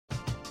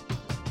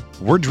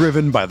We're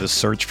driven by the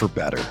search for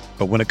better.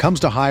 But when it comes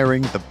to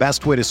hiring, the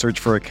best way to search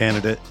for a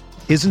candidate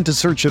isn't to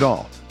search at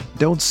all.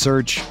 Don't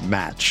search,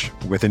 match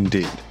with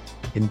Indeed.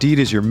 Indeed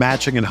is your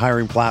matching and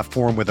hiring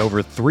platform with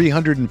over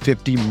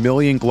 350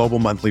 million global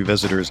monthly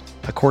visitors,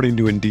 according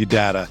to Indeed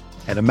data,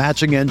 and a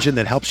matching engine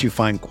that helps you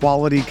find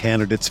quality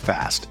candidates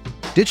fast.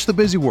 Ditch the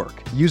busy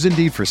work. Use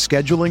Indeed for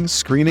scheduling,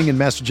 screening, and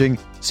messaging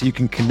so you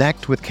can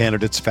connect with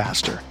candidates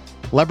faster.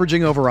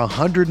 Leveraging over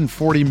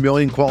 140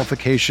 million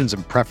qualifications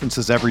and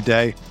preferences every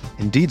day,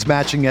 Indeed's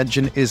matching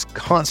engine is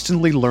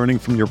constantly learning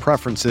from your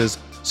preferences,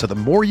 so the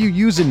more you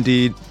use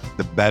Indeed,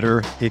 the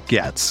better it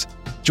gets.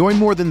 Join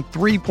more than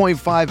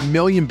 3.5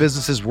 million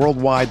businesses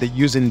worldwide that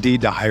use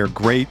Indeed to hire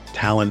great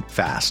talent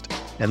fast.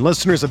 And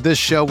listeners of this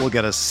show will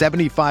get a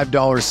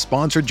 $75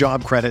 sponsored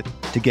job credit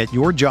to get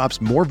your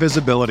jobs more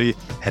visibility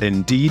at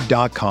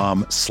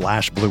Indeed.com/Blue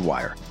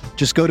Wire.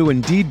 Just go to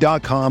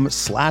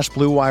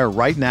Indeed.com/Blue Wire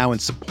right now and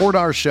support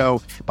our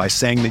show by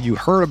saying that you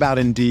heard about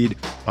Indeed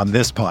on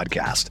this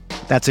podcast.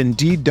 That's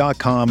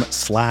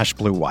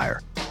Indeed.com/Blue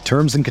Wire.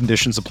 Terms and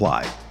conditions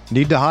apply.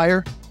 Need to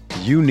hire?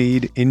 You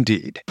need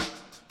Indeed.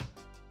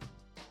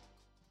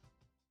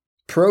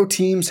 Pro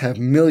teams have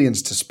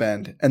millions to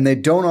spend, and they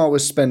don't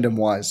always spend them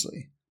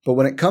wisely. But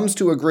when it comes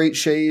to a great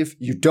shave,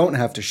 you don't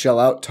have to shell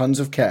out tons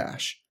of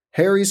cash.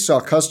 Harry's saw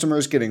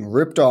customers getting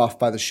ripped off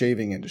by the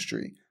shaving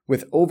industry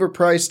with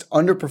overpriced,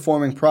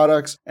 underperforming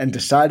products and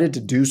decided to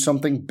do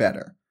something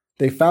better.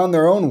 They found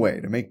their own way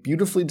to make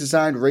beautifully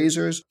designed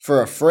razors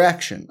for a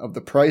fraction of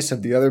the price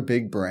of the other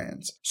big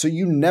brands, so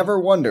you never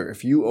wonder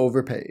if you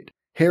overpaid.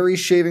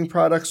 Harry's shaving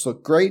products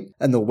look great,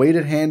 and the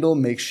weighted handle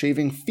makes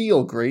shaving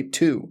feel great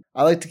too.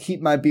 I like to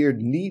keep my beard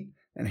neat,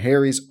 and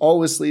Harry's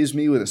always leaves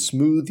me with a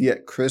smooth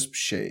yet crisp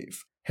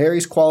shave.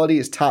 Harry's quality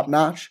is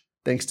top-notch,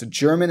 thanks to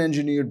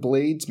German-engineered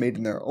blades made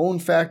in their own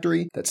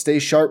factory that stay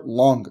sharp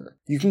longer.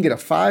 You can get a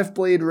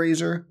 5-blade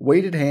razor,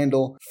 weighted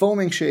handle,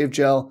 foaming shave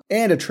gel,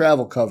 and a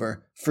travel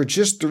cover for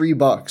just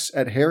 $3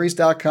 at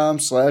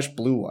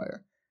harrys.com/Blue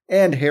Wire.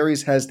 And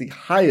Harry's has the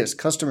highest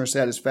customer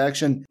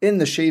satisfaction in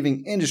the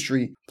shaving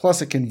industry,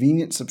 plus a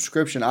convenient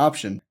subscription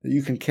option that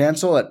you can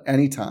cancel at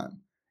any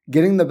time.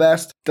 Getting the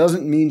best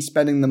doesn't mean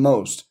spending the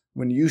most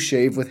when you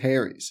shave with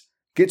Harry's.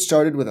 Get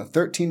started with a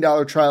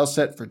 $13 trial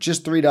set for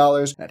just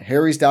 $3 at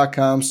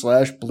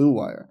harrys.com/Blue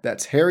Wire.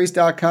 That's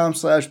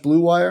harrys.com/Blue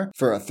Wire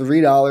for a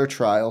 $3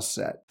 trial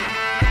set.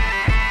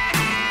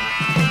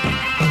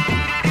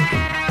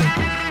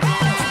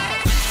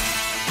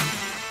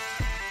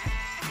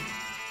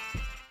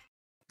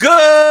 Good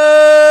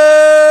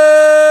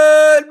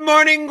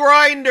morning,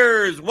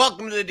 Grinders!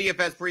 Welcome to the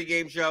DFS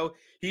pregame show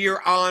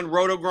here on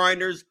Roto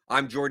Grinders.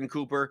 I'm Jordan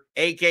Cooper,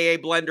 a.k.a.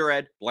 Blender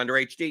Ed, Blender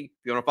HD, if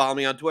you want to follow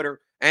me on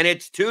Twitter. And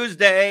it's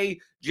Tuesday,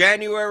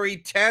 January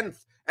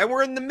 10th, and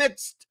we're in the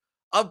midst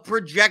of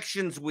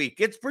Projections Week.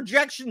 It's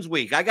Projections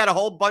Week. I got a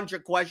whole bunch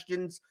of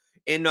questions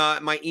in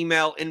my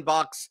email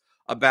inbox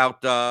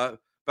about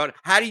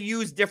how to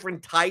use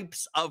different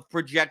types of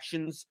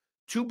projections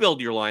to build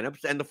your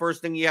lineups. And the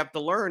first thing you have to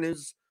learn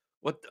is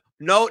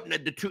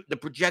the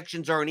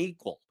projections aren't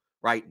equal,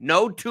 right?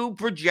 No two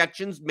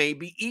projections may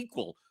be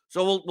equal.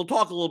 So we'll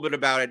talk a little bit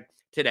about it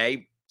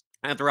today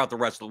and throughout the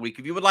rest of the week.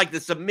 If you would like to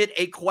submit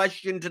a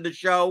question to the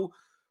show,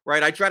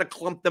 right, I try to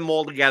clump them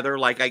all together.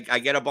 Like I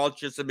get a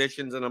bunch of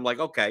submissions and I'm like,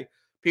 okay,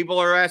 people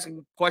are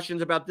asking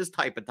questions about this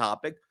type of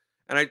topic.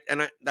 And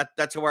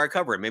that's where I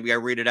cover it. Maybe I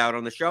read it out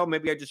on the show.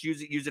 Maybe I just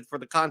use it for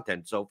the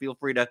content. So feel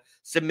free to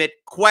submit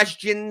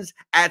questions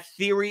at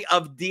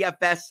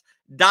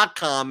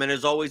theoryofdfs.com. And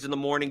as always in the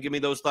morning, give me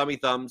those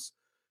thumbs.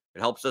 It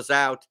helps us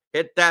out.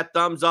 Hit that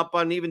thumbs up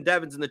button. Even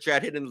Devin's in the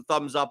chat hitting the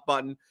thumbs up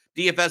button.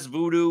 DFS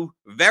Voodoo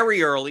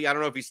very early. I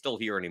don't know if he's still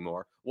here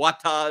anymore.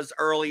 Wataz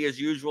early as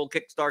usual.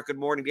 Kickstart, good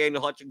morning.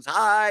 Daniel Hutchings,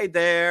 hi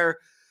there.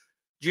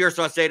 Gier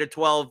Sauce to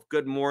 12,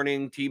 good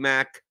morning.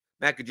 T-Mac.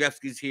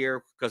 Makajewski's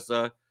here because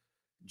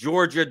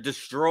Georgia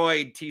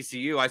destroyed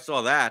TCU. I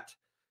saw that.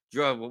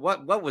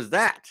 What was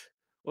that?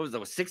 What was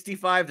that?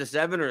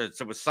 65-7 or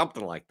it was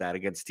something like that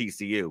against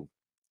TCU.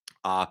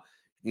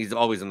 He's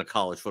always in the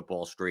college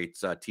football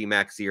streets.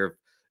 T-Mac's here.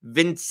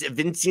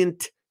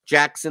 Vincent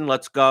Jackson,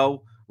 let's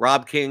go.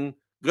 Rob King,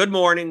 good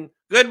morning.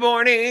 Good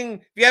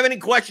morning. If you have any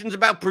questions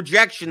about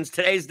projections,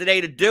 today's the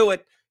day to do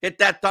it. Hit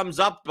that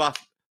thumbs up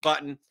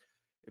button.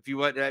 If you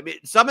want,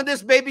 some of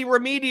this may be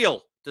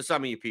remedial to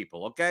some of you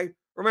people, okay?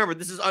 Remember,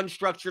 this is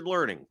unstructured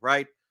learning,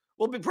 right?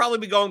 We'll probably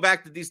be going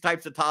back to these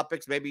types of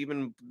topics, maybe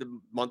even a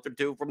month or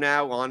two from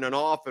now, on and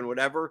off and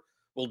whatever.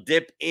 We'll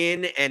dip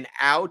in and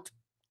out.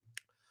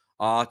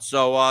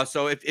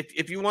 So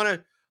if you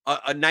want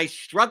a nice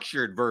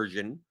structured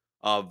version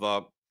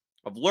of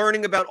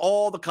learning about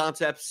all the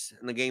concepts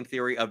and the game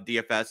theory of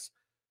DFS,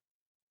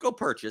 go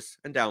purchase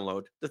and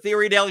download the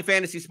Theory Daily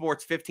Fantasy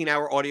Sports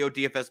 15-hour audio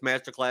DFS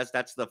masterclass.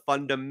 That's the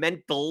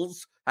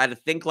fundamentals, how to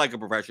think like a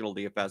professional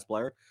DFS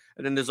player.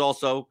 And then there's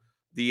also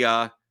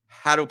the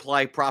how to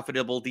apply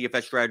profitable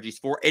DFS strategies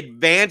for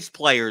advanced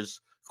players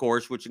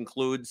course, which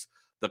includes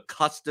the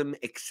custom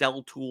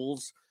Excel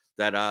tools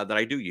that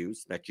I do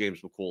use, that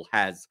James McCool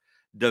has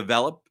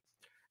developed.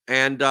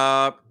 And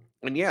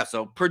yeah,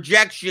 so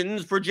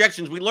projections.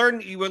 We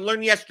learned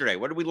yesterday.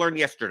 What did we learn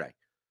yesterday?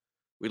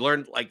 We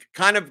learned like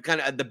kind of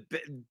the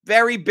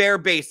very bare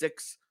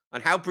basics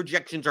on how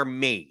projections are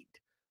made.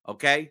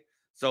 Okay,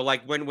 so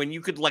like when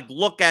you could like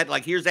look at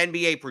like here's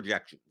NBA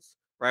projections,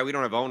 right? We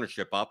don't have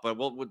ownership up, but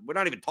we're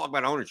not even talking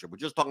about ownership. We're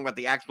just talking about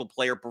the actual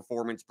player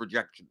performance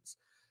projections.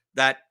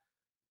 That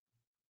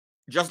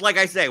just like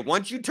I say,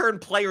 once you turn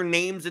player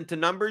names into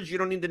numbers, you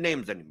don't need the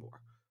names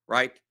anymore,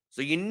 right?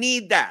 So you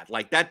need that.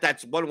 Like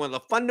that's one of the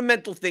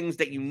fundamental things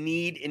that you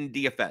need in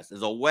DFS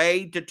is a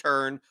way to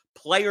turn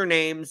player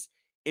names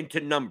into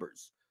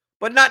numbers,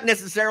 but not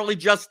necessarily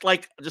just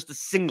a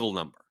single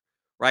number,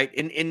 right?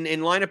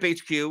 In lineup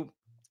HQ,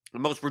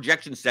 most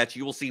projection sets,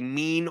 you will see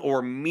mean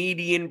or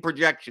median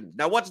projections.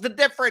 Now, what's the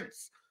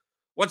difference?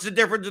 What's the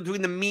difference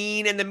between the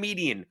mean and the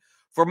median?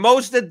 For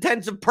most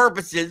intents and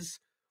purposes,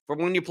 for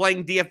when you're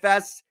playing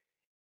DFS,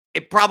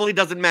 it probably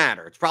doesn't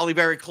matter. It's probably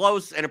very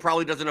close, and it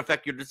probably doesn't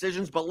affect your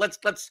decisions. But let's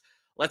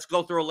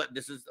go through.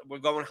 We're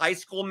going high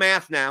school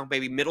math now,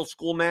 maybe middle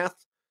school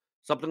math,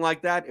 something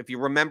like that. If you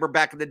remember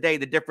back in the day,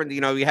 the difference,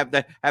 you have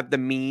the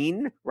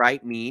mean,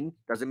 right? Mean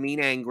doesn't mean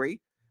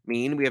angry.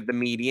 Mean, we have the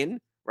median,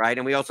 right?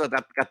 And we also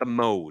got the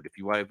mode. If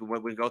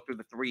we go through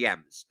the 3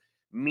 M's: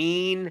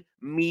 mean,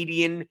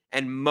 median,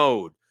 and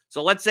mode.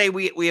 So let's say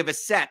we have a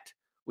set.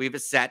 We have a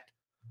set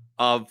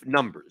of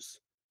numbers.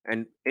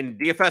 And in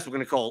DFS, we're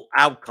going to call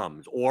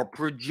outcomes or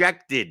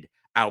projected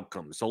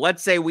outcomes. So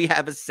let's say we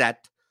have a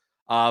set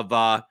of,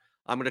 I'm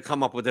going to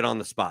come up with it on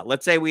the spot.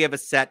 Let's say we have a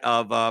set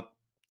of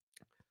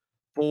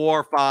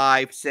 4,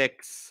 5,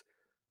 6.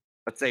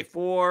 Let's say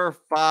 4,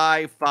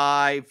 5,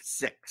 5,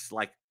 6.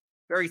 Like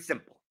very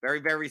simple, very,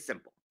 very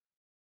simple.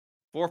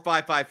 4,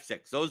 5, 5,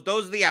 6. Those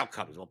are the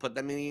outcomes. We'll put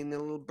them in the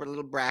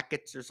little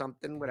brackets or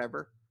something,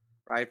 whatever,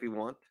 right? If you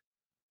want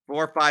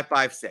 4, 5,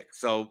 5, 6.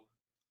 So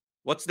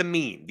what's the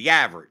mean? The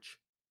average.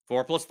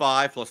 4 plus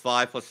 5 plus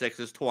 5 plus 6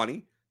 is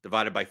 20.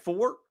 Divided by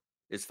 4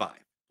 is 5,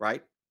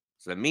 right?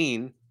 So the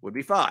mean would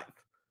be 5.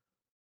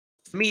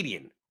 It's the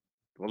median.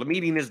 Well, the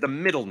median is the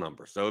middle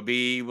number. So will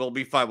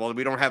be 5. Well,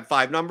 we don't have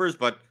 5 numbers,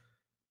 but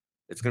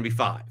it's going to be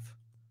 5.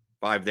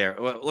 5 there.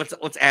 Well,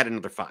 let's add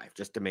another 5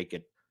 just to make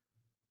it.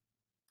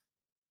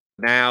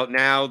 Now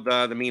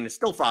the mean is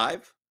still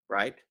 5,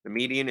 right? The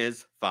median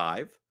is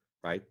 5,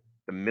 right?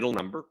 The middle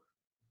number.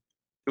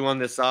 2 on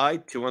this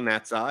side, 2 on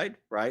that side,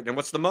 right? And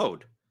what's the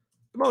mode?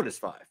 The mode is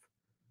 5.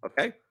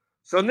 Okay.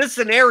 So in this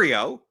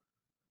scenario,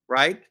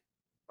 right,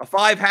 a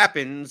 5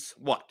 happens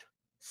what?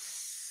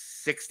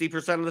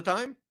 60% of the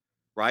time,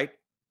 right?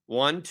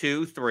 1,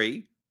 2,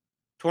 3.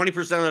 20%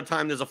 of the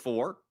time there's a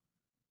 4.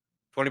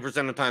 20%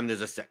 of the time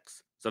there's a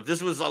 6. So if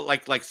this was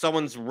like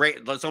someone's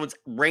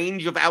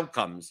range of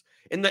outcomes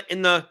in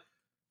the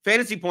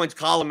fantasy points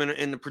column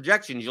in the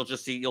projections, you'll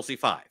see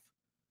 5,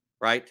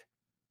 right?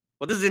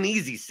 Well, this is an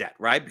easy set,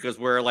 right? Because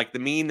we're like the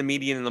mean, the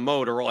median, and the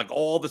mode are like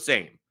all the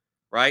same,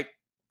 right?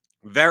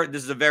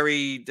 This is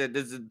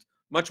a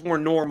much more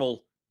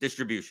normal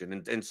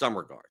distribution in some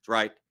regards,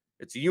 right?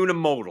 It's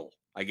unimodal,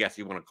 I guess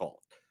you want to call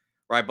it,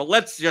 right? But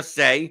let's just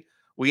say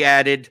we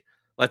added,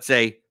 let's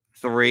say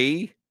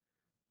 3.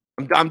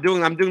 I'm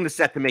doing the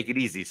set to make it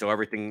easy, so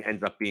everything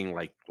ends up being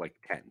like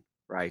 10,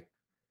 right?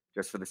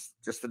 Just for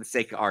the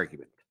sake of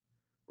argument,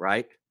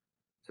 right?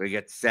 So we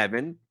get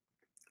 7.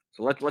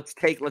 So let's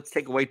take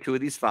away 2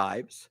 of these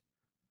 5s.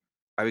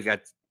 All right, we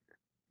got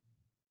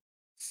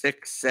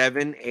 6,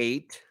 7,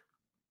 8,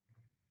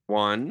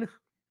 1,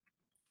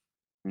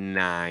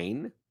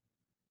 9.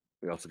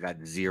 We also got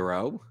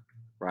 0,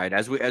 right?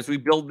 As we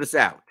build this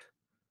out.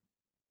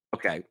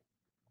 Okay.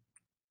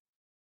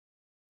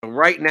 So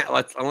right now,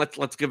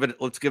 let's give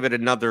it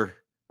another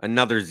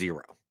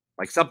 0.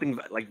 Like something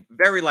like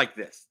very like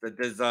this. That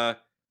there's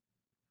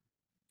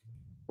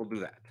we'll do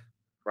that.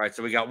 Right.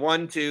 So we got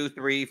 1, 2,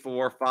 3,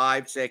 4,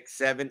 5, 6,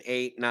 7,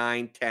 8,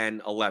 9,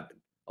 10, 11.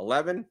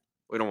 11?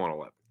 We don't want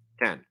 11.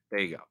 10. There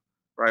you go.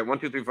 Right. 1,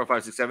 2, 3, 4,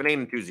 5, 6, 7, 8,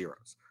 and 2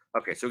 zeros.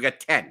 Okay. So we got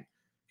 10.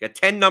 We got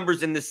 10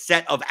 numbers in this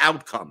set of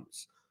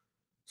outcomes.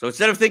 So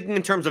instead of thinking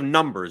in terms of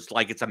numbers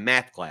like it's a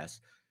math class,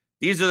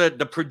 these are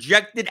the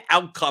projected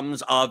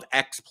outcomes of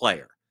X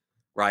player,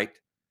 right?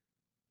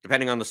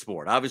 Depending on the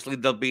sport. Obviously,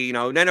 there'll be, in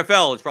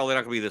NFL, it's probably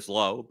not going to be this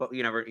low, but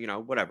you never,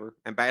 whatever.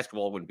 And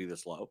basketball wouldn't be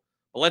this low.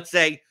 But let's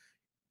say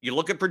you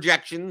look at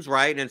projections,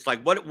 right? And it's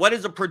like, what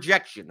is a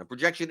projection? A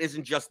projection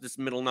isn't just this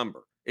middle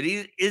number.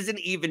 It isn't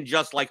even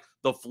just like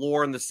the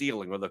floor and the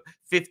ceiling or the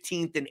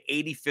 15th and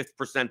 85th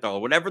percentile,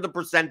 whatever the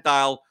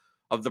percentile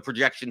of the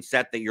projection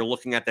set that you're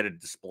looking at that it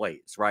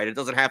displays, right? It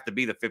doesn't have to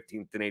be the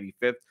 15th and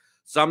 85th.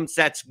 Some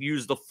sets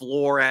use the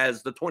floor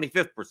as the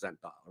 25th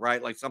percentile,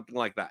 right? Like something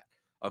like that,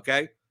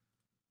 okay?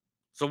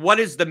 So what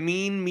is the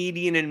mean,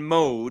 median, and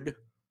mode,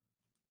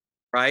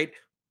 right?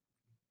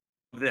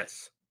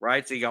 This,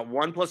 right? So you got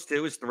 1 plus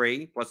 2 is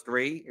 3, plus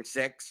 3 is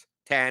 6,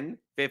 10,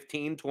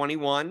 15,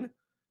 21,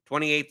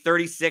 28,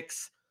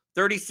 36.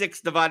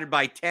 36 divided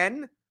by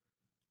 10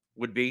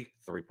 would be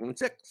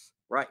 3.6,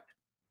 right?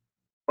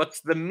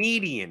 What's the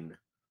median,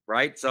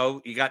 right?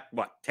 So you got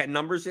what, 10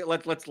 numbers here?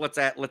 Let's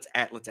add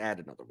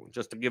another one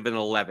just to give it an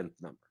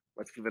 11th number.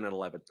 Let's give it an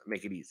 11th,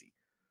 make it easy.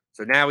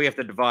 So now we have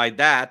to divide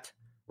that,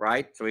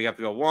 right? So we have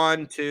to go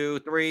 1, 2,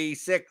 3,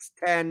 6,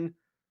 10,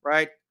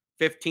 right?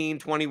 15,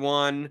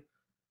 21.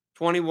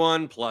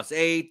 21 plus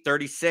 8,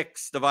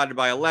 36 divided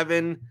by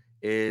 11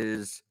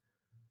 is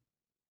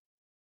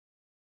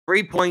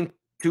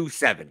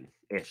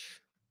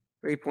 3.27-ish.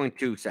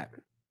 3.27.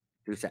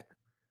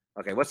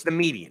 Okay, what's the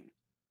median?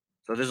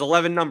 So there's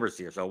 11 numbers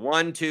here. So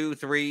 1, 2,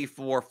 3,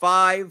 4,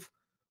 5.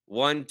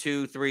 1,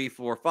 2, 3,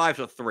 4, 5.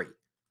 So 3.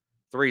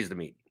 3 is the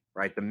median,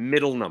 right? The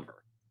middle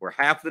number, where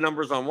half the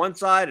numbers on one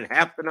side and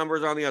half the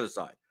numbers on the other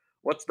side.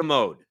 What's the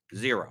mode?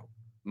 0.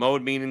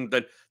 Mode meaning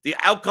the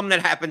outcome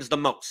that happens the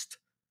most,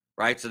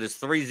 right? So there's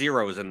 3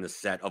 zeros in this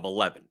set of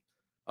 11,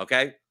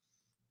 okay?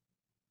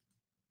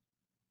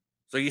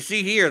 So you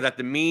see here that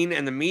the mean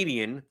and the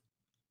median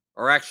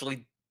are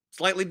actually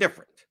slightly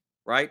different,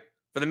 right?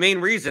 For the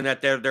main reason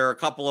that there are a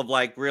couple of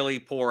like really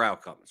poor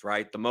outcomes,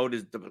 right? The mode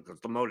is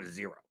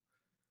 0,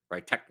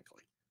 right?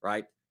 Technically,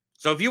 right?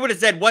 So if you would have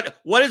said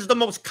what is the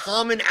most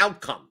common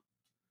outcome,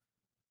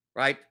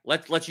 right?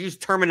 Let's use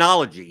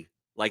terminology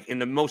like in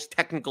the most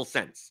technical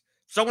sense.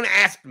 Someone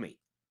asked me,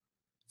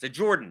 said,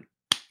 Jordan,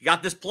 you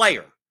got this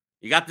player,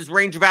 you got this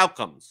range of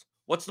outcomes.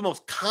 What's the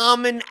most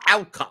common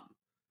outcome?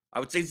 I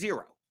would say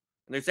 0.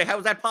 And they say, how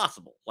is that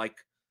possible? Like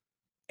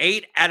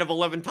 8 out of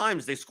 11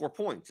 times they score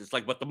points. It's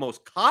like, but the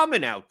most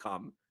common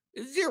outcome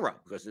is 0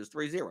 because there's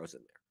 3 zeros in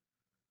there.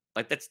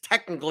 Like that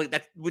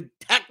would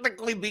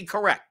technically be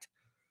correct.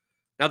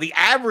 Now the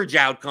average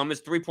outcome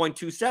is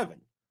 3.27,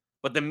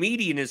 but the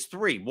median is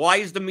 3. Why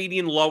is the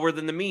median lower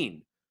than the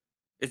mean?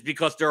 It's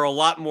because there are a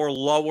lot more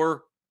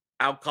lower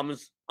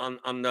outcomes on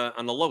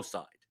the low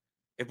side.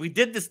 If we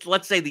did this,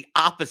 let's say the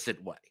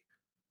opposite way,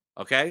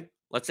 okay?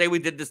 Let's say we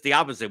did this the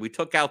opposite. We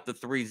took out the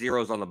 3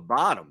 zeros on the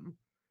bottom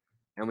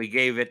and we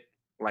gave it,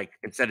 like,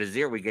 instead of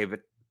 0, we gave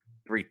it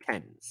 3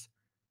 10s,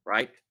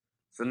 right?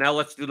 So now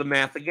let's do the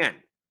math again,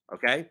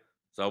 okay?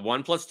 So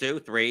 1 plus 2,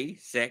 3,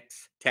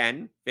 6,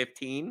 10,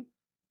 15,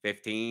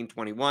 15,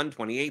 21,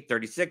 28,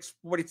 36,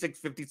 46,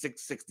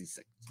 56,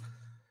 66.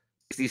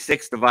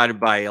 66 divided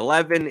by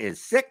 11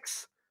 is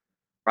 6,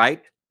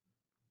 right?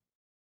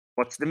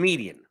 What's the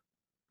median?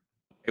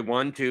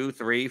 1, 2,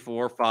 3,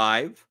 4,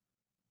 5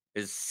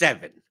 is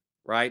 7,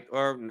 right?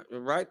 Or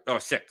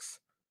 6.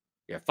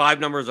 Yeah, 5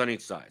 numbers on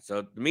each side.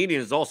 So the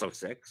median is also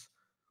 6.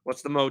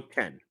 What's the mode?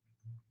 10.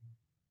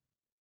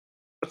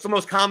 What's the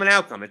most common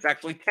outcome? It's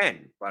actually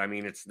 10. But I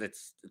mean, it's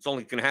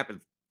only going to happen,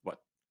 what,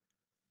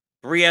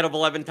 3 out of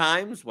 11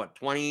 times? What,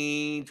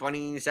 20,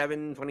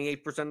 27,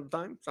 28% of the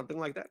time? Something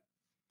like that.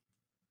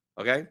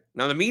 Okay?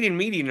 Now, the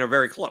median are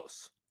very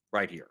close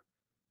right here.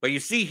 But you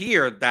see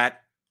here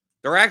that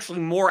there are actually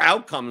more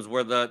outcomes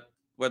where the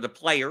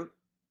player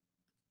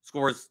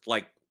scores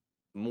like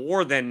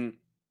more than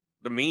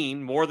the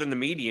mean, more than the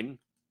median,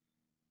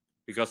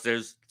 because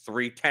there's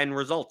 310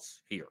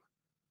 results here.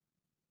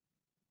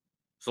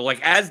 So like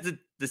as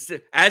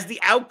the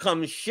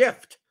outcomes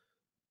shift,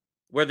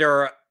 where there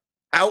are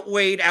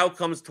outweighed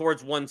outcomes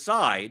towards one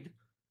side,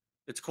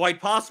 it's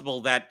quite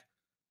possible that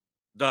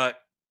the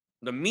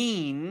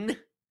mean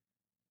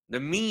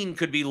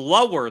could be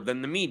lower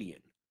than the median.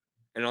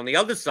 And on the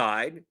other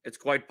side, it's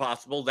quite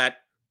possible that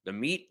the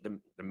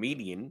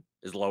median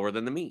is lower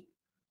than the mean.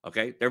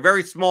 Okay, they're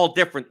very small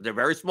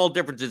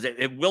differences.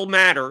 It will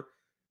matter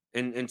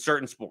in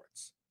certain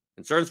sports,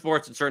 and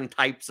certain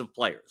types of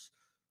players.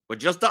 But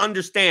just to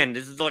understand,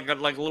 this is like a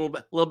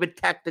little bit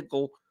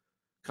technical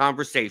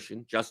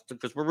conversation, just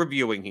because we're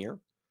reviewing here.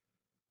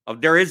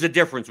 There is a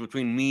difference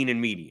between mean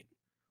and median,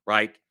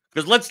 right?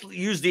 Because let's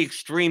use the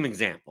extreme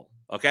example,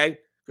 okay?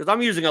 Because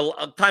I'm using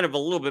a kind of a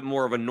little bit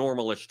more of a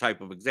normalish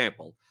type of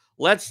example.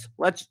 Let's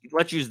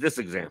use this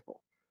example.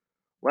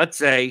 Let's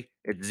say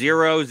it's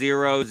 0,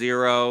 0,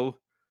 0,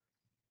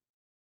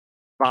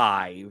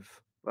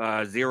 5,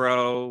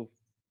 0,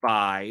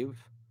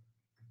 5.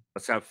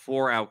 Let's have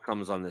 4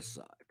 outcomes on this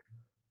side.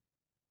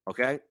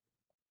 Okay?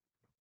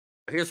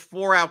 Here's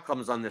 4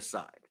 outcomes on this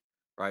side,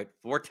 right?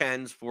 4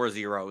 10s, 4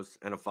 zeros,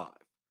 and a 5.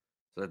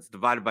 So that's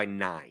divided by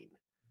 9.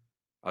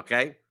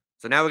 Okay?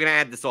 So now we're going to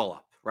add this all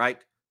up, right?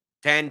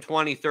 10,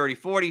 20, 30,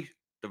 40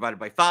 divided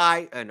by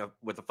 5, and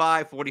with a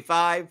 5,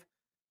 45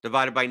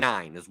 divided by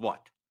 9 is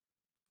what?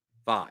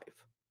 5.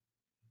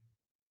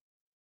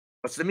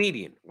 What's the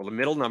median? Well, the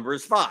middle number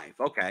is 5.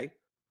 Okay.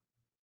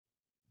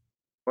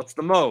 What's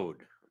the mode?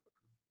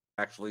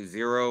 Actually,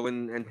 0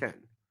 and 10.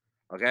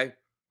 Okay.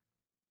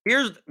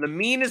 Here's the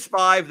mean is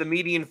 5, the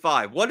median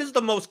 5. What is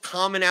the most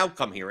common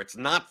outcome here? It's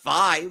not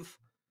 5.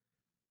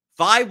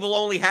 5 will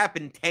only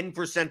happen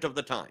 10% of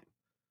the time.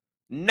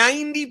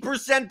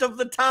 90% of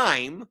the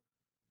time,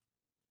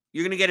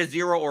 you're going to get a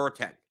 0 or a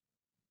 10.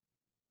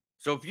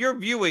 So if you're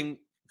viewing,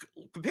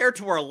 compared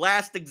to our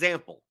last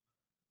example,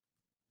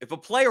 if a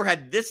player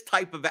had this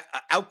type of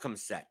outcome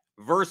set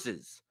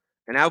versus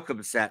an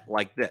outcome set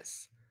like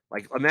this,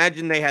 like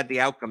imagine they had the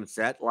outcome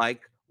set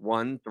like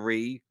 1,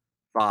 3,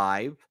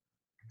 5,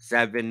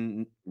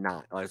 7,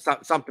 9,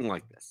 something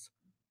like this,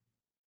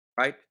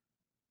 right?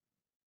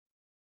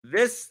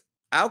 This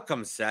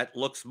outcome set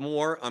looks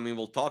more, I mean,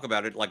 we'll talk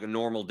about it like a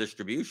normal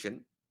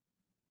distribution,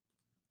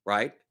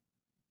 right?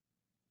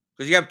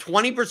 Because you have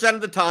 20%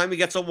 of the time he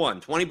gets a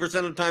 1, 20%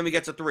 of the time he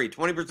gets a 3,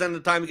 20% of the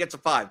time he gets a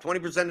 5,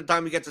 20% of the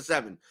time he gets a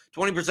 7,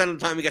 20% of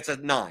the time he gets a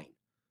 9,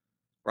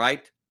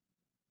 right?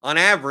 On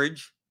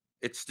average,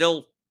 it's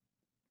still,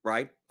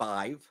 right,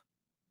 5,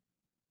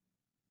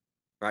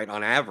 right?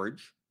 On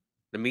average,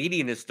 the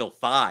median is still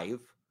 5.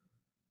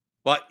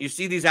 But you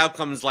see these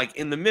outcomes like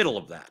in the middle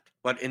of that.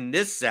 But in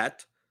this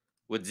set,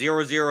 with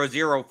 0, 0,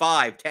 0,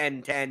 5,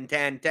 10, 10,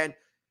 10, 10,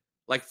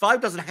 like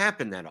 5 doesn't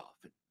happen that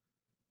often.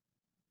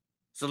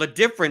 So the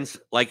difference,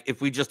 like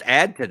if we just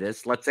add to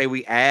this, let's say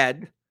we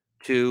add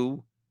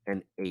 2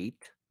 and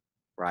 8,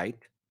 right?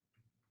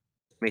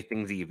 Make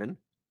things even.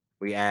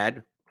 We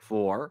add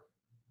 4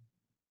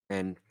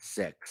 and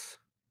 6,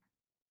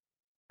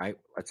 right?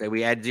 Let's say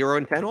we add 0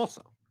 and 10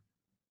 also,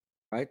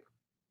 right?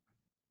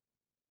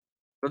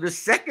 So this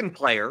second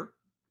player,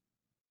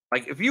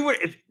 like if you were,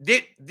 if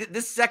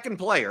this second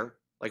player,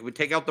 like we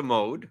take out the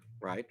mode,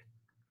 right?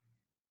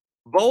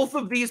 Both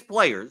of these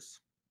players,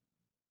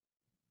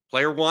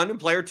 player 1 and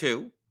player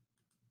 2,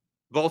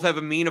 both have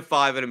a mean of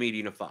 5 and a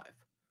median of 5.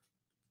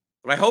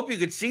 But I hope you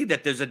could see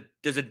that there's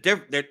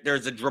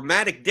a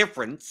dramatic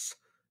difference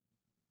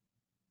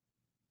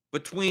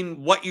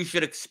between what you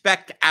should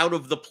expect out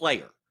of the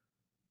player.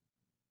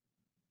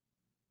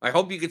 I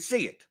hope you could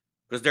see it,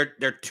 because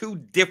they're two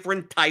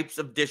different types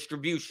of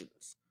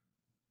distributions.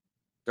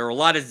 There are a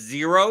lot of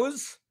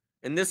zeros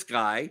in this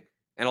guy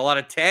and a lot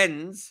of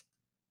 10s,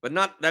 but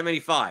not that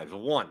many 5s.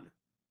 1,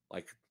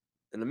 like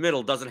in the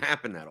middle, doesn't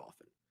happen that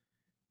often.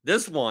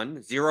 This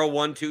one, 0,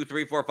 1, 2,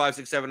 3, 4, 5,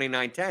 6, 7, 8,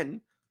 9,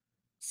 10,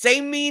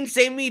 same mean,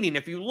 same median.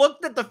 If you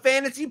looked at the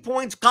fantasy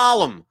points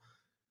column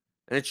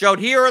and it showed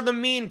here are the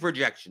mean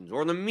projections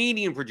or the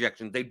median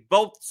projections, they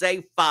both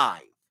say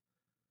 5.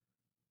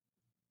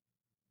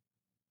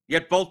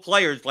 Yet both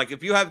players, like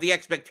if you have the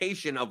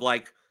expectation of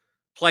like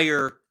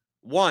player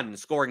 1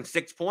 scoring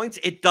 6 points,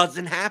 it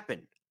doesn't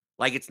happen.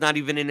 Like it's not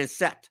even in his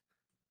set.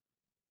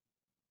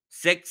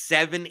 6,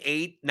 7,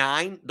 8,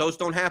 9, those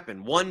don't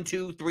happen. 1,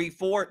 2, 3,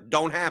 4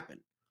 don't happen.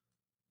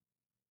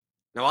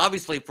 Now,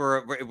 obviously, if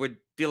we're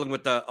dealing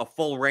with a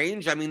full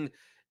range, I mean,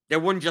 there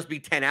wouldn't just be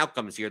 10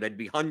 outcomes here. There'd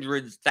be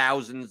hundreds,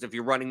 thousands if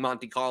you're running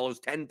Monte Carlos,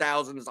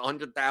 10,000s,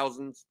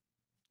 100,000s.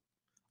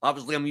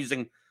 Obviously, I'm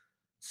using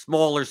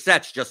smaller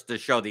sets just to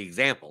show the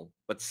example,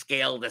 but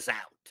scale this out.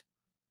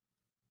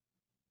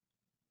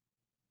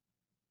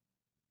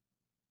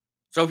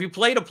 So if you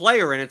played a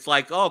player and it's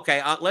like, oh,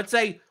 okay, let's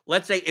say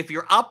if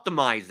you're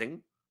optimizing,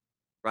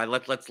 right?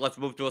 Let's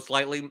move to a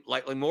slightly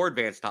more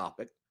advanced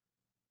topic.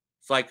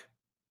 It's like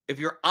if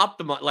you're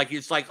like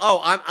it's like, oh,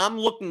 I'm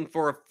looking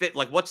for a fit.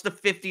 Like, what's the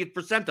 50th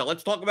percentile?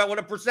 Let's talk about what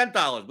a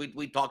percentile is.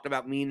 We talked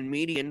about mean and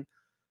median.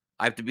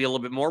 I have to be a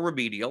little bit more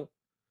remedial.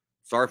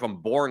 Sorry if I'm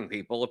boring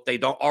people if they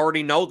don't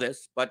already know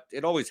this, but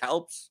it always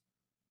helps.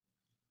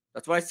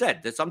 That's what I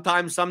said. That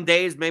sometimes, some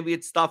days, maybe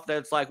it's stuff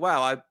that's like,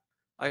 wow,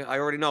 I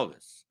already know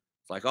this.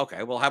 It's like,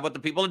 okay, well, how about the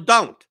people that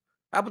don't?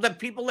 How about the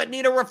people that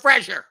need a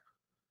refresher?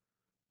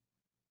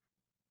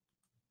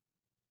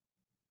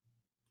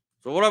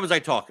 So what was I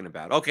talking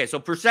about? Okay, so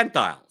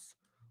percentiles.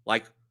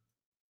 Like,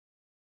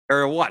 there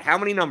are what? How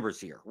many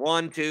numbers here?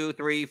 1, 2,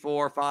 3,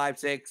 4, 5,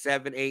 6,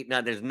 7, 8. Now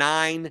there's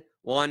 9.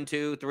 1,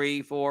 2,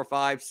 3, 4,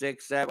 5,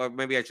 6, 7. Or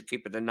maybe I should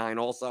keep it to 9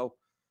 also,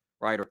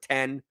 right? Or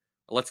 10.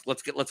 Let's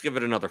give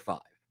it another 5,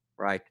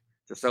 right?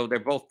 So they're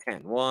both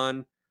 10.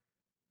 1,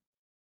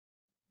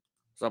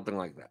 something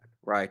like that,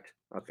 right?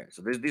 Okay,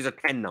 so these are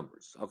 10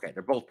 numbers. Okay,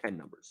 they're both 10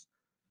 numbers.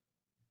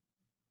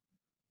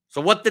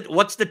 So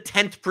what's the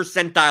 10th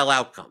percentile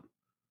outcome?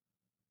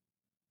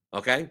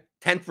 Okay,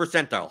 10th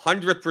percentile,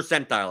 100th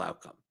percentile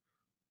outcome.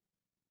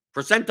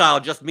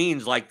 Percentile just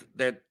means like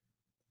the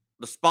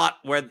spot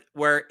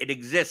where it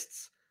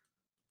exists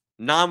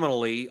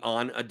nominally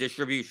on a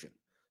distribution.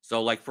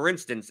 So like for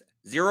instance,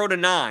 0 to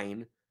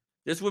 9,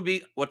 this would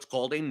be what's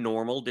called a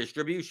normal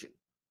distribution.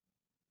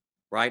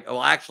 Right?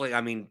 Well, actually, I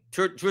mean,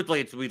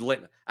 truthfully, it's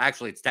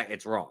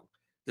it's wrong.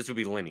 This would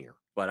be linear.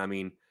 But I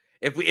mean,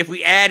 if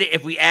we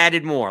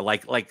added more,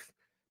 like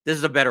this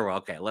is a better way.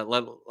 Okay,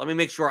 let me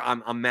make sure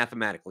I'm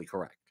mathematically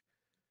correct.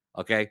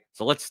 Okay,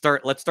 so let's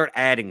start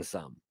adding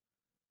some.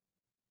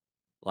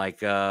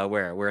 Like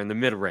we're in the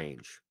mid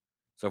range.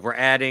 So if we're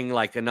adding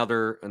like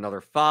another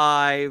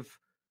 5,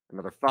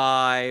 another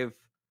 5,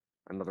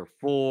 another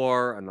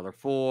 4, another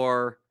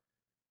 4,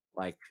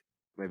 like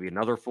maybe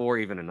another 4,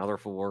 even another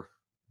 4,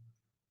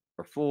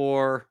 or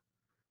 4,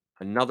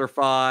 another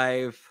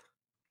 5.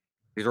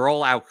 These are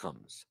all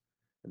outcomes.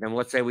 And then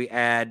let's say we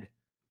add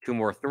 2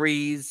 more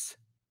 3s,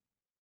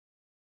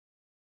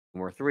 2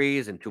 more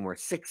 3s, and 2 more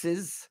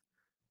 6s.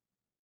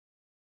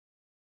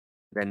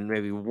 Then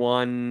maybe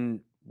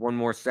one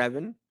more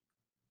 7,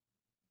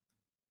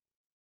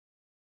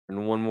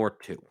 and 1 more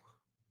 2.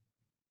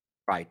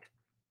 Right.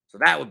 So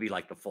that would be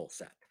like the full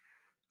set.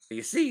 So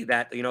you see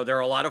that, there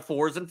are a lot of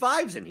 4s and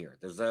 5s in here.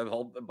 There's a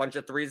whole bunch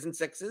of 3s and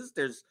 6s.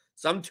 There's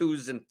some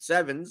 2s and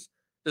 7s.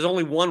 There's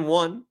only one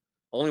 1,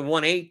 only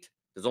one 8.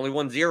 There's only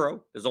one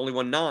 0. There's only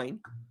one 9.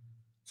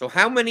 So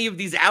how many of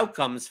these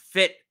outcomes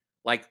fit?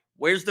 Like,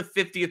 where's the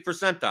 50th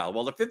percentile?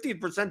 Well, the 50th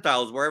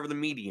percentile is wherever the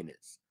median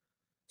is.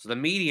 So the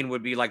median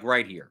would be like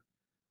right here.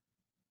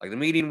 Like the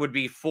median would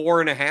be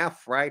 4.5,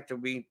 right?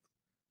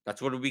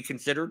 That's what would be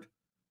considered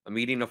a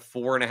median of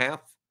 4.5,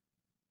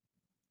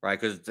 right?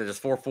 Because there's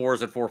 4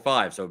 4s and 4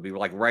 5s. So it'd be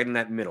like right in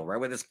that middle, right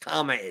where this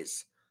comma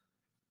is.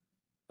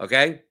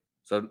 Okay.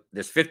 So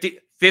there's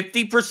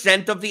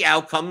 50% of the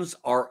outcomes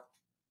are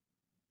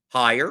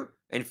higher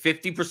and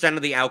 50%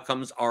 of the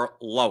outcomes are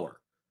lower.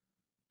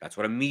 That's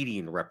what a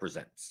median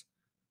represents.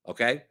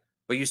 Okay.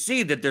 But you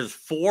see that there's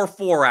 4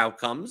 4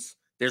 outcomes.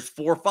 There's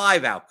 4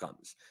 5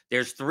 outcomes.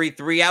 There's 3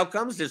 3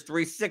 outcomes. There's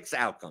 3 6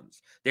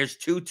 outcomes. There's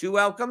 2 2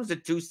 outcomes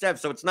and 2 7.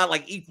 So it's not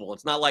like equal.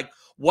 It's not like,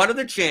 what are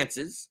the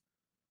chances,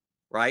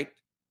 right?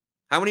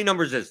 How many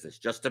numbers is this?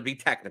 Just to be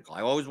technical.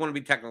 I always want to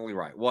be technically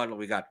right.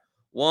 We got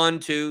 1,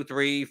 2,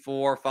 3,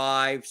 4,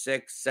 5,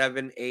 6,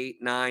 7, 8,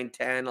 9,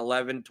 10,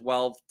 11,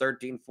 12,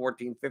 13,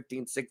 14,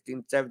 15,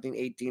 16, 17,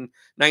 18,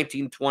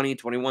 19, 20,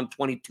 21,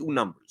 22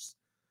 numbers.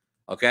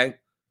 Okay?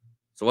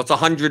 So what's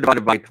 100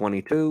 divided by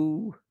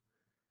 22?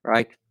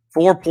 Right?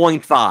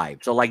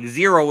 4.5. So like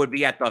 0 would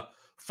be at the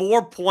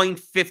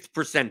 4.5th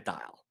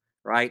percentile,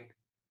 right?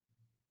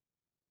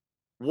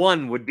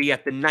 1 would be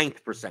at the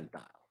 9th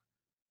percentile,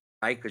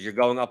 right? Because you're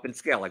going up in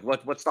scale. Like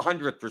what's the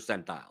 100th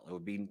percentile? It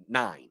would be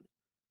 9,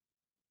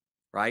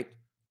 right?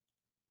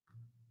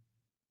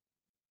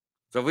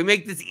 So if we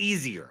make this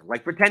easier,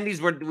 like pretend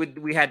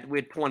we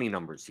had 20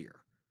 numbers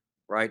here,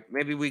 right?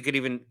 Maybe we could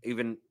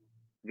even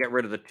get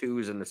rid of the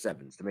 2s and the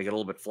 7s to make it a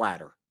little bit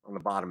flatter on the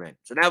bottom end.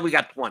 So now we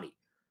got 20.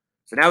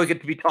 So now we get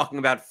to be talking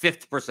about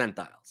 5th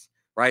percentiles,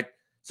 right?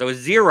 So a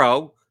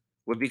 0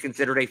 would be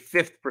considered a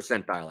 5th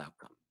percentile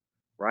outcome,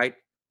 right?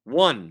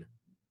 1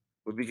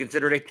 would be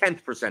considered a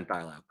 10th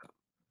percentile outcome.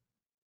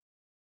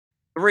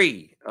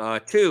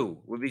 2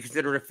 would be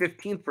considered a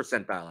 15th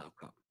percentile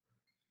outcome.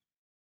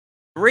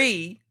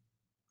 3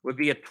 would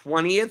be a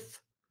 20th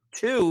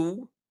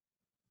to,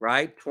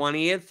 right?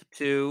 20th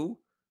to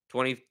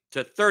 20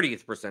 to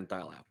 30th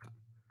percentile outcome,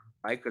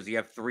 right? Because you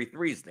have 3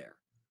 3s there.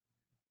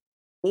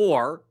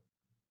 4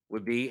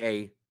 would be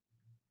a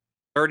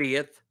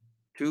 30th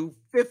to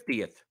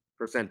 50th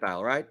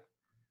percentile, right?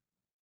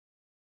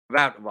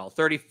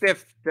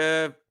 35th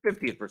to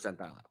 50th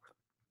percentile outcome,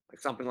 like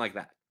something like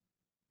that.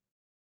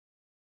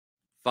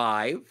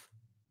 5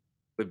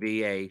 would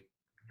be a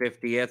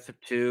 50th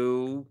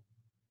to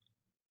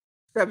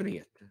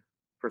 70th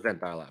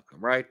percentile outcome,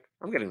 right?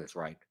 I'm getting this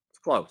right. It's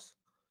close.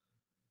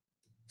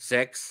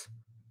 6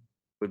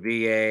 would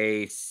be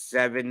a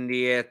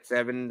 70th,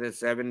 7 to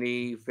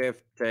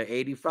 75th to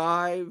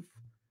 85.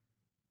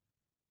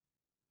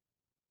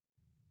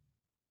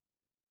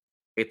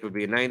 8th would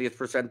be a 90th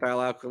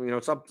percentile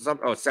outcome.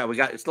 So we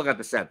still got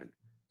the 7.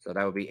 So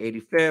that would be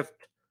 85th,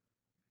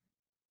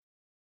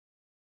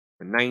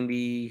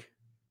 90,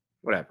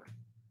 whatever.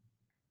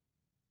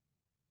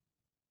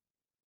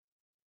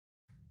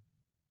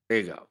 There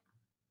you go.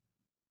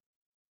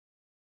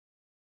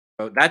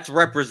 So that's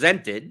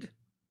represented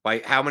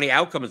by how many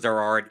outcomes there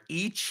are at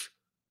each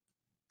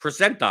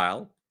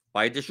percentile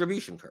by a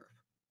distribution curve.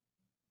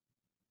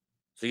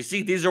 So you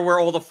see, these are where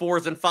all the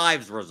 4s and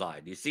 5s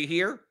reside. You see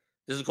here?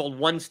 This is called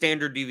one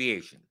standard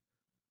deviation.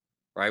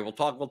 Right? We'll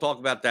talk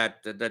about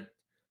that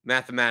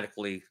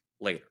mathematically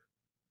later.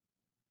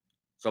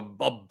 So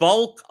a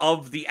bulk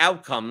of the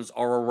outcomes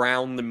are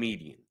around the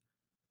median.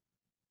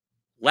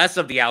 Less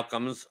of the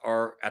outcomes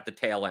are at the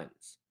tail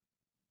ends.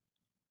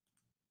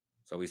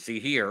 So we see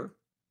here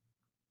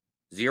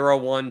 0,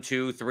 1,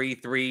 2, 3,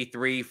 3,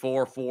 3,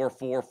 4, 4,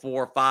 4,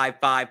 4, 5,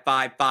 5,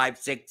 5, 5,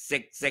 6,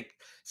 6, 6,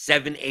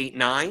 7, 8,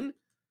 9.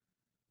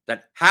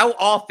 That how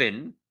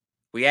often,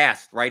 we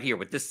asked right here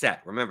with this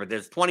set. Remember,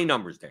 there's 20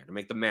 numbers there to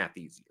make the math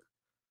easier.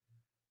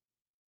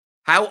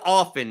 How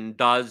often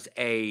does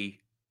a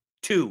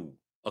 2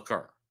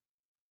 occur?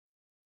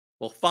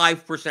 Well,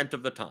 5%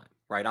 of the time,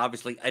 right?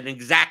 Obviously, an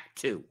exact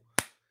 2.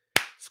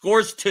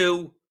 Scores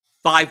 2,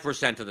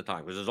 5% of the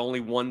time, because there's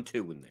only one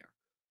 2 in there.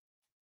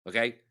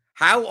 Okay?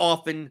 How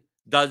often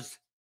does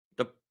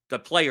the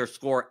player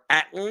score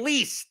at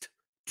least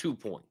 2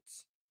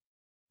 points?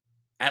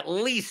 At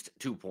least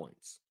 2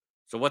 points.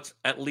 So what's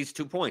at least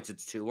 2 points?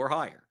 It's 2 or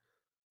higher,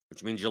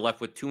 which means you're left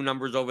with 2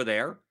 numbers over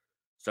there.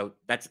 So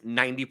that's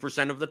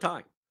 90% of the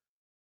time,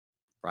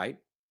 right?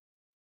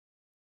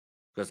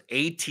 Because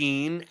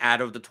 18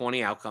 out of the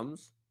 20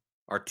 outcomes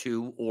are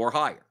 2 or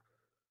higher.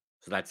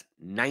 So that's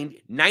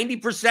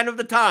 90% of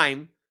the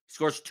time he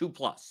scores 2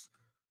 plus.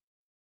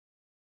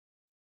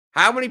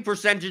 How many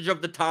percentage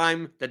of the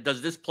time that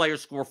does this player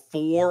score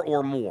 4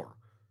 or more?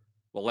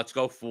 Well, let's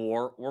go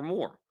 4 or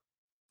more.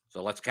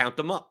 So let's count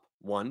them up.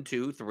 1,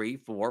 2, 3,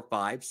 4,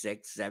 5,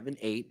 6, 7,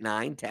 8,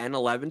 9, 10,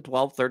 11,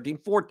 12, 13,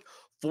 14.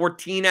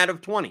 14 out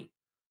of 20.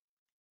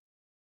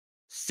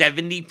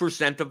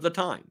 70% of the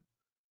time.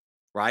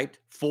 right?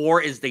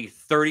 4 is the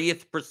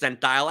 30th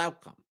percentile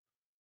outcome.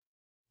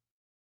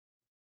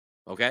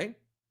 Okay?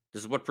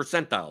 This is what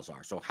percentiles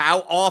are. So how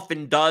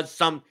often does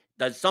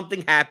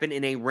something happen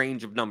in a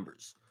range of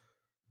numbers?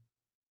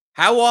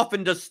 How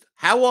often does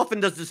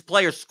this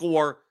player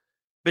score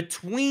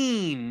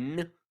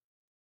between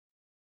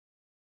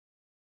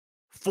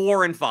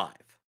 4 and 5?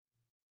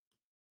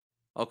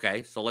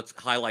 Okay, so let's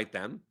highlight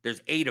them.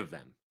 There's 8 of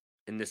them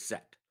in this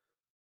set.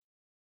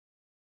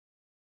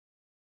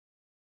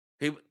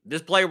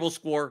 This player will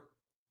score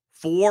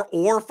 4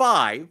 or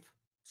 5,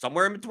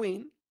 somewhere in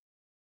between,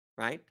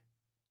 right?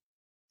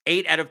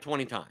 8 out of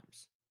 20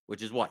 times,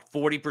 which is what?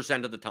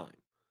 40% of the time.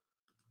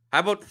 How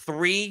about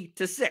 3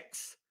 to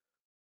 6?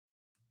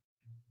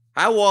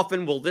 How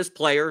often will this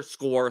player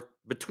score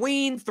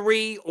between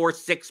 3 or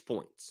 6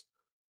 points?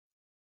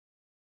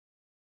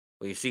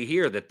 Well, you see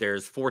here that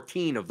there's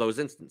 14 of those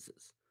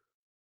instances.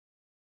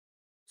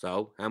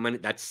 So how many?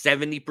 That's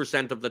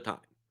 70% of the time.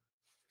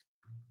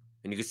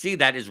 And you can see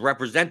that is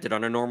represented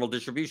on a normal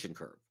distribution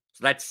curve.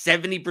 So that's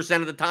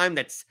 70% of the time.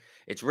 It's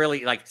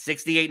really like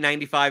 68,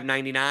 95,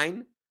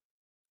 99,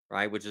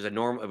 right? Which is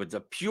it's a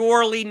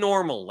purely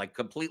normal, like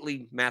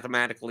completely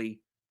mathematically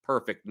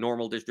perfect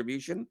normal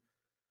distribution.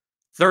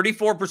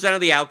 34%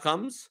 of the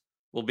outcomes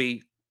will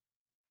be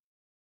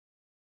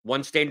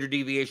one standard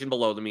deviation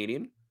below the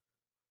median.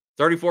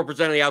 34%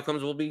 of the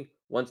outcomes will be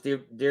one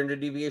standard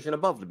deviation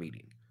above the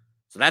median.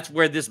 So that's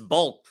where this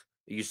bulk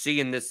you see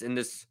in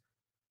this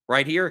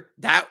right here,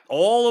 that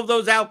all of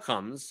those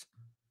outcomes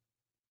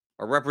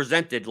are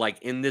represented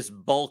like in this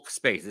bulk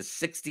space, this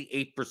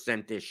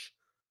 68%-ish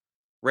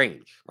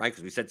range, right?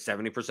 Because we said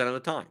 70% of the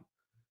time.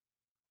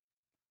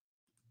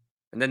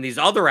 And then these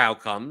other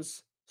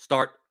outcomes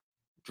start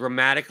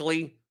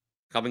dramatically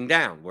coming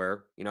down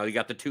where, you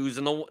got the 2s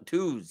and the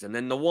 2s and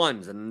then the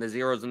 1s and then the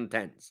 0s and the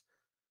 10s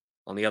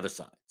on the other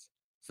sides.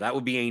 So that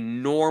would be a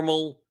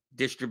normal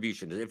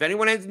distribution. If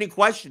anyone has any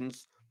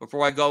questions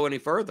before I go any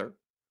further,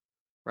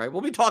 right?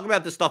 We'll be talking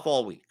about this stuff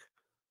all week,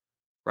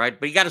 right?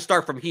 But you got to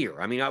start from here.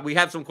 I mean, we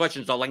have some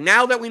questions though. Like,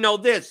 now that we know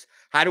this,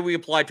 how do we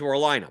apply to our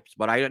lineups?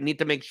 But I need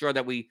to make sure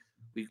that we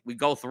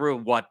go through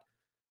what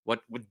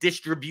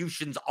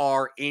distributions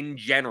are in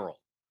general.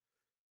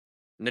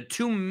 And the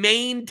two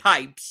main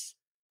types,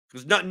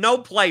 because no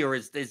player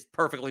is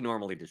perfectly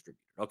normally distributed.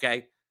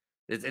 Okay,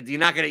 you're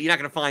not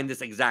gonna find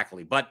this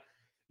exactly, but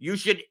you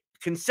should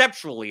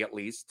conceptually, at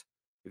least,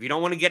 if you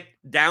don't want to get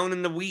down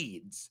in the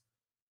weeds,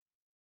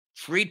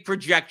 treat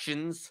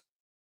projections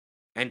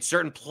and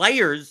certain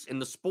players in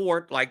the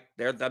sport like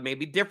that may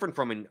be different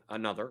from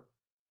another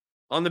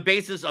on the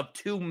basis of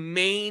two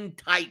main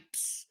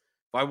types.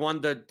 If I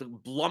wanted to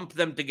lump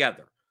them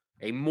together,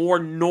 a more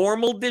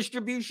normal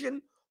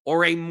distribution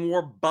or a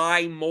more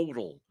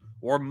bimodal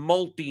or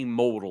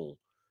multimodal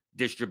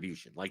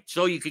distribution. Like,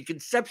 so you can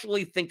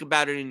conceptually think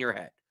about it in your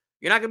head.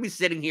 You're not going to be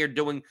sitting here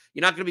you're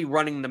not going to be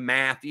running the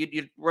math.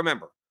 You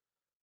remember,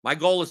 my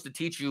goal is to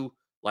teach you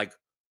like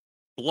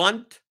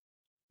blunt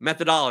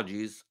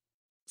methodologies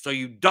so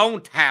you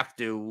don't have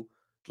to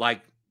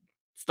like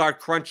start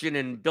crunching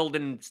and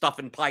building stuff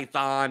in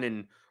Python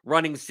and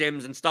running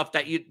sims and stuff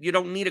that you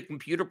don't need a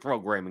computer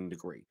programming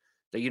degree,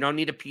 that you don't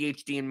need a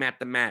PhD in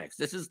mathematics.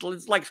 This is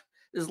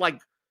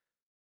like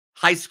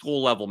high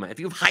school level math. If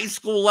you have high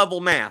school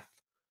level math,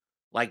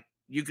 like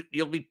you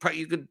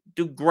could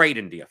do great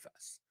in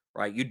DFS,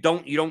 right? You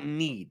don't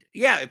need.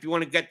 Yeah, if you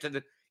want to get to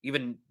the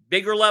even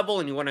bigger level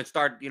and you want to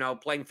start,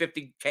 playing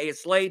 50K a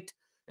slate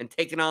and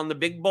taking on the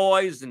big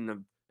boys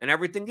and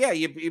everything, yeah,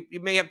 you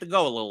may have to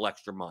go a little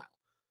extra mile.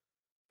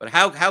 But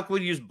how can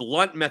we use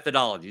blunt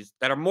methodologies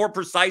that are more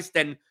precise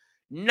than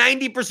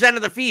 90%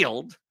 of the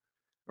field,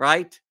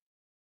 right,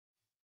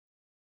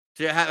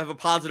 to have a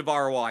positive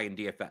ROI in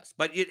DFS?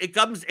 But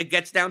it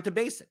gets down to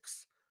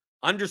basics.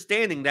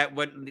 Understanding that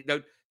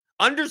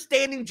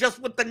understanding just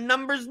what the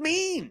numbers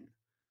mean.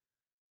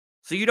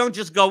 So you don't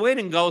just go in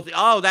and go,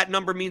 oh, that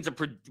number means a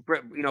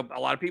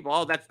lot of people,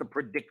 oh, that's the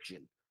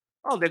prediction.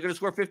 Oh, they're going to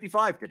score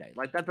 55 today.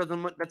 Like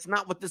that's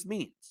not what this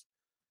means,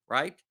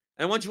 right?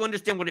 And once you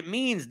understand what it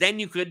means, then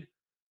you could,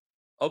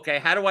 okay,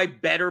 how do I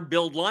better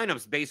build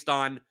lineups based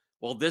on,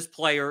 well, this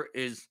player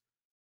is,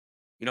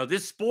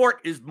 this sport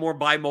is more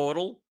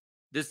bimodal.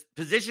 This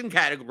position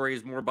category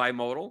is more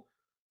bimodal.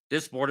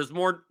 This sport is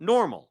more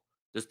normal.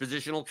 This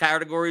positional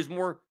category is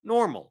more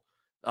normal.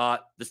 The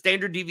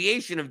standard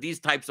deviation of these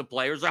types of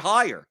players are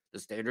higher. The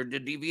standard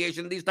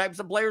deviation of these types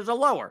of players are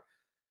lower.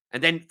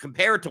 And then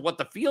compare it to what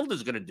the field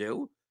is going to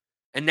do.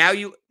 And now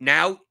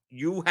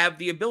you have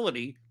the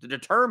ability to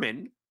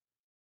determine,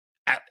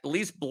 at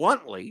least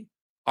bluntly,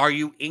 are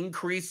you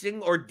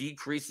increasing or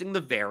decreasing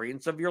the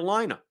variance of your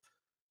lineup?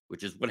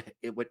 Which is what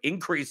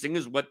increasing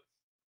is what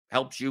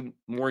helps you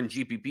more in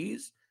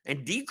GPPs,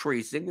 and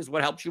decreasing is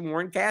what helps you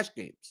more in cash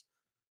games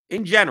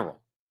in general,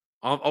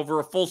 over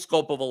a full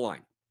scope of a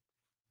line.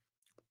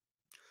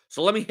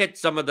 So let me hit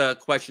some of the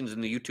questions in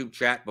the YouTube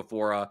chat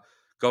before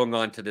going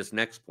on to this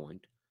next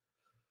point.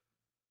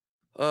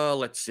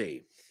 Let's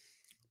see.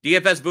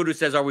 DFS Voodoo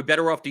says, are we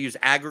better off to use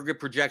aggregate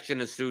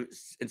projection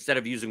instead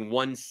of using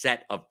one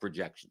set of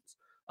projections?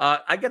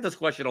 I get this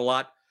question a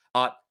lot.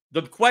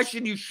 The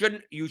question you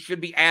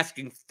should be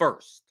asking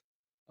first,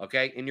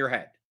 okay, in your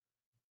head.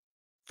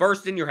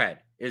 First in your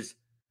head is,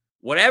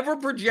 whatever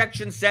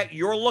projection set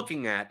you're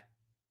looking at,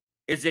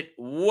 is it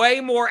way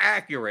more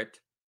accurate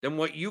than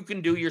what you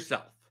can do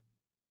yourself?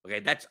 Okay,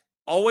 that's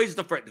always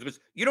the first, because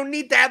you don't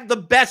need to have the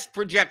best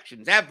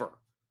projections ever.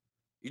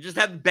 You just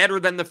have better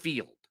than the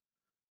field,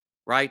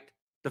 right?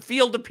 The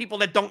field of people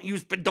that don't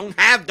use, but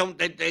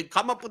they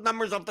come up with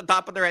numbers off the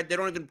top of their head. They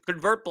don't even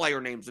convert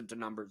player names into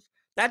numbers.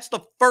 That's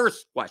the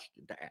first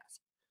question to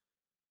ask.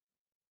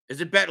 Is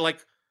it better?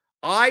 Like,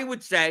 I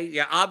would say,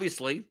 yeah,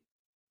 obviously,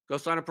 go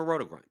sign up for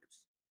RotoGrinders.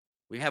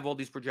 We have all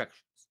these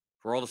projections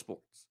for all the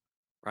sports,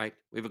 right?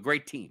 We have a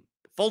great team.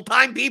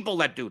 Full-time people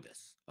that do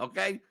this,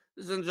 okay?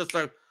 This isn't just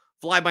a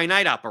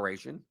fly-by-night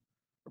operation.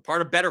 We're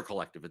part of Better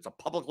Collective. It's a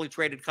publicly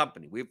traded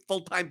company. We have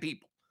full-time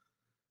people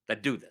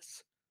that do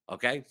this,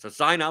 okay? So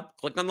sign up,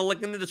 click on the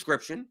link in the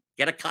description,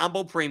 get a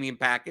combo premium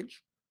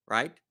package,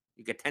 right?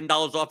 You get $10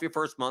 off your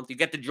first month. You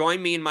get to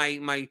join me in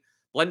my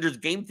Blenders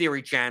Game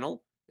Theory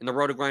channel in the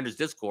RotoGrinders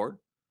Discord.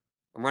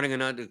 I'm running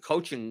another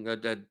coaching,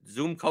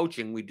 Zoom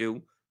coaching we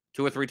do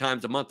 2 or 3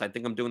 times a month. I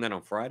think I'm doing that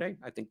on Friday.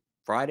 I think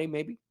Friday,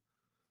 maybe.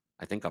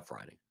 I think on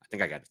Friday. I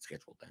think I got it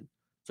scheduled then.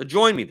 So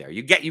join me there.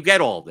 You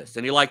get all this.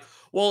 And you're like,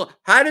 well,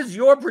 how does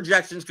your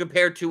projections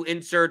compare to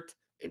insert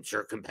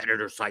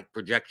competitor site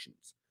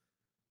projections?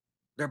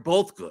 They're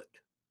both good,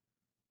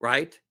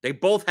 right? They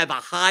both have a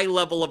high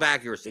level of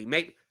accuracy.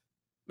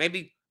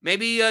 Maybe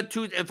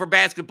for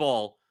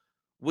basketball,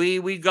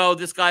 we go,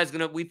 this guy's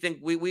gonna,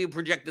 we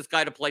project this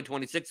guy to play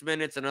 26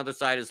 minutes. Another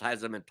side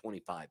has him at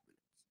 25 minutes,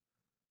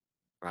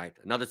 right?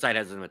 Another side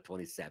has him at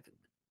 27 minutes,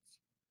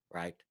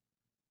 right?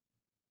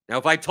 Now,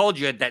 if I told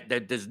you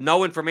that there's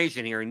no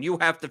information here and you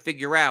have to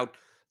figure out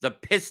the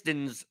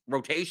Pistons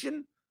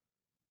rotation,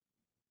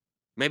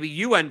 maybe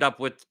you end up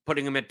with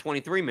putting him at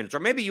 23 minutes, or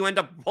maybe you end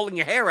up pulling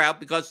your hair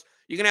out because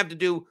you're going to have to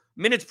do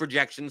minutes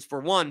projections for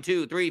 1,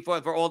 2, 3,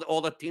 4, for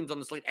all the teams on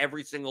the slate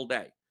every single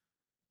day.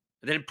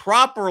 And then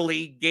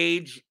properly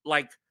gauge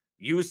like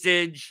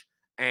usage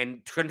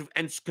and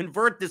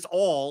convert this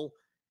all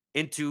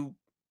into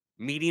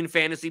median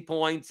fantasy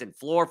points and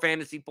floor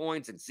fantasy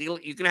points and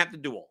ceiling. You're going to have to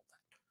do all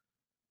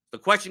that.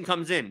 The question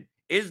comes in,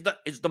 is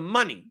the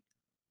money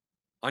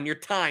on your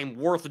time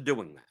worth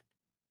doing that?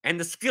 And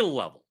the skill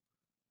level.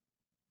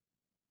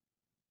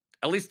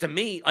 At least to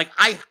me, like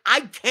I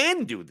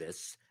can do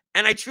this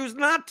and I choose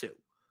not to.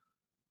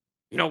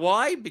 You know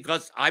why?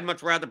 Because I'd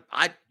much rather,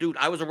 I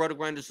was a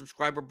RotoGrinders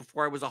subscriber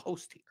before I was a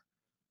host here.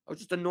 I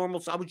was just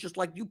I was just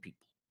like you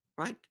people,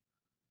 right?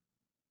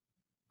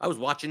 I was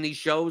watching these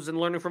shows and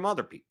learning from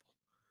other people.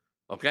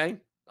 Okay?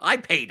 I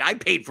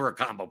paid for a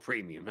combo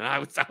premium,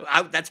 and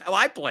that's how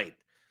I played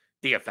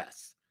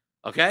DFS.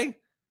 Okay?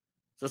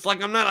 So it's like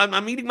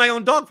I'm eating my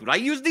own dog food. I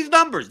use these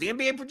numbers, the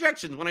NBA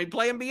projections when I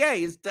play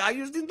NBA, I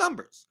use these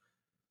numbers.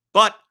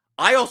 But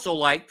I also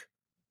like,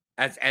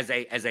 as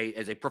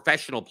a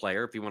professional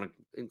player, if you want to,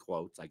 in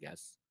quotes, I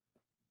guess,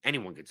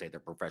 anyone could say they're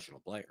a professional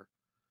player.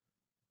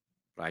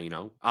 But,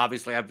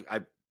 obviously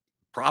I've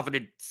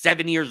profited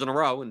 7 years in a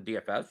row in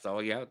DFS. So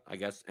yeah, I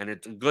guess, and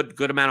it's a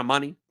good amount of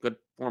money, good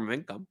form of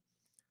income.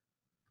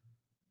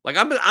 Like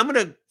I'm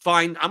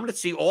gonna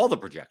see all the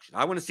projections.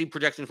 I want to see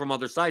projections from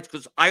other sites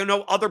because I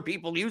know other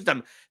people use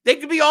them. They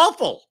could be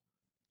awful.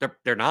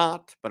 They're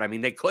not, but I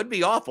mean they could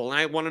be awful, and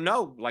I want to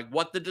know like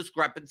what the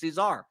discrepancies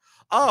are.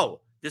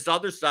 Oh, this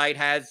other site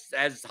has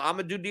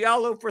Hamidou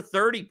Diallo for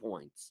 30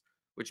 points,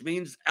 which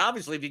means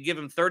obviously if you give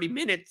him 30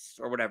 minutes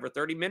or whatever,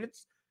 30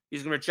 minutes,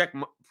 he's going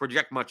to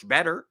project much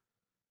better.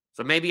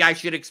 So maybe I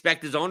should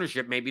expect his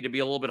ownership maybe to be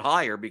a little bit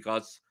higher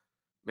because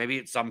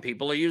maybe some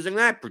people are using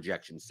that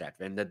projection set,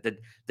 and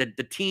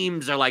the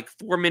teams are like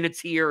 4 minutes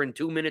here and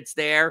 2 minutes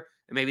there,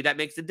 and maybe that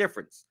makes a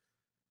difference.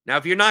 Now,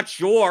 if you're not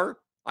sure,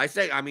 I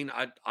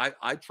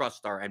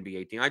trust our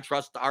NBA team. I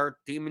trust our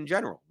team in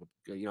general.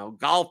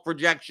 Golf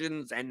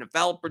projections,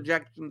 NFL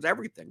projections,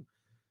 everything.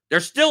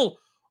 They're still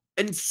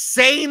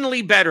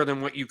insanely better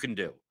than what you can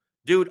do.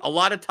 Dude, a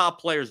lot of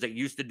top players that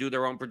used to do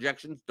their own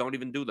projections don't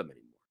even do them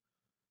anymore.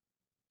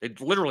 They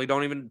literally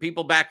don't even,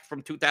 people back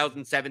from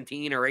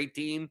 2017 or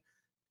 18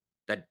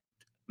 that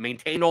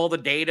maintained all the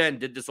data and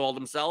did this all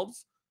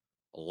themselves.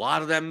 A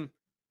lot of them,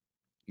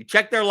 you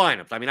check their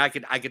lineups. I mean, I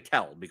could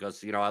tell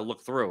because, I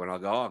look through and I'll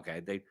go,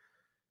 okay,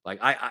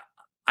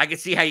 I could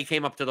see how you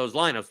came up to those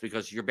lineups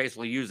because you're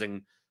basically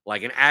using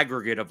like an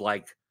aggregate of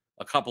like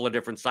a couple of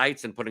different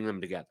sites and putting them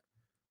together,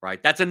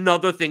 right? That's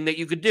another thing that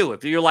you could do.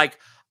 If you're like,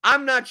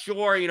 I'm not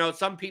sure,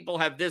 some people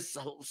have this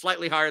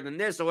slightly higher than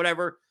this or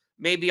whatever,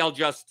 maybe I'll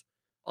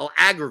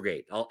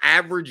aggregate, I'll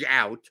average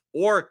out,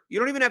 or you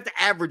don't even have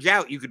to average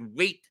out. You could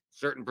weight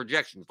certain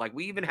projections. Like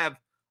we even have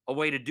a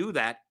way to do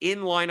that in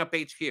Lineup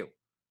HQ.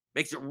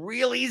 Makes it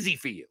real easy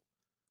for you,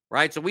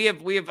 right? So we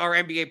have our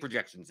NBA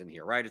projections in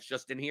here, right? It's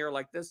just in here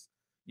like this.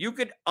 You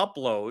could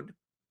upload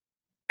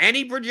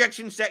any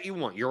projection set you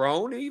want, your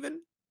own even,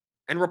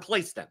 and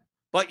replace them.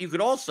 But you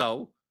could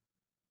also,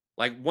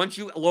 like, once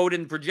you load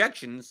in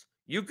projections,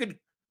 you could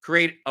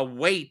create a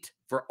weight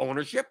for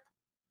ownership,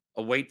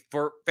 a weight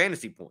for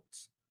fantasy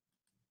points,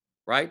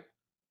 right?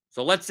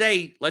 So let's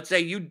say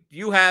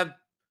you have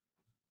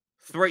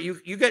three,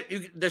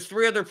 there's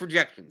three other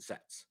projection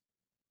sets,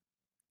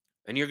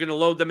 and you're going to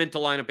load them into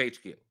lineup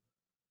HQ.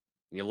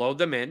 You load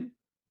them in.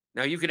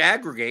 Now you could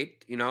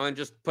aggregate, and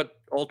just put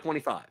all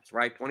 25s,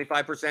 right?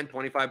 25%,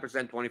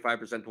 25%,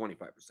 25%,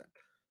 25%.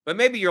 But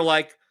maybe you're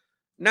like,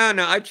 no,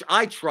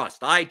 I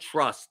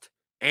trust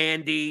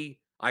Andy,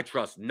 I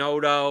trust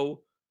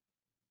Noto,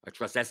 I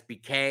trust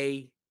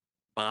SBK,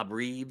 Bob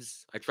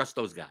Reeves. I trust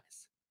those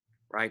guys,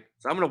 right?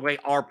 So I'm going to weigh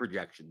our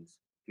projections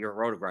here at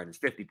RotoGrinders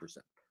 50%.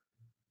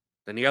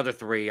 Then the other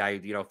three,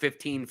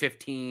 15,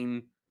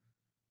 15,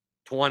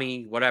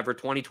 20, whatever,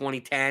 20,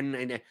 20, 10,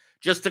 and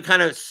just to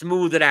kind of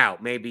smooth it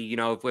out. Maybe,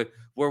 if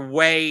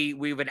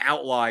we have an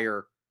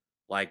outlier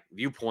like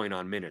viewpoint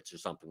on minutes or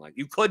something like,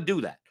 you could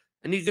do that.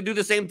 And you could do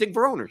the same thing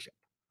for ownership,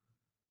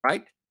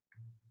 right?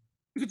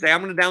 You could say,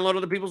 I'm going to download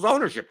other people's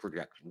ownership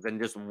projections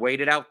and just wait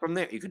it out from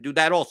there. You could do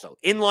that also.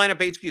 In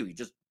lineup HQ, you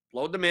just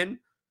load them in,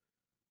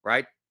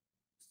 right?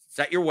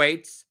 Set your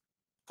weights,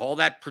 call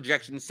that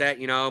projection set,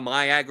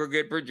 my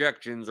aggregate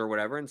projections or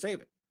whatever, and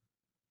save it,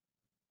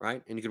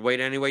 right? And you could weight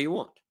it any way you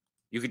want.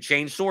 You could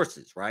change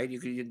sources, right?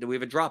 We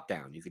have a drop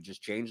down. You could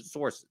just change the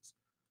sources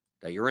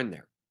that you're in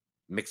there.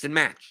 Mix and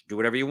match. Do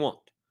whatever you want,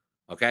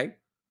 okay?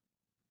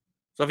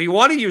 So if you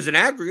want to use an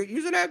aggregate,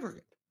 use an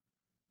aggregate.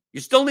 You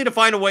still need to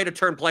find a way to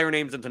turn player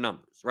names into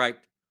numbers, right?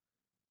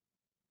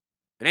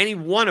 And any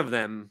one of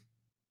them,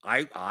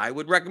 I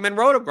would recommend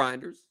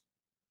RotoGrinders.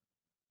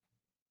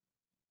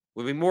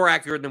 Would be more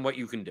accurate than what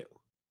you can do.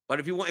 But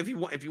if you want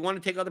to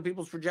take other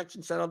people's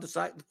projections set on the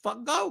side,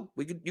 fuck go.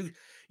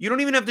 You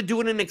don't even have to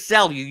do it in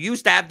Excel. You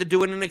used to have to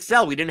do it in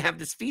Excel. We didn't have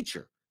this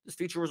feature. This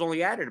feature was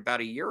only added about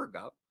a year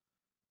ago.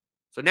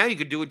 So now you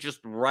could do it just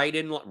right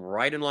in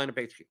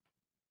lineup HQ.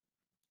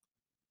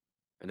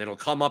 And then it'll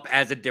come up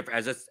as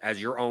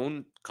as your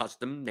own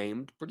custom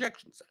named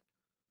projection set.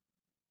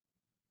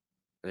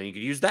 And then you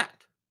could use that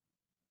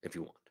if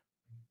you want.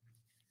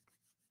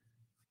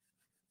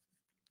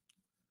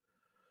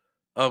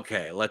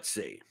 Okay, let's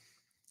see.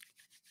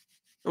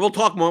 We'll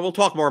talk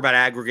more about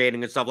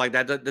aggregating and stuff like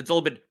that. That's a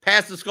little bit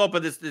past the scope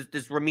of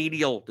this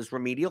remedial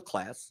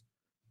class.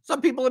 Some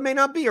people, it may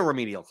not be a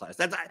remedial class.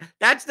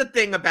 That's the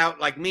thing about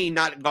like me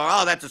not going,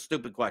 oh, that's a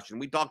stupid question.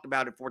 We talked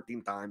about it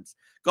 14 times.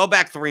 Go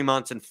back 3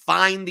 months and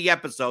find the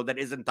episode that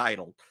is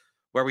entitled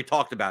where we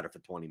talked about it for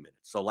 20 minutes.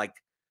 So like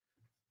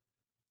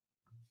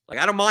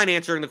I don't mind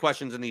answering the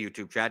questions in the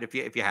YouTube chat if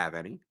you have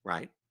any,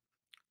 right?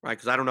 Right?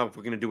 Because I don't know if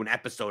we're going to do an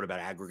episode about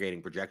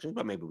aggregating projections,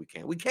 but maybe we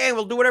can.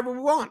 We'll do whatever we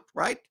want,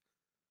 right?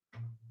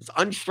 It's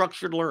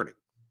unstructured learning.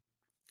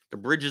 The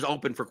bridge is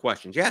open for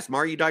questions. Yes,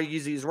 Mario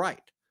Yeezy is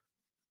right.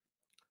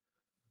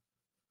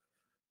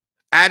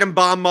 Adam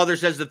Baummother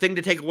says the thing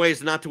to take away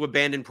is not to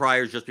abandon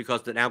priors just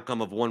because the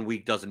outcome of 1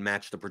 week doesn't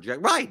match the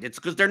project. Right. It's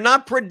because they're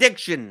not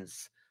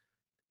predictions.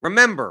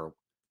 Remember,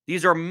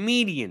 these are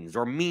medians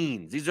or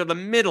means. These are the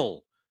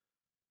middle.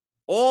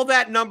 All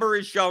that number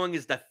is showing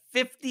is the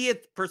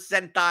 50th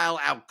percentile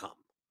outcome.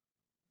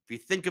 If you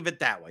think of it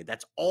that way,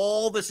 that's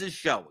all this is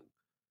showing.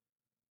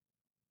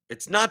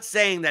 It's not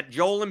saying that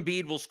Joel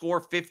Embiid will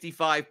score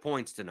 55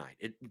 points tonight.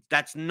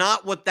 That's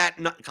not what that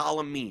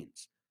column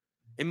means.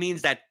 It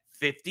means that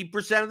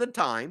 50% of the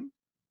time,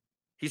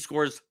 he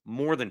scores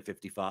more than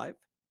 55.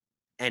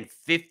 And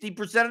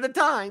 50% of the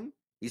time,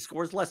 he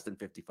scores less than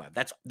 55.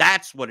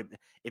 That's what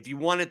if you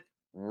want to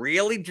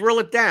really drill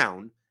it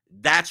down,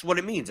 that's what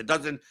it means.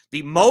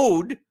 The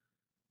mode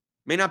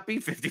may not be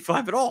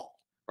 55 at all,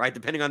 right?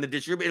 Depending on the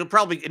distribution.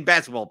 In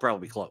basketball,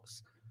 probably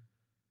close,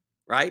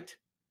 right?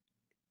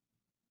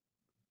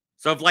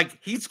 So if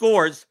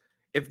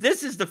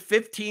this is the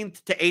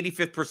 15th to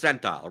 85th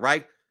percentile,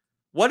 right?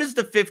 What is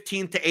the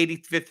 15th to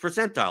 85th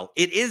percentile?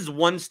 It is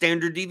one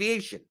standard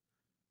deviation.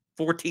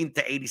 14th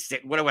to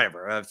 86,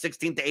 whatever,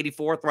 16th to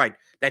 84th, right?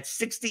 That's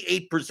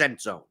 68%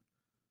 zone,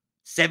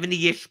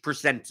 70-ish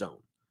percent zone.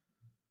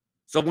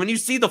 So when you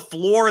see the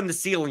floor and the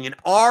ceiling in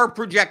our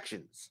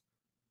projections,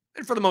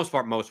 and for the most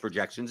part, most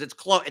projections, it's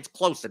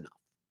close enough.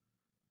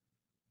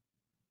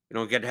 We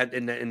don't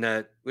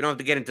we don't have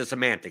to get into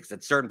semantics.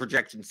 That certain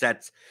projection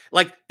sets,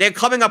 like they're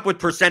coming up with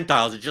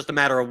percentiles. It's just a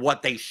matter of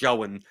what they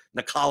show in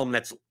the column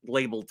that's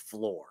labeled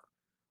floor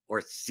or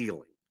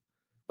ceiling.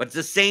 But it's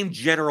the same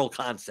general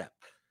concept.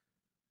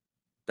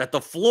 That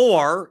the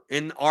floor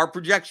in our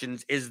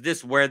projections is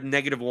this where the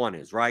 -1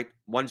 is, right?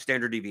 One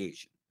standard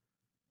deviation.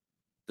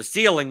 The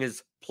ceiling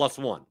is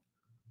 +1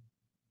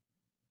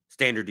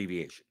 standard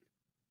deviation.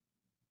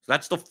 So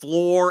that's the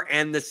floor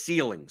and the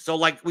ceiling. So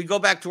like we go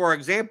back to our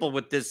example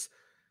with the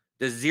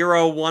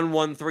 0, 1,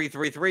 1, 3,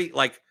 3, 3.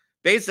 Like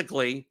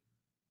basically,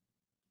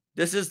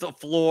 this is the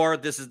floor,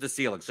 this is the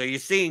ceiling. So you're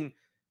seeing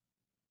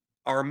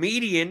our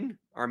mean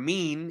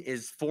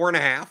is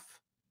 4.5,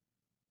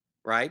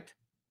 right?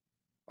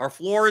 Our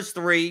floor is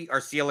 3,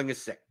 our ceiling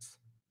is 6.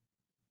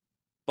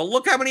 But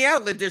look how many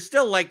outlets. There's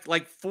still like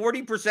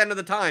 40% of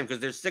the time, because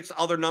there's 6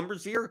 other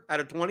numbers here out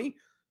of 20,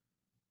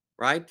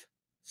 right?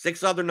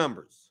 6 other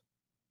numbers.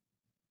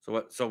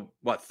 So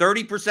what?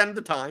 30% of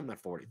the time, not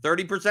 40,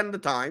 30% of the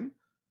time,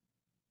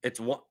 it's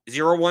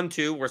 0, 1,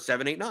 2, or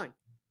 7, 8, 9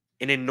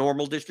 in a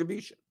normal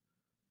distribution.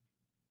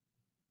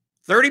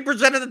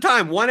 30% of the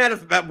time, one out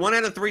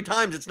of 3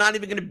 times, it's not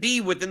even going to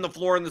be within the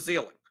floor and the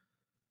ceiling.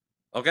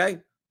 Okay?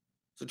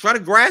 So try to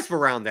grasp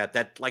around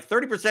that like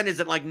 30%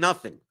 isn't like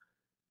nothing.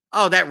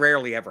 Oh, that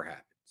rarely ever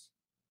happens.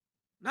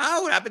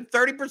 No, it happened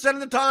 30% of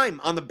the time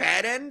on the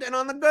bad end and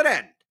on the good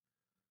end.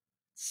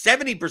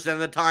 70% of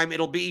the time,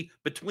 it'll be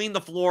between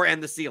the floor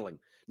and the ceiling.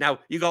 Now,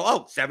 you go,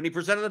 oh, 70%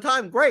 of the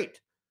time,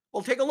 great.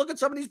 Well, take a look at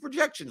some of these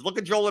projections. Look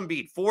at Joel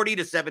Embiid, 40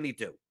 to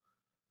 72.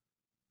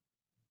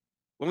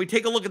 When we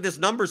take a look at this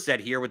number set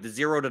here with the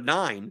 0 to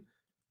 9,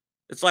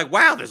 it's like,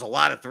 wow, there's a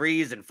lot of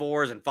 3s and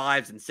 4s and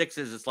 5s and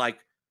 6s. It's like,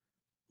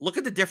 look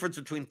at the difference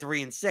between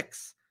 3 and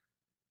 6.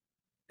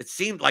 It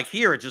seemed like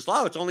here, it's just,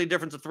 oh, it's only a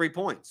difference of 3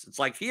 points. It's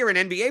like here in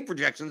NBA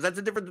projections, that's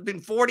a difference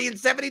between 40 and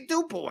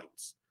 72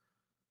 points.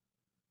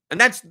 And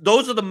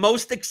those are the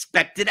most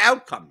expected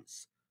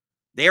outcomes.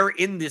 They're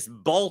in this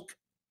bulk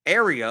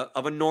area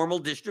of a normal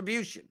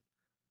distribution.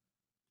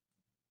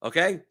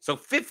 Okay? So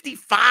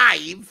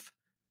 55,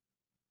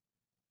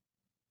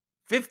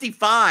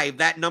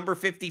 that number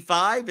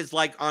 55 is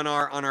like on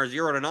our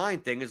 0 to 9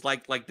 thing is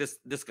like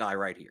this guy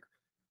right here,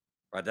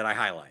 right, that I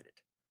highlighted.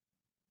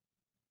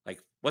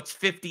 Like, what's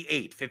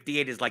 58?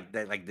 58 is like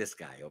this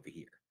guy over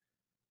here.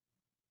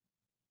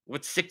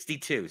 What's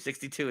 62?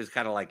 62 is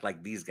kind of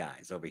like these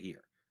guys over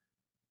here.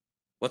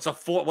 What's a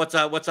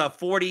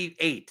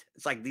 48?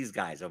 It's like these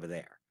guys over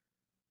there.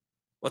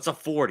 What's a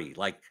 40?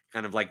 Like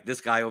kind of like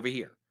this guy over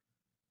here.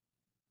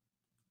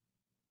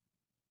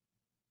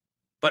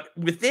 But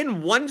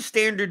within one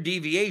standard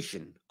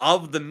deviation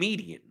of the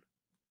median,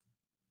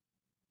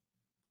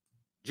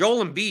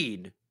 Joel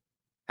Embiid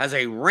has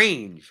a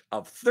range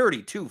of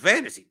 32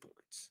 fantasy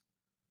points.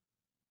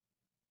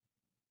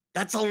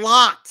 That's a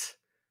lot,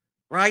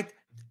 right?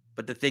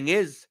 But the thing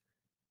is,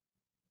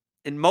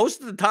 and most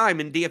of the time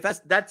in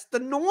DFS, that's the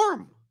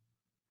norm.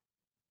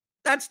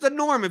 That's the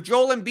norm. If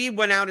Joel Embiid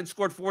went out and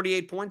scored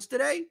 48 points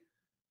today,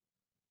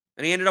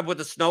 and he ended up with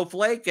a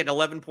snowflake at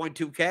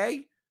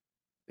 11.2K,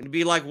 and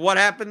be like, what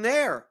happened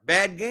there?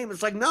 Bad game.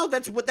 It's like, no,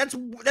 that's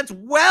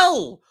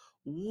well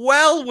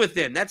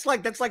within. That's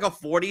like a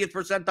 40th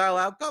percentile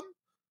outcome.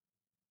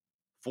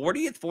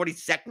 40th,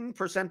 42nd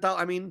percentile.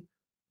 I mean,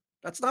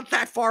 that's not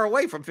that far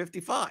away from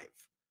 55,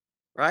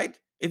 right?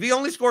 If he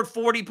only scored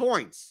 40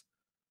 points,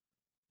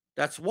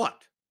 that's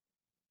what?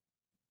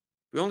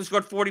 We only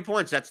scored 40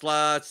 points. That's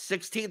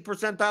 16th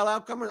percentile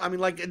outcome. I mean,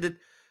 like the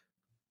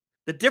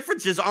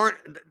differences aren't.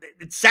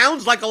 It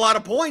sounds like a lot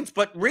of points,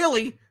 but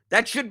really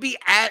that should be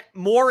at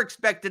more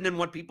expected than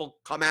what people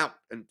come out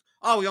and,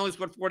 oh, we only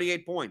scored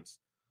 48 points.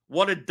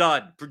 What a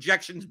dud.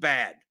 Projection's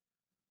bad.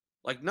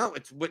 Like, no,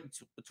 it's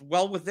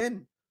well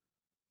within.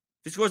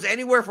 If it scores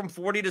anywhere from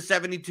 40 to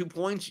 72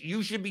 points,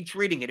 you should be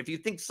treating it. If you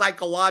think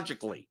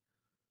psychologically,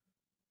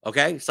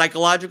 okay,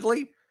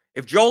 psychologically,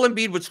 if Joel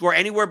Embiid would score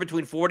anywhere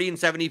between 40 and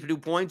 72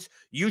 points,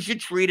 you should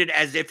treat it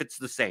as if it's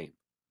the same.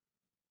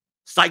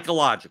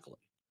 Psychologically.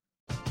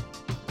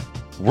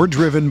 We're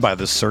driven by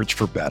the search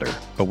for better.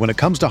 But when it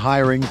comes to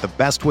hiring, the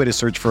best way to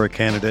search for a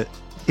candidate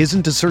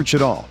isn't to search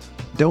at all.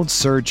 Don't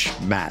search,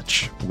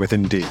 match with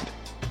Indeed.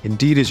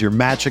 Indeed is your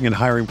matching and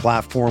hiring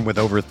platform with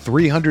over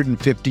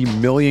 350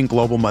 million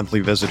global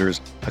monthly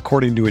visitors,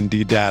 according to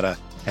Indeed data,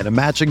 and a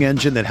matching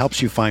engine that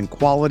helps you find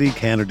quality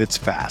candidates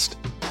fast.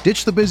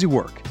 Ditch the busy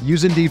work.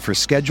 Use Indeed for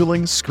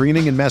scheduling,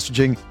 screening, and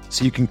messaging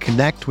so you can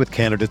connect with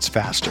candidates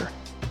faster.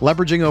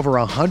 Leveraging over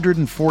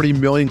 140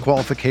 million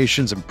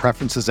qualifications and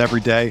preferences every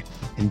day,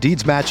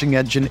 Indeed's matching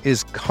engine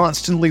is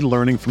constantly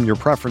learning from your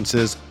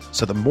preferences,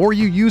 so the more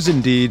you use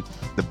Indeed,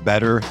 the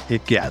better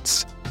it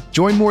gets.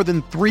 Join more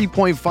than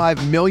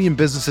 3.5 million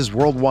businesses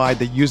worldwide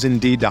that use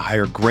Indeed to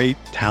hire great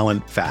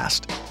talent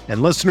fast.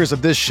 And listeners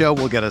of this show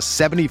will get a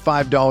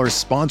 $75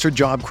 sponsored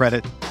job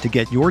credit to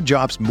get your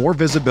jobs more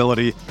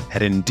visibility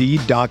at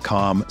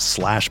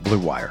Indeed.com/Blue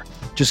Wire.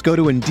 Just go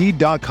to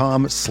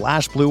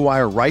Indeed.com/Blue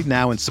Wire right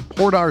now and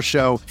support our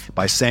show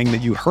by saying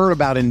that you heard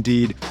about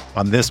Indeed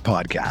on this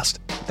podcast.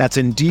 That's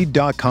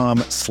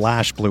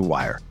Indeed.com/Blue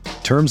Wire.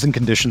 Terms and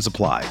conditions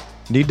apply.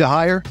 Need to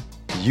hire?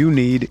 You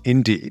need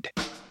Indeed.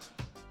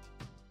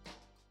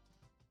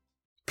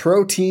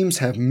 Pro teams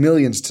have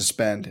millions to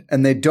spend,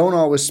 and they don't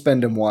always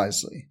spend them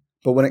wisely.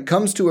 But when it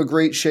comes to a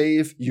great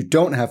shave, you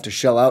don't have to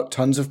shell out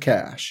tons of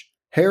cash.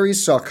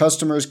 Harry's saw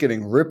customers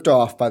getting ripped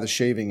off by the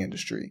shaving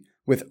industry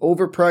with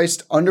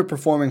overpriced,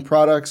 underperforming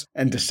products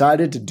and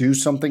decided to do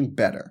something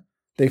better.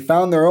 They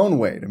found their own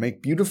way to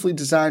make beautifully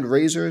designed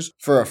razors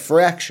for a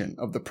fraction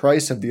of the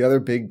price of the other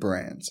big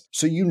brands,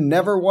 so you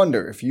never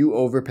wonder if you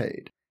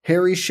overpaid.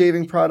 Harry's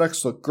shaving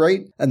products look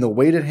great, and the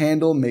weighted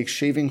handle makes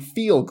shaving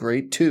feel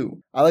great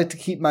too. I like to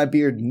keep my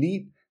beard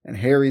neat, and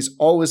Harry's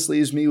always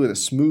leaves me with a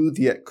smooth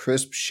yet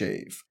crisp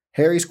shave.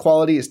 Harry's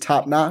quality is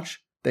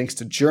top-notch, thanks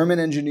to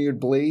German-engineered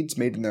blades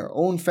made in their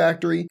own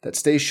factory that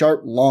stay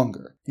sharp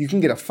longer. You can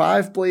get a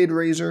 5-blade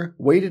razor,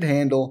 weighted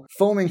handle,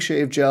 foaming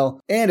shave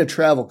gel, and a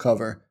travel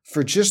cover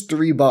for just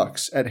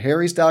 $3 at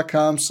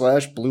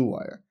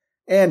harrys.com/bluewire.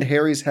 And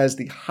Harry's has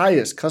the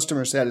highest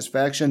customer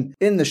satisfaction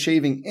in the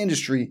shaving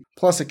industry,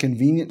 plus a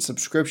convenient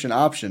subscription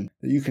option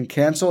that you can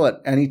cancel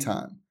at any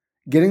time.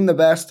 Getting the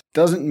best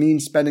doesn't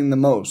mean spending the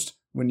most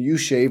when you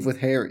shave with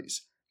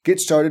Harry's. Get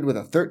started with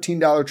a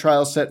 $13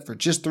 trial set for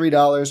just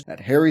 $3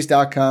 at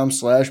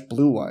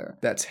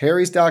harrys.com/bluewire. That's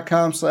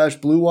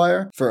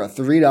harrys.com/bluewire for a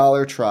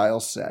 $3 trial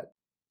set.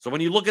 So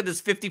when you look at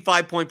this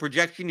 55-point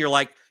projection, you're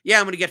like, yeah,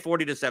 I'm going to get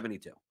 40 to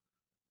 72.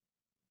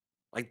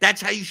 Like,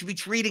 that's how you should be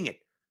treating it.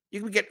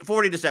 You can get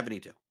 40 to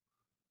 72.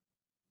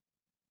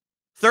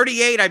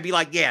 38, I'd be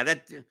like, yeah,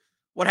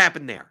 what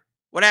happened there?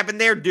 What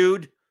happened there,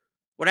 dude?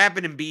 What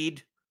happened,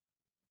 Embiid?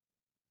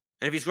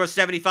 And if he scores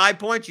 75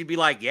 points, you'd be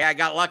like, yeah, I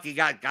got lucky,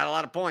 got a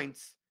lot of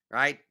points,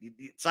 right?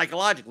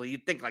 Psychologically,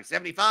 you'd think like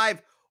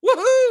 75,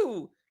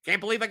 woohoo!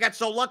 Can't believe I got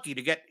so lucky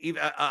to get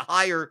a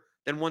higher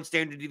than one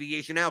standard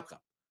deviation outcome.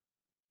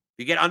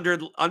 If you get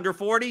under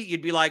 40,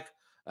 you'd be like,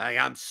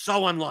 I'm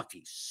so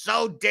unlucky,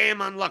 so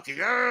damn unlucky,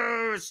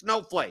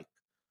 snowflake.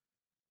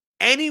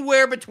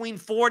 Anywhere between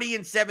 40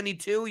 and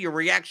 72, your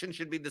reaction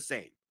should be the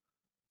same,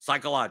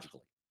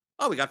 psychologically.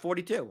 Oh, we got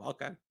 42,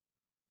 okay.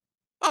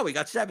 Oh, we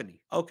got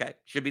 70. Okay.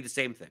 Should be the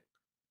same thing,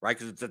 right?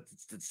 Because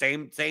it's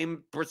the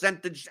same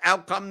percentage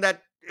outcome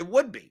that it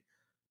would be.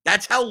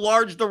 That's how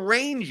large the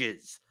range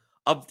is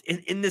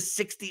in the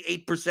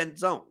 68%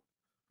 zone.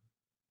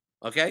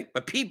 Okay?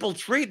 But people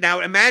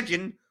now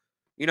imagine,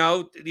 you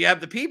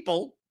have the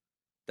people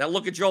that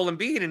look at Joel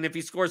Embiid, and if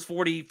he scores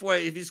 44,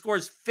 if he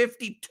scores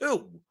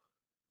 52,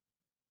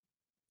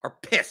 are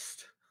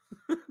pissed.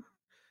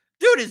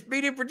 Dude, his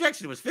median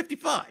projection was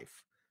 55.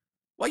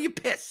 Why are you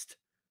pissed?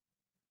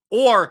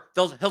 Or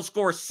he'll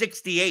score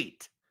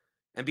 68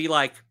 and be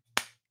like,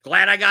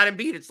 glad I got him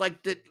beat. It's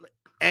like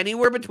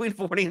anywhere between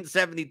 40 and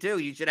 72,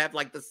 you should have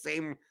like the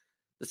same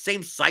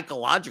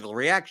psychological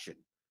reaction.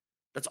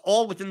 That's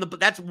all within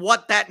that's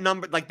what that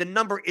number, like the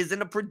number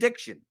isn't a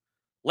prediction.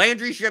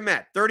 Landry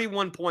Shamet,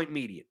 31-point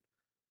median.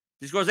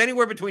 If he scores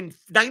anywhere between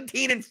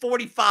 19 and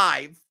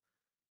 45,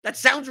 that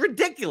sounds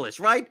ridiculous,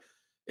 right?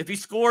 If he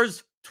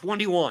scores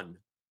 21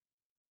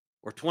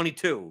 or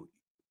 22,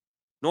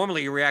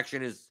 normally your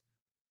reaction is,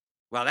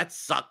 wow, that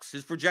sucks.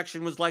 His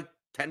projection was like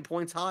 10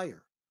 points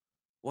higher.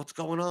 What's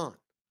going on?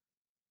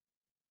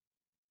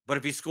 But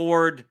if he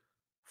scored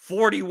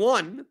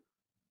 41,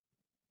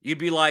 you'd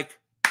be like,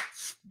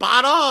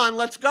 spot on,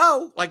 let's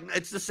go. Like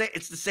it's the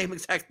same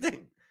exact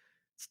thing.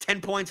 It's 10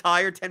 points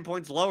higher, 10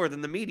 points lower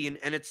than the median,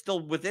 and it's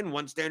still within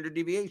one standard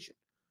deviation.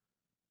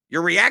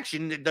 Your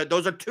reaction,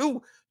 those are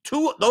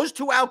those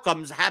two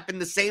outcomes happen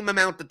the same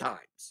amount of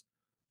times.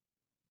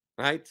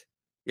 Right?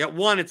 Yeah,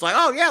 one, it's like,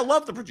 oh, yeah,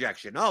 love the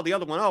projection. Oh, the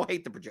other one, oh,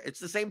 hate the projection. It's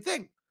the same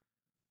thing.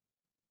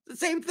 It's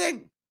the same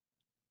thing.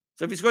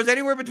 So if he scores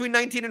anywhere between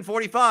 19 and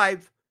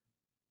 45,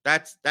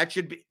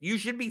 you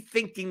should be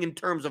thinking in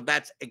terms of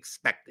that's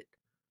expected.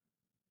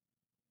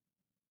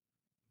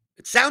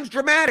 It sounds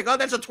dramatic. Oh,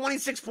 that's a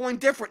 26-point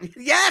difference.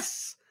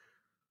 Yes!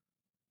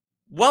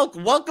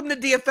 Welcome to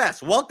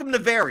DFS. Welcome to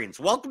variance.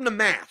 Welcome to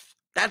math.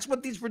 That's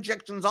what these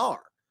projections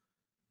are.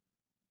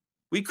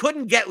 We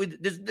couldn't get,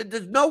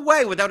 there's no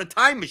way without a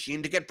time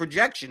machine to get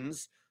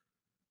projections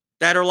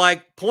that are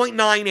like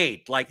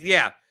 0.98. Like,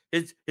 yeah,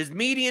 his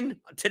median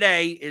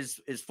today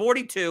is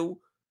 42,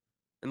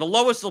 and the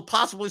lowest he'll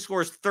possibly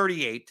score is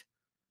 38.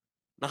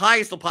 The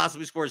highest he'll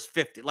possibly score is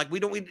 50. Like, we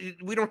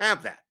don't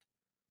have that.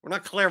 We're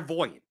not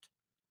clairvoyant.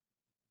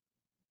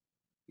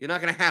 You're not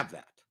going to have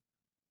that.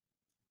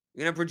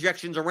 You're going to have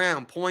projections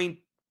around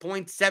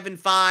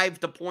 0.75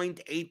 to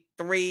 0.83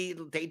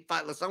 to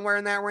 0.85, somewhere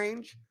in that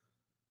range.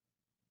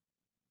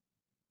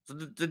 So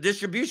the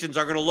distributions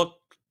are going to look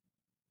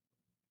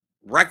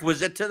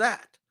requisite to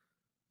that.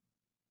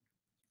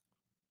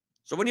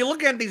 So when you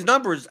look at these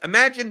numbers,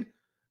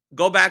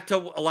 go back to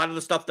a lot of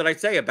the stuff that I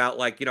say about,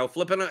 like,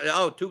 flipping,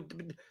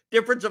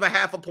 difference of a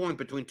half a point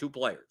between two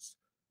players.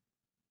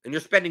 And you're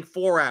spending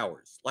 4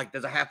 hours. Like,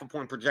 there's a half a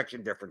point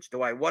projection difference.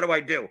 What do I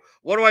do?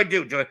 What do I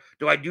do?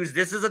 Do I use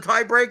this as a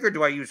tiebreaker?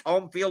 Do I use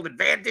home field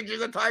advantage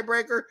as a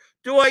tiebreaker?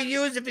 Do I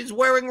use if he's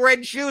wearing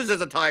red shoes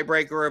as a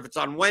tiebreaker, or if it's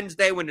on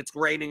Wednesday when it's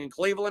raining in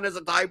Cleveland as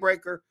a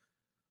tiebreaker?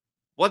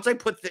 Once I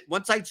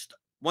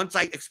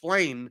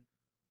explain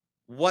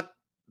what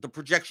the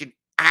projection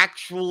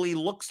actually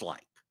looks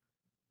like,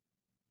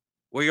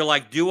 where you're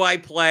like, do I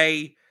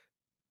play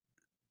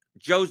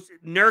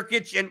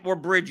Nurkic or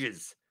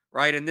Bridges?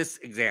 Right, in this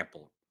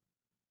example,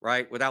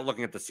 right, without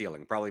looking at the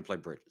ceiling, probably play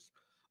Bridges.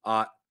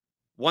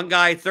 One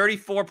guy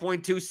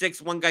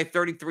 34.26, one guy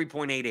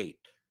 33.88.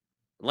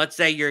 Let's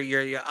say you're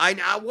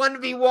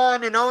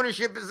 1v1 and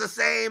ownership is the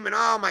same, and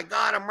oh my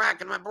God, I'm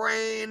racking my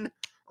brain,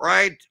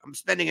 right? I'm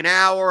spending an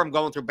hour, I'm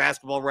going through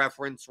Basketball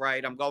Reference,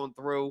 right? I'm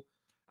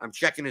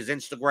checking his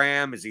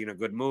Instagram. Is he in a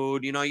good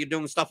mood? You're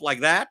doing stuff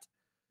like that.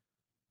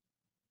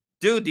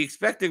 Dude, the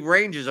expected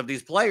ranges of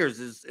these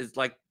players is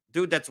like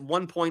Dude, that's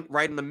 1 point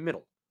right in the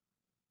middle.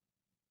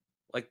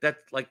 Like, that,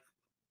 like,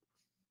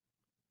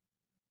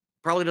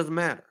 probably doesn't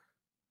matter.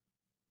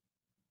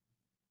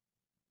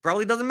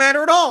 Probably doesn't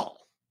matter at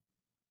all,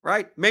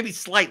 right? Maybe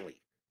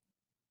slightly.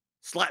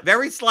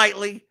 Very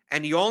slightly,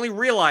 and you only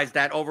realize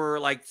that over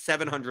like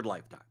 700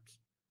 lifetimes,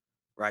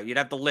 right? You'd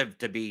have to live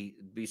to be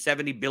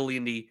 70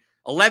 billion,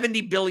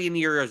 11 billion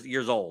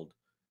years old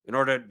in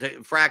order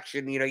to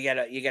fraction, you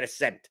get a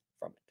cent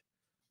from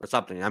it or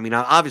something. I mean,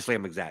 obviously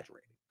I'm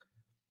exaggerating.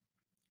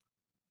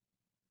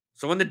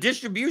 So when the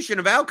distribution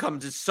of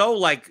outcomes is so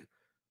like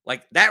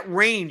that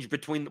range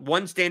between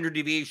one standard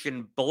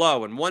deviation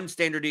below and one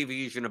standard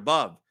deviation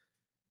above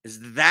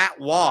is that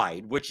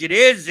wide, which it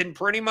is in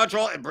pretty much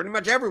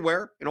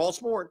everywhere in all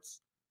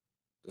sports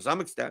to some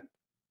extent.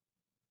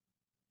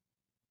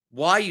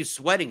 Why are you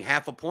sweating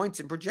half a point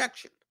in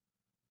projection?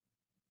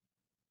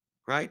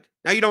 Right?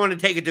 Now, you don't want to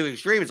take it to the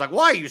extreme. It's like,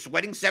 why are you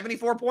sweating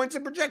 74 points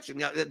in projection?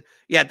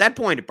 Yeah, at that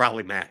point, it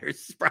probably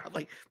matters.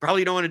 Probably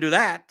you don't want to do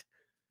that.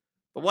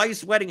 But why are you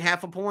sweating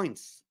half a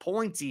points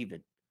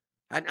even?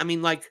 I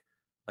mean, like,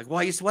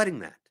 why are you sweating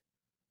that?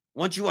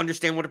 Once you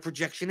understand what a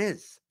projection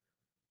is.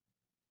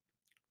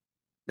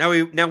 Now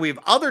we have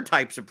other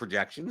types of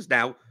projections.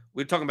 Now,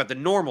 we're talking about the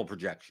normal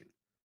projection.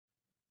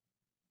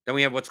 Then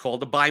we have what's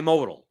called a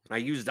bimodal. And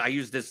I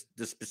used this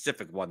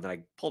specific one that I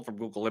pulled from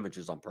Google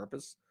Images on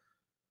purpose.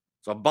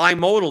 So a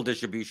bimodal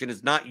distribution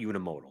is not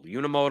unimodal.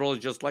 Unimodal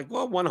is just like,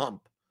 well, one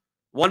hump,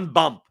 one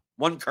bump,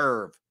 one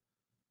curve.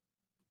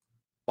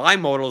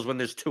 Bimodal is when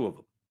there's two of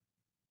them.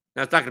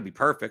 Now, it's not going to be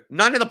perfect.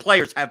 None of the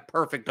players have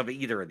perfect of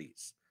either of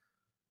these.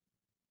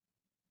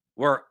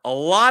 Where a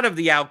lot of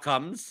the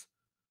outcomes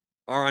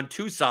are on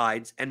two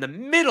sides, and the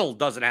middle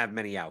doesn't have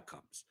many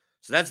outcomes.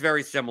 So that's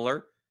very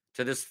similar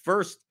to this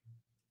first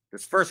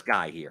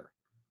guy here.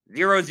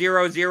 0,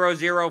 0, 0,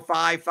 0,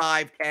 5,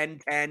 5, 10,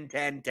 10,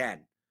 10, 10.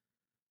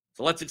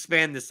 So let's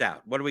expand this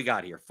out. What do we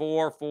got here?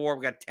 4, 4.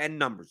 We got 10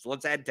 numbers. So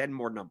let's add 10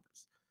 more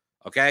numbers.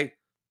 Okay?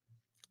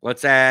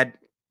 Let's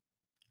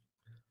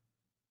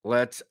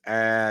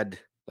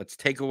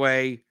take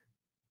away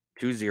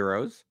 2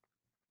 zeros.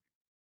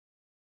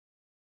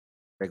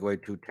 Take away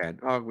 2 10s.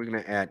 Oh, we're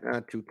going to add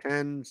 2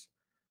 10s.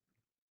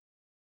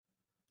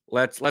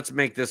 Let's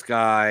make this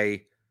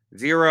guy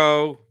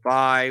 0,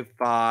 5,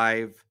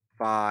 5,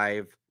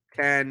 5,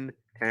 10,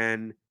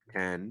 10,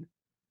 10.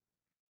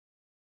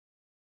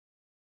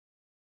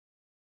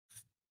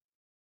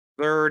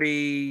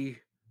 30.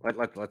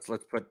 Let's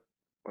put.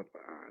 I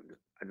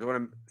just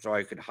want to, so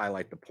I could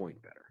highlight the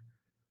point better.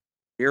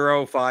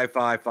 0, 5,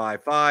 5,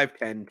 5, 5,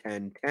 10,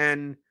 10,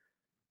 10,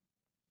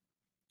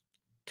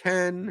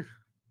 10.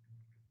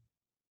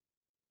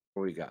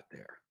 What we got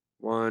there?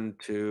 1,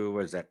 2.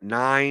 What is that?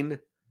 9.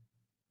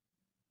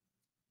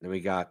 Then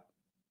we got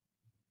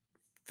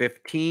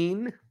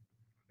 15.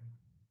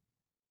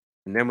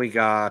 And then we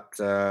got,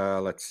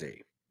 let's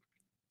see.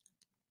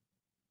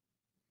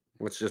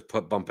 Let's just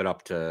bump it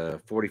up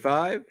to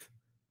 45,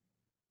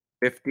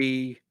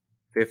 50,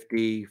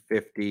 50,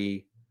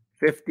 50,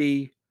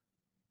 50,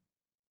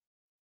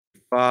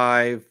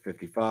 55,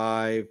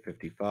 55,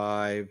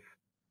 55,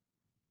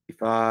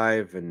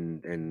 55,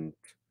 and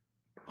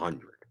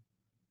 100.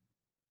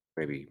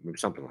 Maybe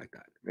something like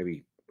that.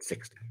 Maybe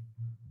 60.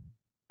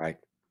 Right?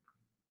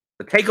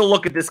 So take a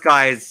look at this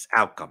guy's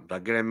outcomes.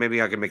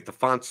 Maybe I can make the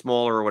font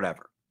smaller or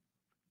whatever.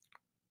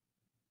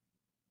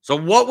 So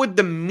what would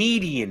the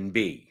median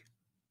be?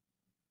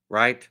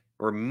 Right?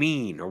 Or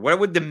mean? Or what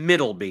would the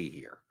middle be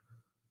here?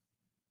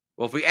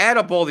 Well, if we add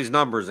up all these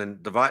numbers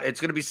and divide, it's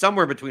going to be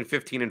somewhere between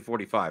 15 and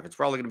 45. It's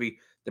probably going to be,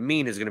 the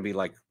mean is going to be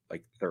like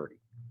 30.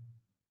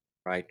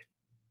 Right?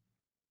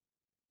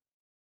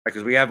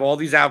 Because we have all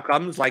these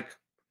outcomes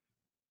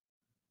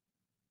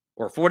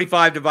or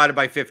 45 divided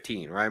by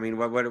 15, right? I mean,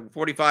 what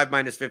 45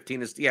 minus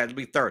 15 is, it'll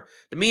be 30.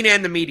 The mean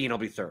and the median will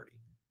be 30,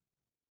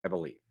 I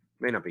believe.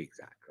 May not be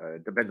exact.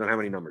 It depends on how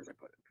many numbers I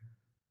put in.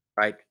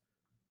 Right?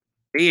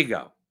 There you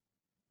go.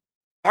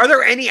 Are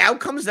there any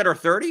outcomes that are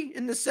 30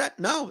 in this set?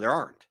 No, there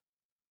aren't.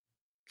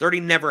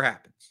 30 never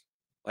happens,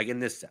 like in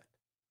this set.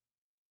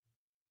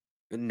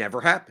 It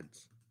never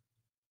happens.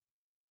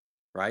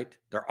 Right?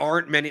 There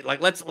aren't many.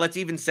 Like let's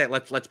even say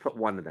let's put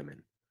one of them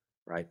in.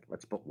 Right?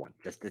 Let's put one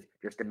just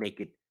to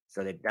make it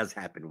so that it does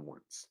happen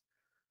once.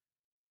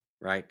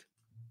 Right?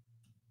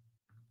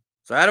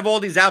 So out of all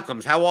these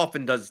outcomes, how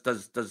often does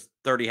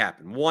 30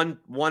 happen? One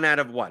out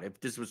of what? If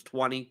this was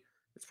 20,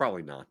 it's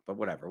probably not, but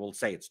whatever. We'll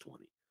say it's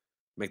 20.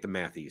 Make the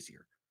math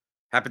easier.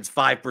 Happens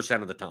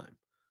 5% of the time,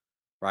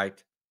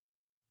 right?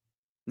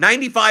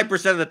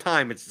 95% of the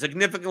time, it's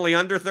significantly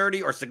under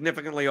 30 or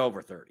significantly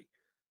over 30,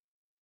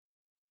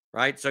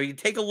 right? So you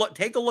take a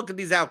look at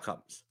these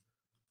outcomes.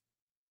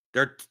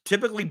 They're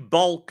typically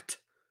bulked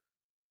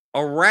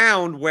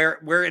around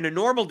where in a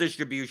normal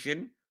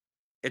distribution,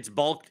 it's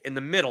bulked in the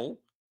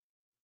middle.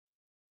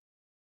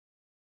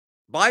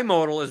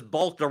 Bimodal is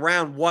bulked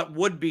around what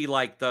would be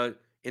like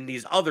in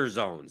these other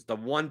zones, the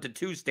 1 to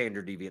 2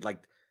 standard deviation,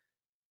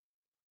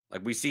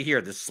 Like we see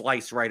here, this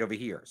slice right over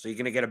here. So you're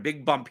going to get a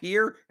big bump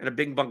here and a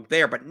big bump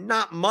there, but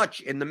not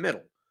much in the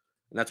middle.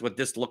 And that's what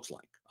this looks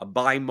like, a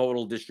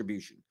bimodal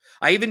distribution.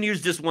 I even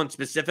used this one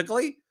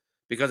specifically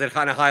because it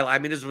kind of highlights. I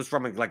mean, this was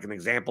from like an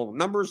example,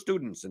 number of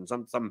students and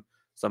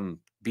some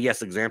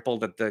BS example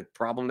that the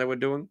problem they were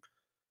doing.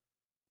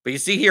 But you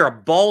see here, a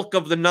bulk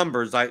of the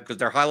numbers, because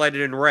they're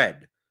highlighted in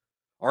red,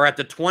 are at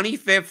the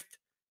 25th,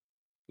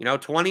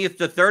 20th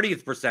to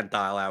 30th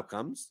percentile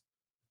outcomes,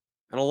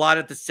 and a lot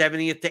at the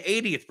 70th to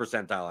 80th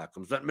percentile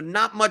outcomes, but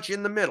not much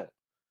in the middle.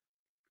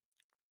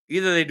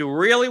 Either they do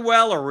really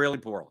well or really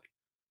poorly.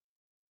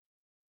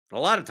 And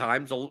a lot of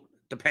times,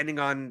 depending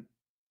on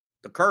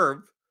the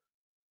curve,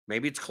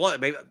 maybe it's close.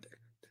 Maybe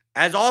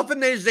as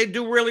often as they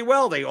do really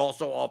well, they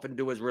also often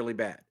do as really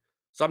bad.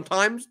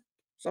 Sometimes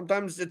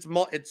it's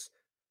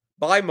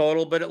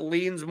bimodal, but it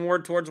leans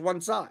more towards one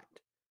side,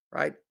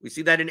 right? We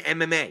see that in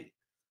MMA.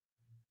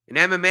 In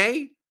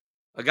MMA,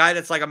 a guy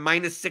that's like a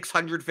minus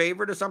 600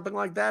 favorite or something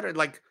like that, or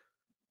like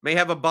may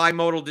have a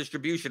bimodal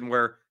distribution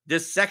where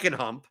this second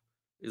hump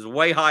is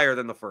way higher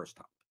than the first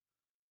hump.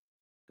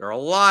 There are a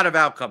lot of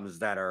outcomes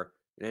that are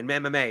in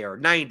MMA are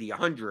 90,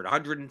 100,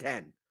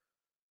 110.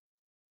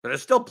 But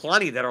there's still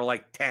plenty that are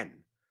like 10,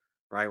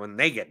 right? When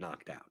they get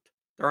knocked out.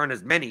 There aren't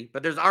as many,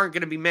 but aren't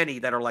going to be many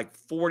that are like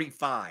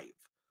 45.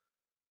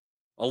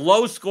 A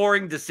low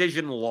scoring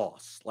decision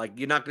loss. Like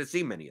you're not going to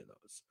see many of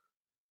those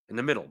in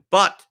the middle.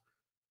 But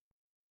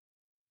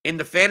in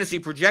the fantasy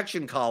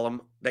projection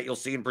column that you'll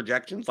see in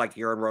projections, like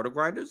here on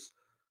RotoGrinders,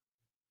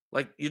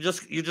 like you're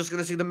just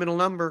going to see the middle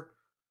number.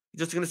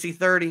 You're just going to see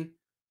 30.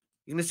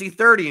 You're going to see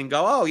 30 and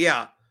go, oh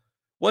yeah,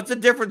 what's the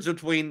difference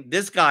between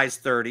this guy's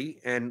 30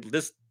 and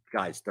this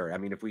guy's 30? I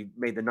mean, if we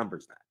made the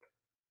numbers that.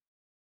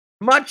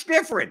 Much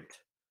different.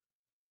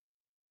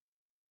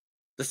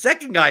 The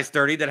second guy's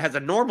 30 that has a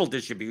normal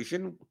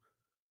distribution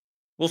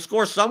will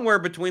score somewhere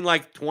between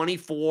like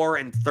 24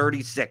 and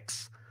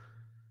 36.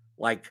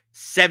 Like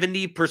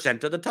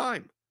 70% of the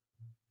time.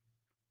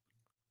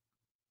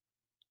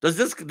 Does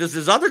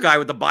this other guy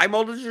with the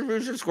bimodal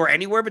distribution score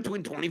anywhere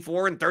between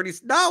 24 and 30?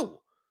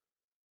 No.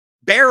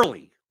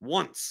 Barely.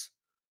 Once.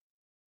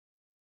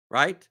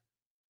 Right?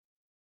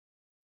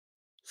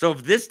 So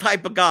if this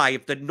type of guy,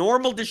 if the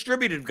normal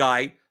distributed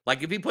guy,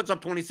 like if he puts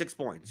up 26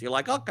 points, you're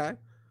like, okay,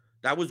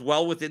 that was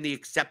well within the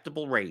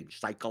acceptable range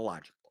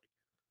psychologically.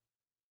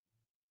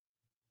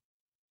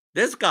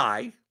 This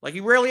guy, like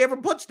he rarely ever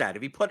puts that.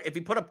 If he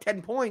put up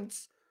 10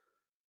 points,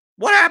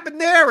 what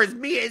happened there?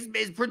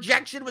 His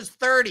projection was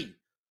 30.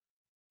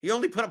 He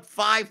only put up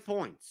 5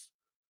 points.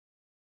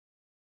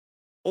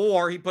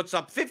 Or he puts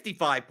up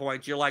 55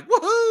 points. You're like,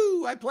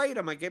 woohoo! I played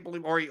him. I can't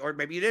believe. Or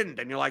maybe you didn't,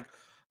 and you're like,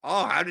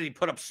 oh, how did he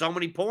put up so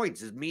many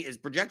points? His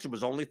projection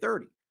was only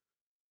 30.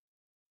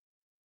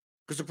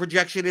 Because a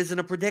projection isn't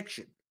a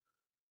prediction.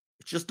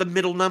 It's just the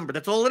middle number.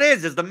 That's all it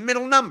is the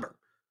middle number.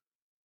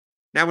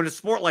 Now, in a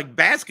sport like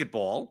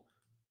basketball,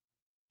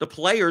 the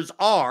players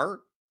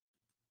are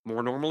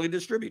more normally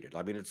distributed.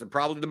 I mean, it's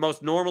probably the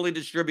most normally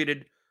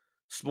distributed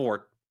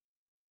sport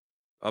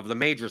of the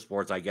major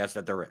sports, I guess,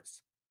 that there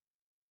is.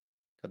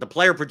 That the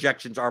player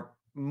projections are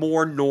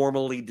more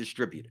normally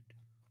distributed.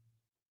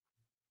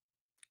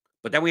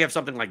 But then we have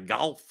something like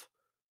golf,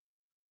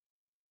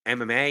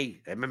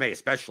 MMA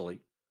especially,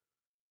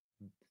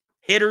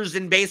 hitters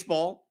in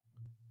baseball.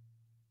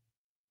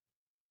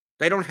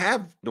 They don't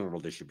have normal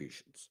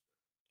distributions.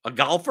 A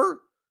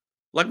golfer,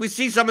 like we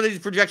see some of these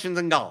projections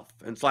in golf.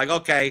 And it's like,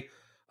 okay,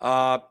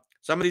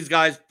 some of these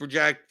guys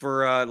project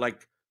for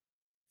like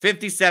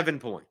 57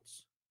 points.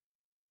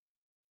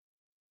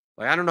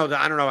 Like, I don't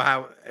know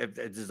how, if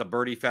this is a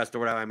birdie fest or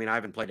whatever. I mean, I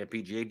haven't played at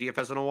PGA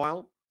DFS in a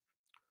while.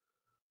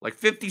 Like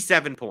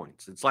 57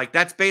 points. It's like,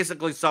 that's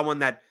basically someone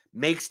that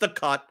makes the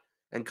cut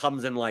and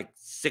comes in like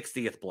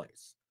 60th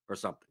place or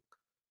something.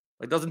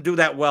 Like, doesn't do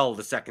that well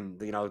the second,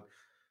 the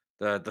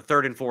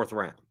third and fourth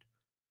round.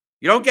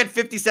 You don't get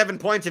 57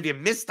 points if you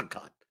miss the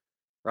cut,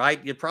 right?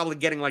 You're probably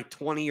getting like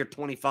 20 or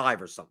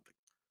 25 or something.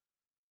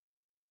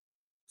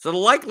 So the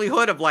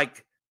likelihood of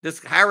like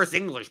this Harris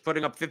English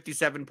putting up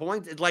 57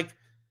 points, it's like,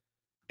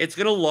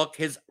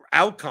 his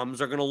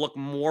outcomes are going to look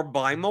more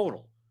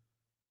bimodal.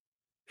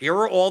 Here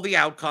are all the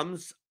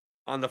outcomes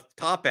on the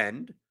top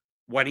end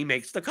when he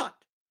makes the cut.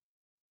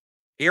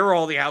 Here are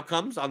all the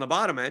outcomes on the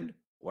bottom end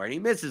when he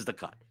misses the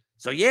cut.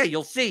 So yeah,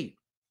 you'll see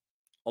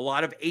a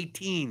lot of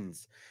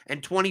 18s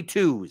and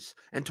 22s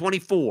and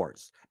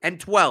 24s and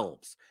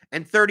 12s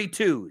and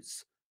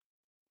 32s.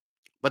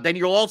 But then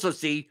you'll also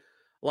see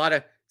a lot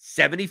of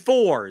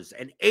 74s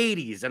and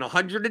 80s and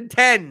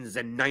 110s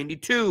and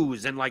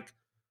 92s and like,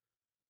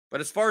 but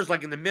as far as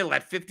like in the middle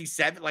at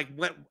 57, like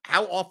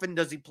how often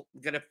does he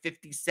get a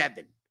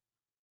 57?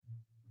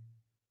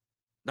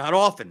 Not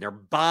often. They're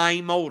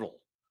bimodal.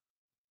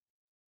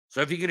 So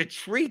if you're going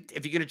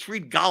to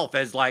treat golf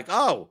as like,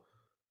 oh,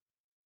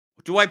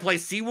 do I play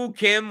Siwoo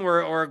Kim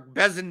or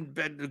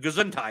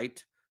Gesundheit?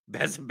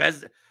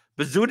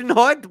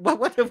 Bezudenhout?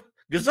 What?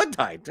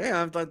 Gesundheit.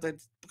 Yeah,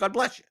 God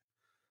bless you.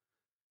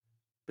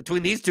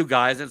 between these two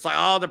guys. And it's like,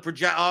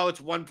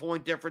 it's 1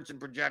 point difference in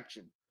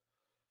projection.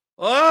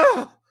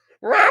 Oh,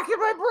 racking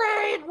my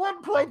brain.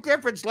 1 point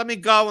difference. Let me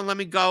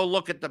go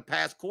look at the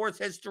past course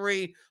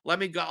history. Let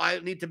me go. I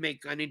need to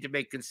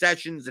make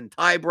concessions and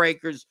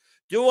tiebreakers.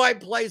 Do I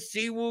play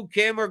Siwoo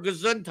Kim or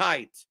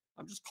Gesundheit?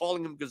 I'm just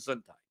calling him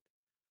Gesundheit.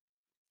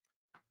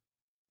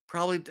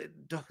 Probably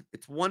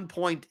it's 1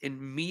 point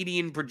in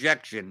median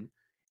projection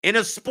in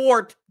a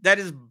sport that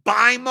is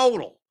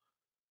bimodal.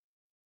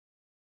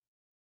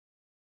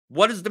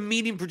 What does the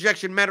median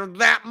projection matter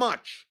that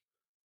much?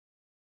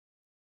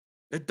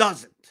 It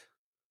doesn't,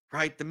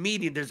 right? The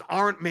median, there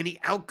aren't many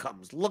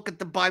outcomes. Look at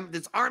there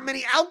aren't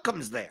many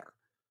outcomes there.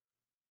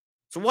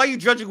 So why are you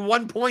judging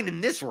 1 point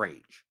in this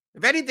range?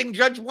 If anything,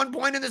 judge 1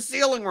 point in the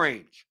ceiling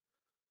range.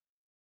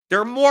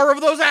 There are more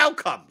of those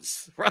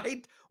outcomes,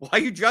 right? Why are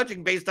you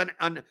judging based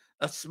on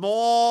a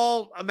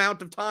small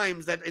amount of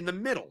times that in the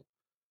middle?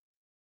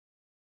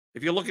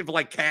 If you're looking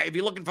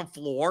for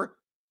floor,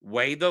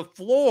 weigh the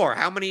floor.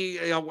 How many,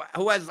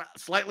 who has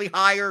slightly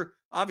higher,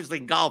 obviously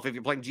in golf, if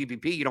you're playing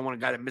GPP, you don't want a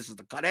guy that misses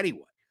the cut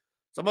anyway.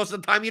 So most of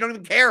the time, you don't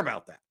even care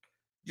about that.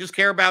 You just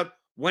care about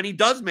when he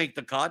does make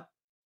the cut,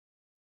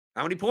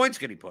 how many points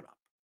can he put up?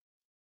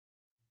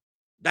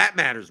 That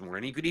matters more.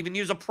 And you could even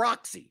use a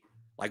proxy,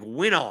 like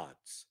win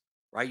odds,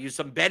 right? Use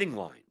some betting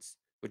lines,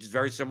 which is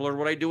very similar to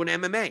what I do in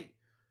MMA.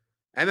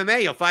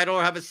 MMA, a fighter will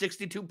have a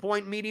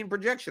 62-point median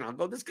projection. I'll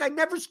go, this guy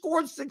never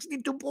scores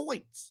 62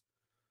 points.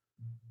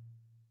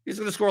 He's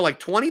going to score like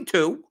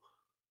 22,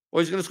 or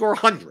he's going to score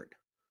 100.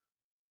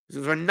 He's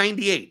going to score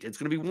 98. It's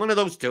going to be one of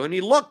those two. And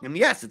you look, and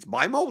yes, it's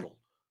bimodal.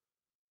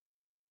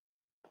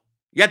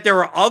 Yet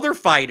there are other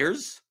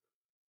fighters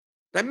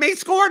that may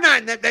score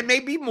 9, that may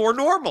be more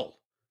normal.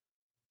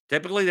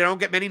 Typically, they don't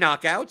get many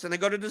knockouts, and they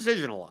go to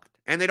decision a lot,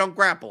 and they don't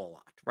grapple a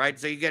lot, right?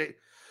 So you get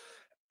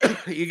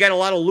a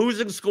lot of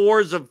losing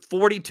scores of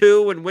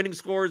 42 and winning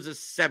scores of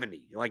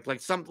 70.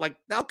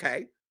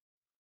 Okay.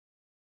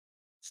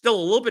 Still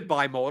a little bit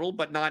bimodal,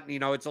 but not,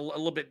 it's a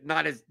little bit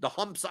not as, the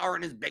humps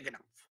aren't as big.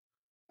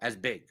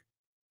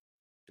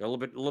 They're a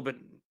little bit,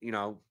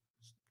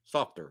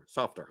 softer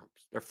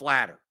humps. They're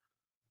flatter.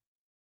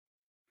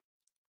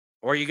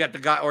 Or you get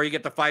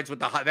the fights with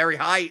the very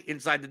high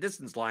inside the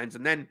distance lines,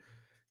 and then it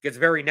gets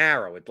very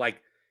narrow. It's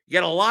like you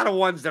get a lot of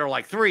ones that are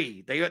like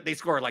 3. They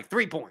score like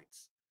 3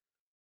 points.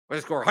 Or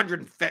they score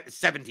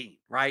 117,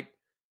 right?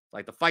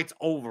 Like the fight's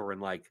over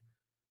in like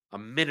a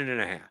minute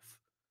and a half.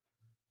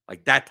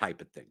 Like that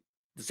type of thing.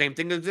 The same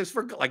thing exists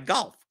for like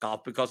golf.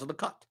 Golf because of the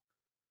cut.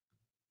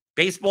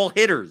 Baseball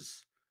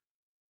hitters.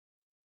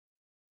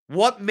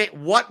 What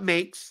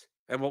makes,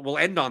 and we'll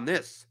end on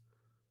this.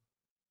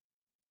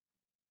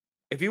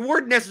 If you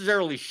weren't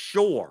necessarily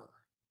sure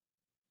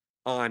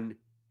on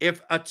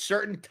if a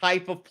certain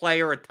type of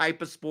player, a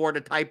type of sport,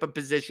 a type of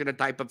position, a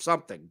type of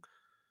something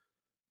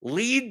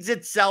leads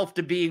itself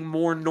to being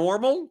more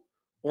normal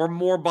or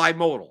more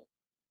bimodal,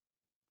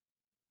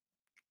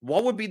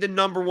 what would be the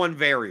number one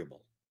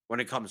variable when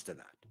it comes to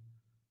that?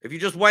 If you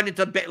just went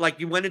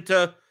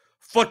into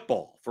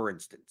football, for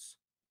instance,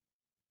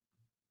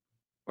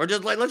 or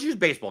just let's use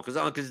baseball because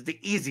it's the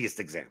easiest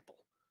example.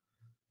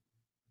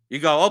 You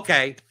go,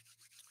 okay,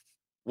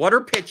 what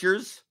are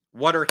pitchers?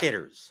 What are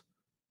hitters?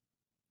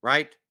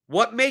 Right?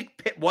 What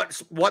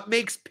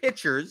makes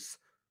pitchers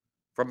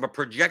from a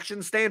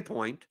projection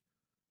standpoint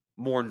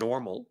more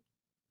normal,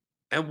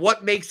 and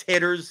what makes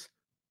hitters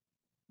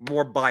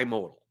more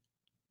bimodal?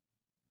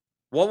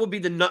 What would be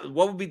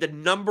the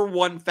number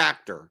one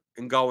factor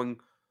in going,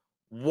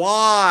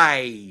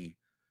 why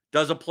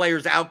does a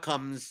player's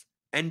outcomes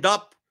end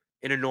up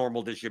in a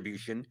normal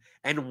distribution,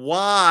 and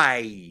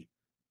why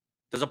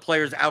does a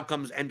player's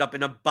outcomes end up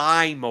in a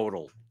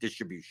bimodal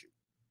distribution?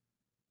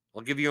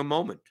 I'll give you a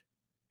moment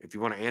if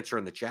you want to answer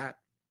in the chat.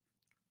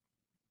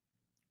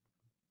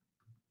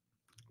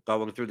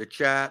 Going through the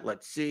chat,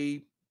 let's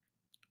see.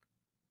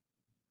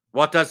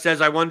 Wata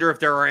says, I wonder if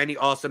there are any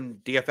awesome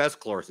DFS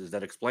courses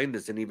that explain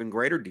this in even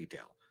greater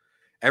detail.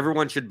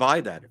 Everyone should buy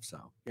that if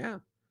so. Yeah.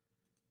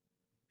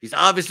 He's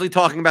obviously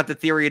talking about the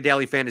Theory of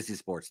Daily Fantasy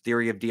Sports,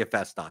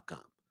 theoryofdfs.com.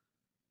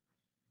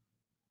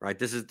 Right?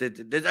 This is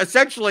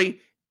essentially,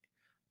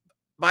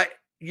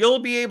 you'll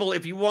be able,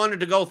 if you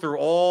wanted to go through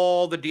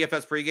all the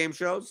DFS pregame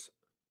shows,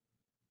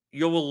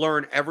 you will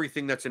learn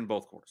everything that's in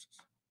both courses.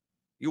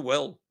 You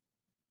will.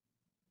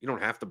 You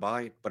don't have to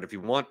buy it, but if you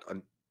want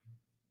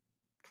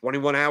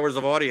 21 hours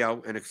of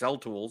audio and Excel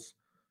tools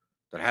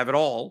that have it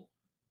all,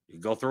 you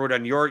go through it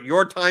on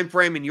your time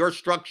frame and your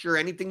structure,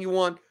 anything you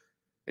want.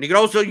 And you can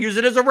also use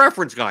it as a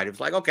reference guide.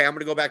 It's like, okay, I'm going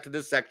to go back to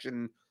this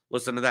section,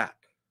 listen to that.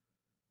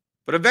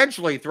 But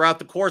eventually, throughout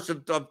the course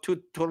of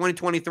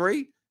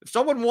 2023, if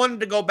someone wanted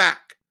to go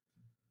back,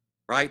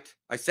 right?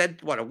 I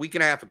said, a week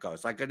and a half ago.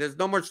 It's like, there's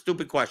no more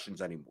stupid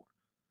questions anymore.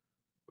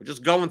 We're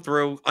just going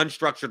through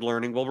unstructured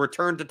learning. We'll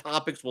return to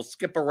topics. We'll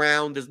skip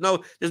around. There's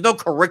no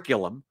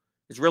curriculum.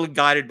 It's really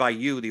guided by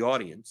you, the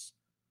audience.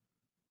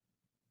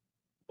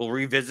 We'll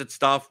revisit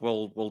stuff.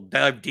 We'll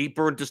dive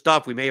deeper into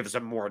stuff. We may have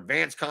some more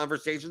advanced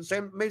conversations,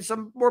 maybe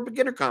some more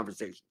beginner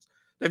conversations.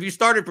 If you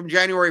started from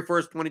January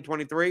 1st,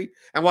 2023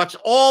 and watched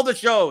all the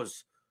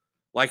shows,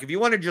 like if you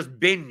want to just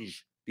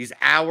binge these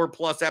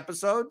hour-plus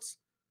episodes,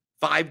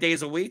 5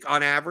 days a week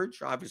on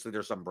average, obviously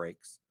there's some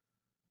breaks,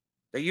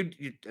 that you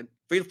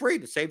feel free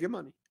to save your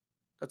money.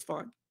 That's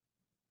fine.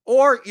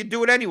 Or you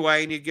do it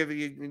anyway and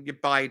you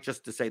buy it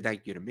just to say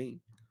thank you to me.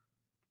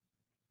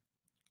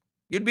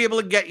 You'll be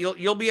able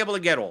to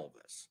get all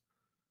this.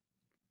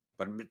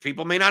 But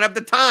people may not have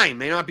the time,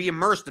 may not be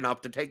immersed enough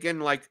to take in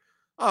like,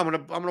 oh, I'm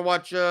gonna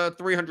watch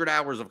 300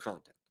 hours of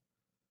content.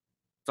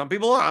 Some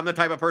people are. I'm the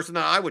type of person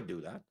that I would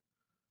do that,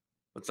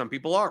 but some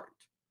people aren't.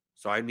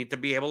 So I need to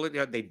be able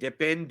to. They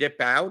dip in,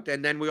 dip out,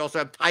 and then we also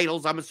have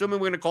titles. I'm assuming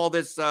we're going to call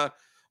this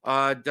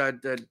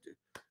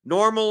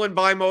normal and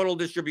bimodal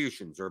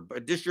distributions,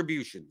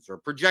 or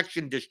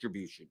projection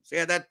distributions.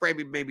 Yeah, that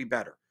may be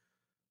better.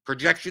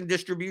 Projection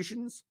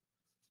distributions.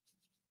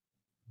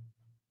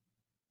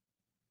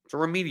 It's a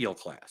remedial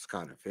class,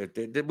 kind of.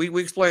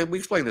 We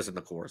explain this in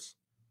the course.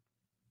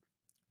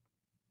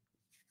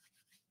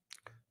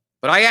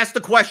 But I asked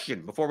the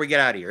question before we get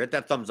out of here. Hit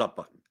that thumbs up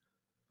button.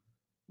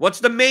 What's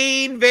the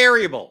main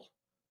variable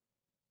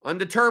on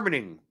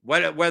determining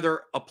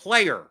whether a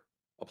player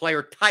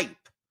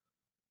type,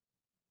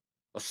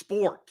 a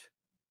sport,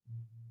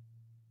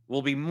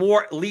 will be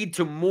lead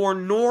to more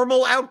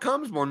normal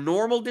outcomes, more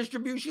normal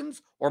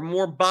distributions, or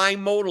more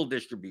bimodal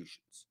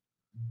distributions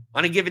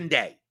on a given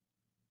day?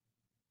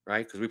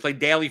 Right? Because we play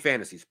daily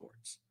fantasy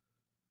sports.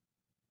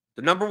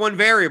 The number one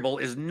variable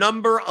is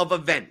number of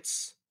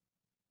events,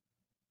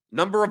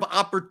 number of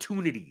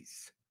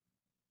opportunities.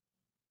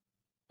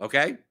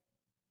 Okay?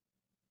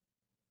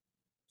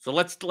 So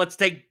let's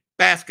take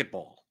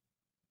basketball.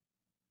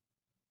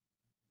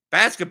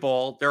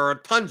 Basketball, there are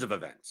tons of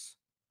events,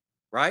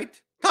 right?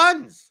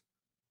 Tons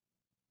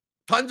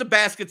of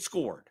baskets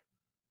scored,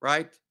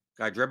 right?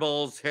 Guy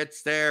dribbles,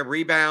 hits there,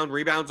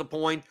 rebounds a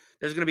point.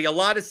 There's going to be a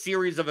lot of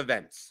series of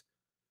events.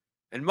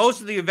 And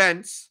most of the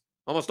events,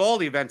 almost all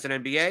the events in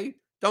NBA,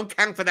 don't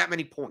count for that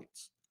many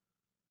points.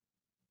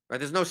 Right?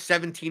 There's no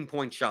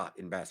 17-point shot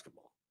in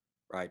basketball,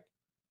 right?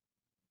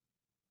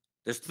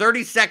 There's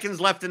 30 seconds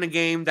left in a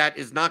game that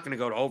is not going to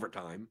go to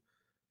overtime.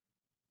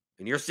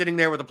 And you're sitting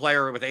there with a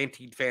player with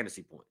 18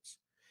 fantasy points.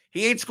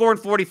 He ain't scoring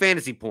 40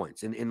 fantasy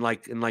points in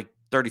like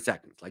 30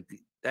 seconds. Like,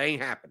 that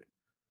ain't happening.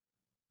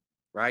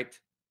 Right?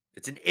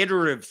 It's an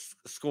iterative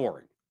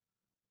scoring.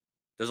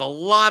 There's a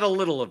lot of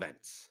little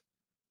events.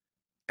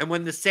 And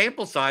when the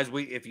sample size,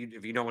 if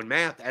you know in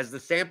math, as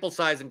the sample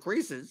size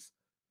increases,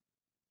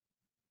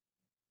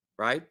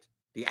 right,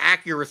 the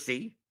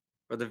accuracy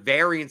or the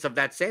variance of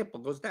that sample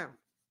goes down.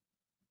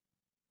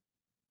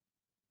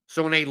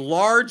 So in a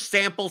large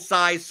sample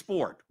size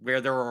sport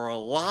where there are a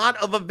lot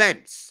of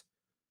events,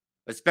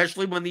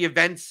 especially when the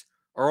events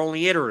are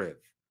only iterative,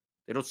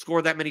 they don't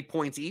score that many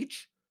points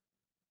each,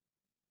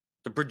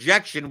 the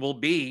projection will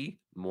be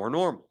more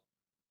normal.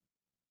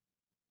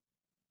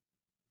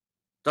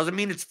 Doesn't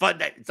mean it's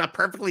fun. It's not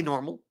perfectly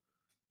normal.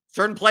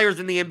 Certain players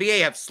in the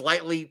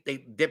NBA they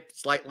dip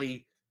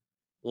slightly,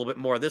 a little bit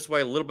more this way,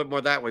 a little bit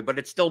more that way, but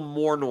it's still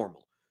more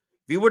normal.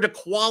 If you were to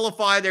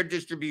qualify their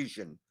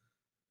distribution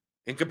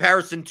in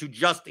comparison to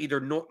just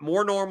either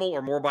more normal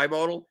or more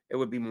bimodal, it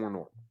would be more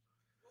normal.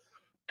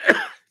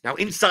 Now,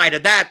 inside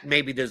of that,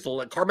 maybe there's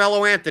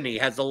Carmelo Anthony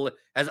has a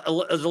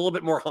little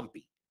bit more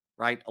humpy,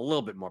 right? A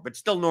little bit more, but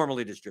still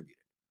normally distributed.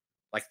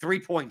 Like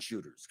 3-point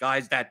shooters,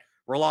 guys that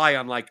rely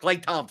on like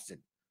Klay Thompson.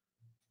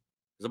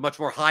 There's a much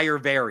more higher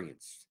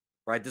variance,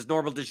 right? There's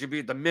normal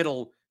distribution. The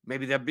middle,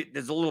 maybe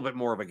there's a little bit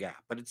more of a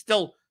gap, but it's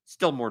still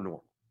more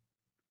normal.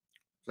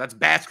 So that's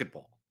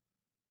basketball.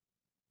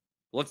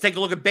 Let's take a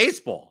look at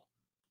baseball.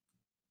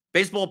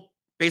 Baseball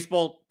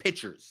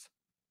pitchers.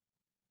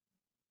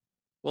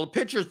 Well, the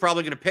pitcher is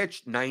probably going to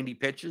pitch 90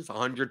 pitches,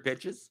 100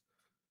 pitches,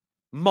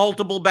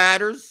 multiple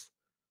batters,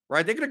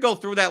 right? They're going to go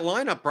through that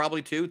lineup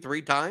probably 2,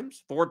 3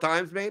 times, 4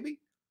 times maybe.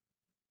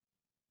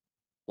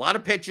 A lot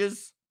of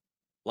pitches,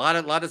 a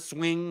lot of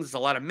swings, a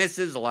lot of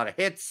misses, a lot of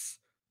hits,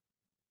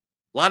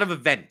 a lot of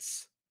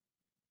events.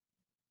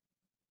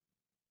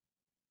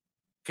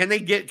 Can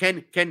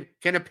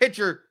a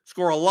pitcher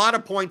score a lot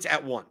of points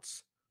at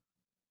once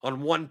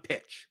on one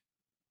pitch,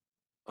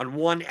 on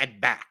one at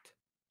bat,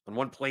 on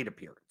one plate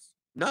appearance?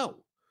 No.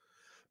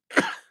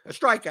 A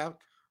strikeout.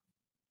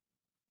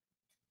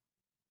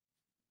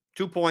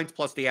 2 points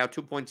plus the out,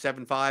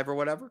 2.75 or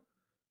whatever.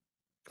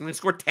 Can they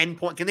score 10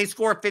 points? Can they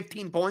score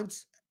 15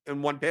 points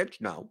in one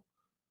pitch? No.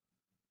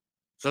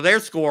 So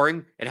they're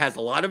scoring. It has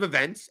a lot of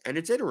events and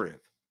it's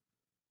iterative,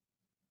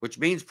 which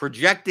means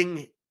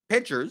projecting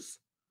pitchers,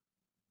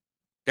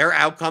 their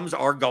outcomes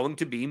are going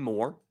to be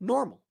more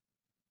normal.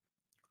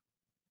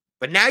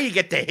 But now you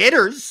get to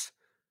hitters.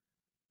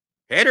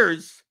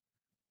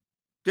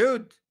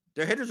 Dude,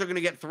 the hitters are going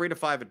to get 3 to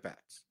 5 at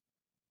bats.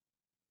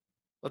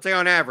 Let's say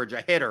on average,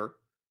 a hitter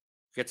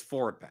gets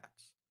 4 at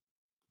bats.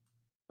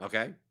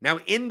 Okay. Now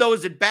in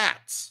those at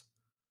bats,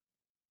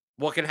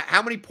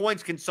 how many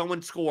points can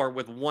someone score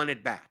with 1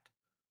 at bat?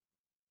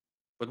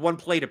 With 1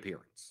 plate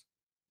appearance?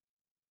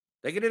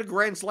 They can hit a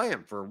grand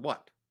slam for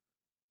what?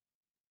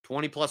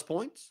 20-plus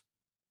points?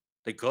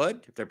 They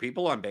could, if there are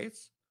people on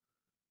base.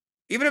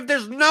 Even if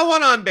there's no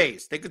one on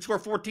base, they could score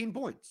 14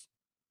 points.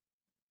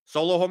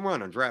 Solo home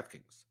run on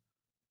DraftKings.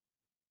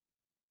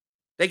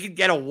 They could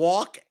get a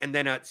walk and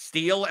then a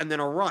steal and then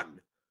a run,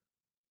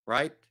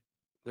 right?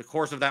 The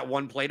course of that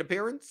one plate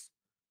appearance.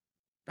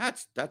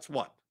 That's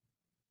what?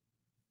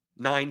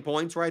 9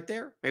 points right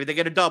there. Maybe they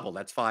get a double.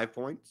 That's 5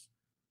 points.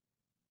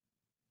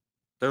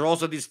 There are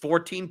also these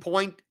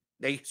 14-point.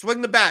 They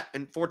swing the bat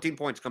and 14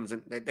 points comes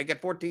in. They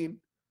get 14.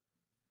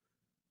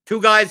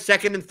 2 guys,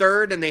 second and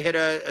third, and they hit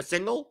a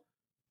single.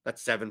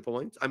 That's 7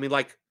 points. I mean,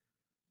 like,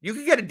 you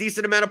can get a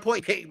decent amount of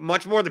points.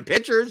 Much more than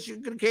pitchers. You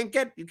can't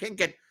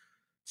get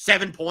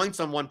 7 points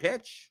on one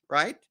pitch,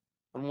 right?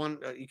 On one,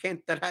 you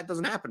can't. That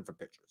doesn't happen for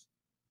pitchers.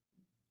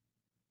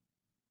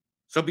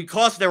 So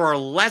because there are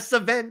less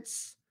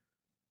events,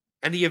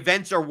 and the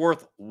events are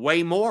worth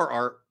way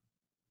more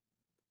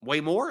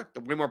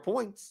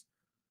points,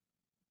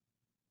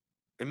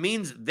 it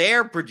means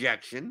their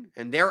projection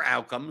and their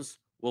outcomes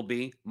will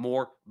be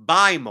more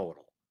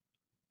bimodal.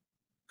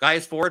 Guy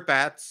has 4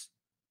 at-bats,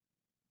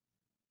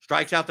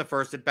 strikes out the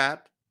first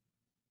at-bat,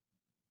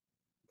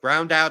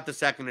 ground out the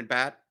second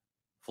at-bat,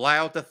 fly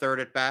out the third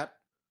at-bat,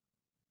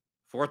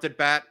 fourth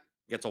at-bat,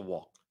 gets a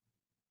walk.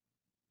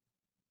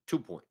 2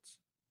 points.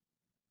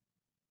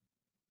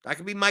 That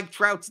could be Mike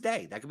Trout's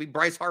day. That could be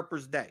Bryce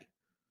Harper's day.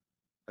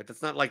 Like,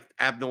 that's not like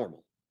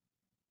abnormal,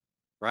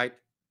 right?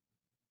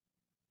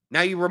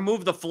 Now you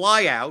remove the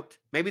fly out.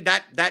 Maybe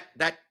that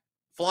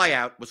fly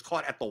out was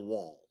caught at the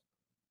wall.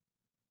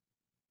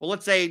 Well,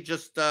 let's say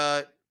just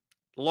the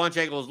launch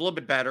angle is a little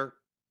bit better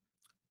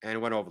and it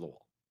went over the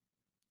wall.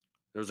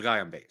 There was a guy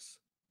on base.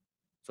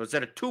 So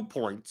instead of 2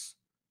 points,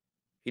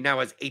 he now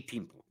has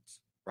 18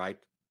 points, right?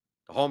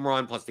 The home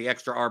run plus the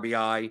extra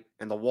RBI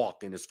and the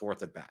walk in his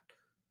fourth at bat.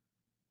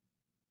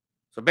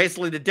 So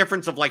basically the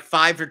difference of like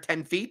 5 or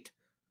 10 feet,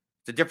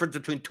 the difference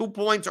between 2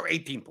 points or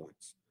 18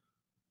 points.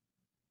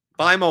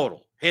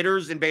 Bimodal.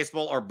 Hitters in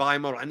baseball are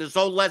bimodal. And there's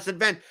so less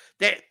event.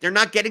 They're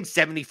not getting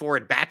 74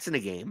 at-bats in a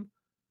game.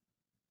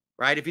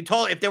 Right?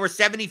 If there were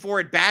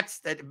 74 at-bats,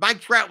 that Mike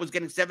Trout was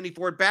getting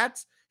 74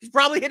 at-bats, he's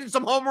probably hitting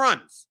some home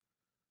runs.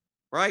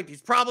 Right?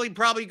 He's probably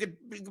could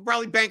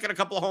bank on a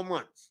couple of home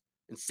runs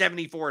in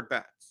 74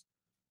 at-bats.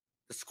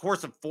 The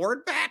course of 4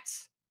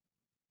 at-bats?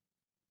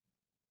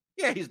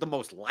 Yeah, he's the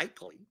most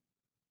likely.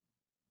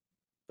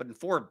 But in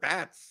 4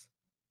 at-bats,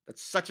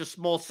 that's such a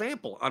small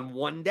sample on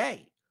one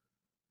day.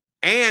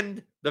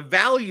 And the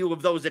value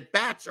of those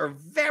at-bats are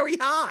very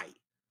high.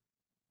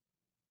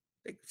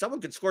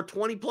 Someone could score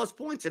 20-plus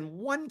points in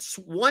one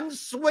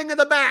swing of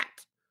the bat.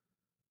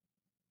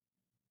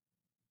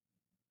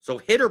 So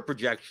hitter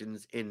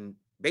projections in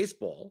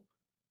baseball,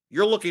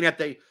 you're looking at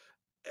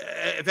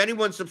if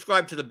anyone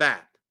subscribed to the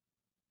bat,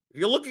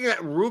 you're looking at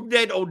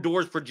Rougned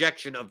Odor's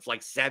projection of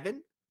like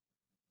 7.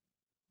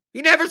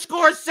 He never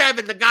scores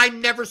 7. The guy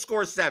never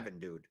scores 7,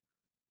 dude.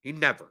 He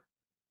never.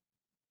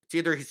 It's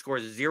either he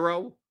scores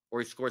 0 or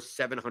he scores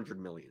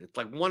 700 million. It's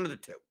like one of the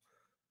two.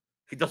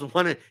 He doesn't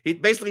want to. He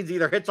basically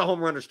either hits a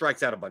home run or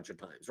strikes out a bunch of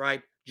times,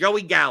 right?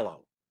 Joey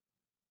Gallo.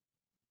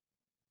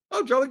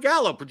 Oh, Joey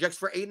Gallo projects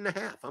for 8.5.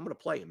 I'm going to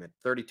play him at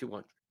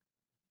 3,200.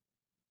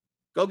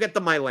 Go get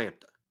the Mylanta.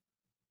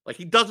 Like,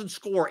 he doesn't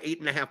score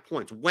 8.5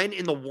 points. When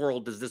in the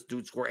world does this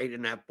dude score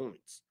 8.5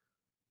 points?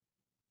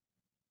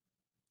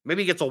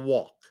 Maybe he gets a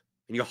walk,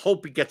 and you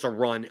hope he gets a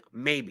run,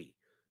 maybe.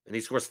 And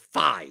he scores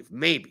 5,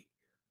 maybe.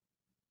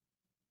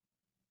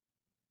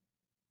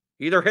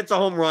 He either hits a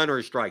home run or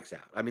he strikes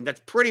out. I mean,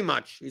 that's pretty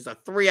much, he's a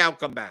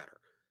 3-outcome batter.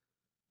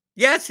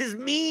 Yes, his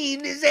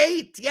mean is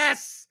 8.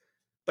 Yes.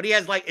 But he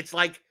has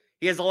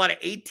he has a lot of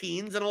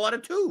 18s and a lot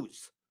of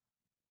 2s.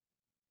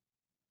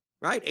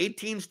 Right?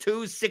 18s,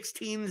 2s,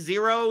 16s,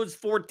 0s,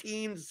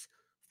 14s,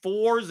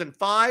 4s, and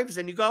 5s.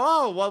 And you go,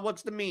 oh, well,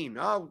 what's the mean?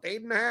 Oh,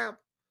 8.5.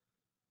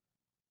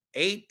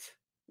 8.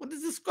 What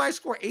does this guy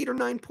score? 8 or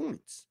 9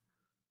 points.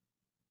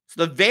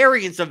 So the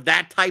variance of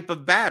that type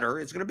of batter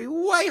is going to be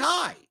way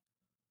high.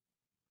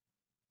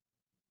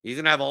 He's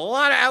going to have a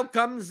lot of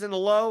outcomes in the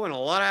low and a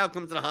lot of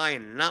outcomes in the high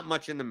and not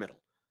much in the middle.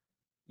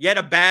 Yet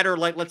a batter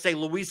like, let's say,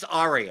 Luis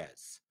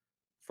Arias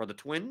for the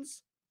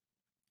Twins,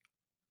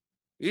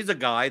 he's a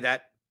guy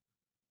that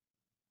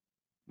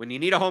when you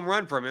need a home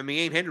run from him,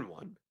 he ain't hitting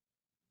one.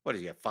 What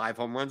does he have? 5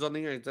 home runs on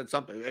the year?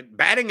 Something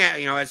batting at,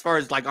 as far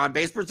as like on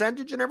base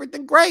percentage and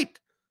everything, great.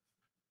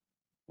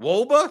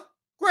 Woba,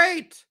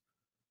 great.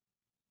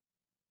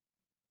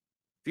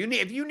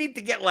 If you need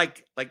to get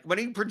like when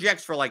he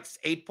projects for like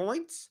 8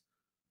 points,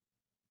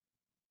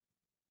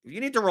 if you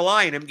need to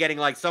rely on him getting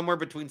like somewhere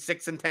between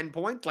 6 and 10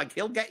 points, like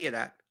he'll get you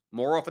that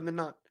more often than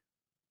not.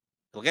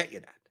 He'll get you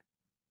that.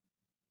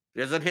 He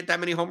doesn't hit that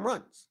many home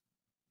runs.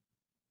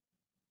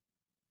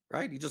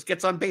 Right? He just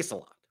gets on base a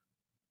lot.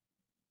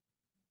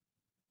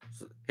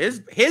 So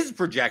his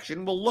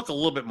projection will look a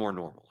little bit more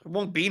normal. It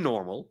won't be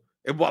normal.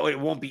 It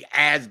won't be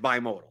as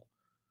bimodal.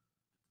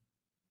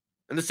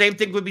 And the same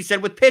thing would be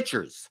said with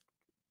pitchers.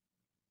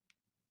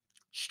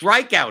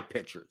 Strikeout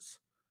pitchers.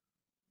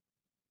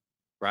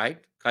 right?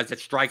 Guys that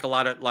strike a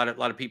lot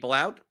of people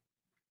out.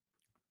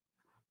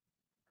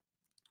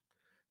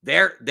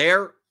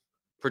 Their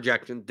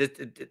projection.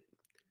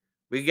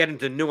 We get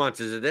into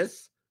nuances of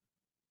this,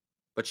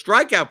 but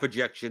strikeout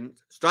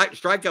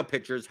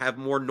pitchers have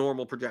more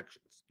normal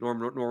projections,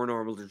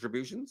 normal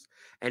distributions,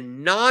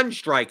 and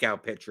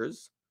non-strikeout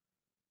pitchers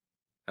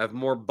have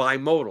more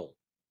bimodal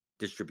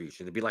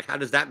distribution. It'd be like, how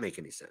does that make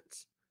any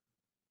sense?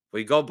 Well,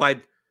 you go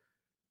by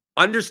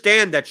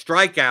understand that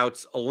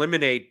strikeouts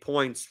eliminate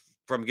points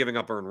from giving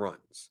up earned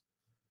runs.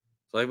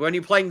 So like when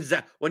you're playing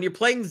Zach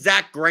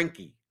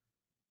Greinke,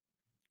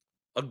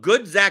 a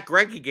good Zach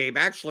Greinke game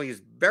actually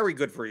is very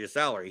good for your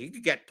salary. He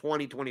could get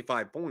 20,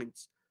 25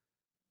 points.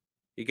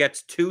 He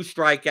gets 2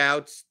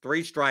 strikeouts,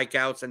 3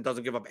 strikeouts, and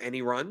doesn't give up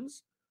any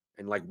runs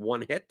and like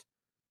 1 hit.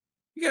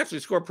 You can actually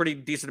score a pretty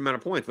decent amount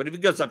of points. But if he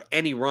gives up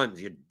any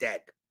runs, you're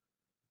dead.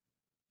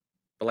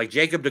 But like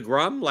Jacob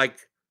deGrom, like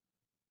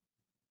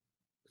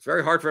it's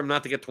very hard for him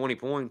not to get 20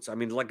 points. I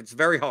mean, like it's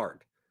very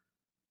hard.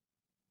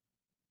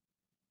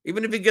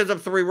 Even if he gives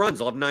up 3 runs,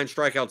 he'll have 9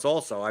 strikeouts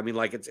also. I mean,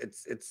 like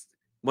it's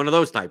one of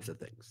those types of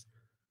things.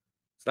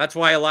 So that's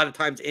why a lot of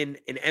times in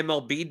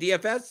MLB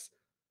DFS,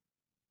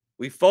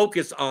 we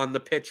focus on the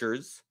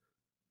pitchers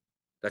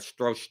that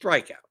throw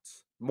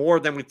strikeouts more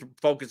than we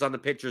focus on the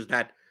pitchers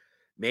that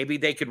maybe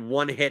they could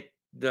 1-hit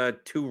the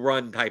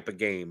 2-run type of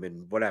game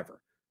and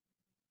whatever.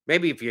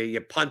 Maybe if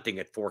you're punting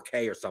at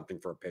 4K or something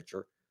for a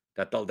pitcher,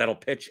 that'll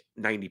pitch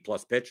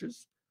 90-plus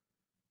pitches.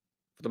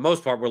 For the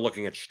most part, we're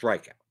looking at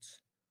strikeouts.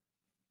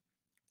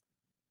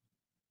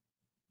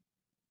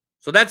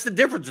 So that's the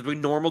difference between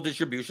normal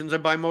distributions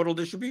and bimodal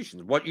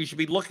distributions, what you should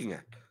be looking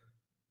at,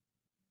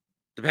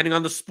 depending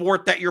on the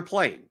sport that you're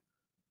playing.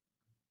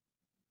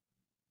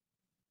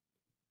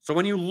 So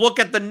when you look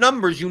at the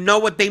numbers, you know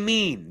what they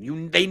mean. You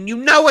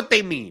know what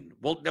they mean.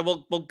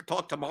 We'll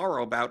talk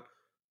tomorrow about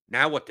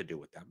now what to do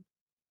with them.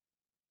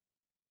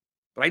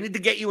 But I need to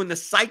get you in the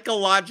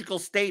psychological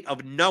state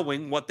of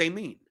knowing what they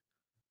mean.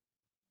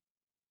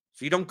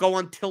 So you don't go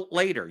on tilt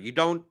later. You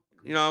don't,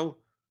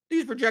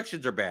 these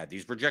projections are bad.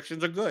 These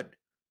projections are good.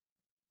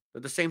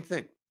 They're the same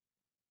thing.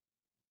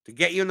 To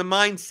get you in the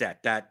mindset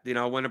that,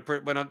 when a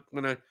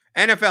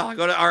NFL, I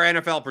go to our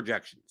NFL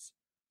projections.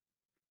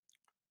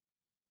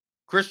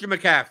 Christian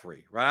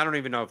McCaffrey, right? I don't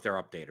even know if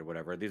they're updated or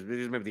whatever. These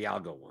may be the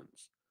algo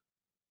ones.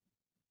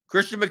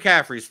 Christian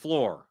McCaffrey's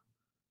floor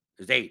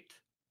is 8.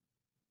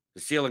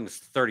 The ceiling is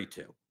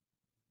 32.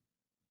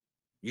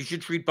 You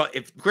should treat, but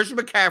if Christian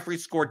McCaffrey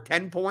scored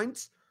 10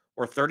 points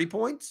or 30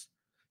 points,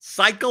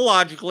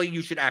 psychologically,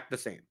 you should act the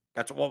same.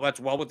 That's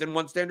well within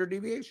one standard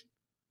deviation.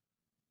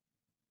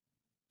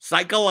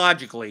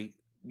 Psychologically,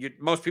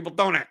 most people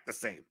don't act the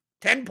same.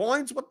 10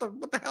 points? What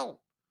the hell?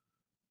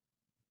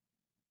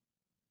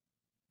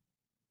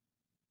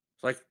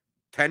 It's like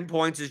 10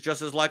 points is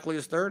just as likely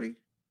as 30.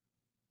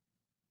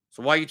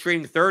 So why are you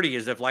treating 30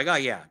 as if like, oh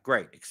yeah,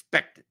 great,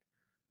 expected?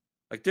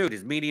 Like, dude,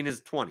 his median is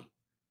 20.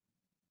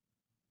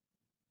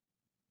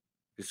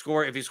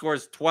 If he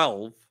scores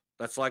 12,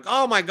 that's like,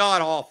 oh my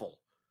God, awful.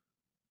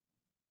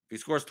 If he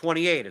scores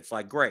 28, it's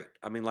like, great.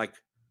 I mean, like,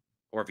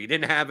 or if you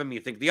didn't have him, you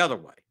think the other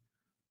way.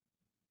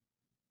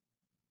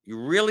 You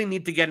really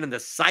need to get in the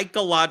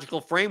psychological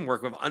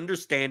framework of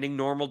understanding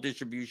normal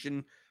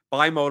distribution,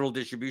 bimodal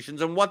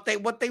distributions, and what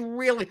they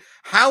really,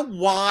 how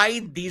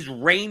wide these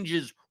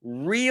ranges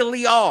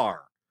really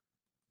are.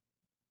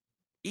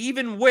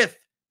 Even with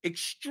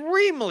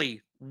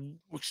extremely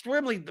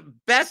the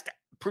best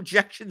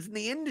projections in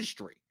the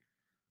industry.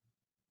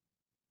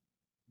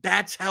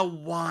 That's how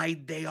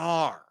wide they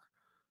are.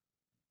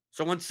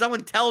 So when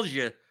someone tells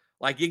you,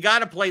 like, you got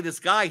to play this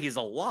guy, he's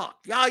a lock.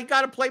 Yeah, you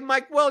got to play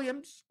Mike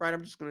Williams, right?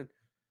 I'm just going to,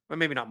 well,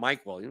 maybe not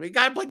Mike Williams. You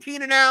got to play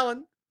Keenan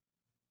Allen.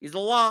 He's a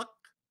lock.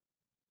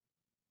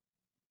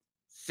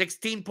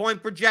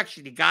 16-point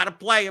projection. You got to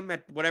play him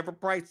at whatever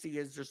price he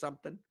is or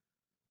something.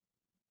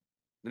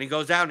 Then he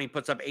goes out and he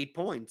puts up 8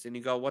 points, and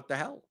you go, what the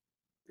hell?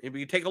 If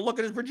you take a look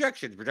at his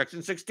projections,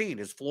 projection 16.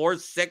 His floor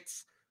is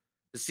 6.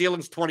 The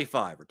ceiling's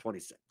 25 or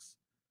 26.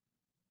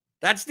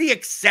 That's the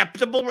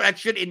acceptable. That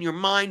should, in your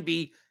mind,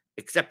 be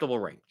acceptable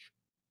range.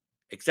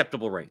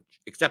 Acceptable range.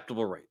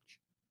 Acceptable range.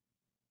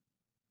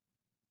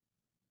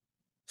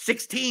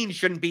 16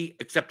 shouldn't be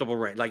acceptable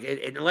range. Like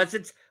unless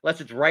it's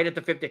right at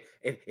the 50.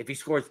 If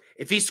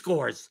he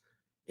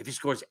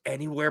scores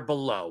anywhere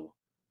below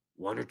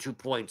 1 or 2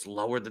 points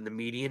lower than the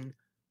median,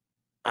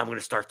 I'm going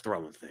to start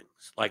throwing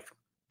things. Like,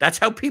 that's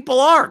how people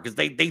are, because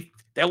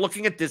they're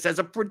looking at this as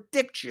a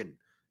prediction,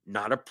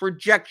 not a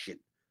projection.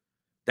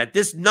 That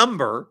this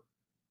number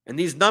and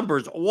these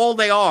numbers, all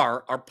they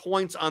are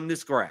points on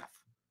this graph.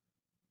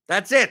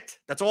 That's it.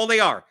 That's all they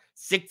are.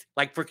 6,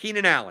 like for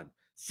Keenan Allen,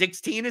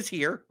 16 is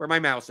here, where my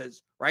mouse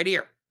is, right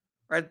here,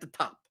 right at the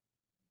top.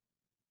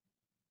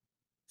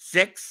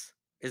 6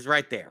 is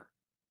right there.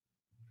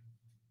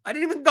 I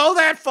didn't even go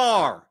that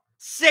far.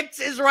 6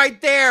 is right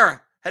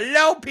there.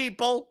 Hello,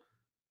 people.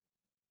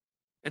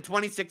 And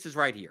 26 is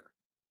right here.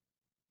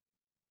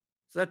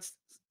 So that's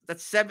about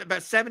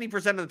 70%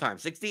 of the time.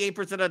 68%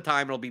 of the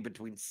time, it'll be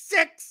between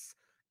 6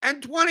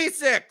 and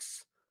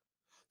 26.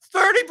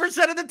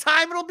 30% of the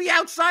time, it'll be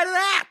outside of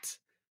that,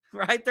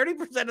 right?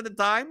 30% of the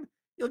time,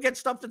 you'll get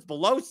stuff that's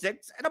below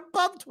 6 and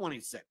above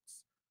 26.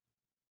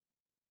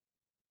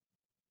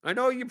 I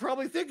know you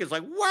probably think it's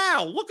like,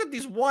 wow, look at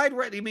these wide.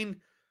 I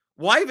mean,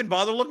 why even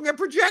bother looking at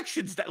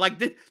projections? That like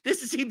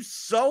this seems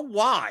so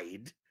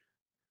wide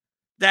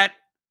that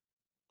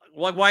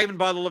like why even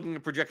bother looking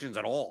at projections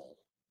at all?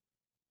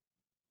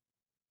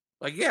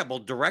 Like, yeah,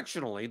 well,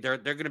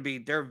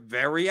 directionally, they're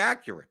very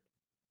accurate.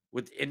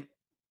 I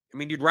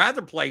mean, you'd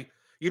rather play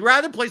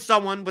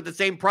someone with the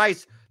same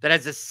price that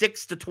has a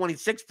 6 to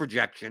 26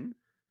 projection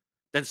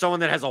than someone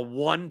that has a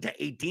 1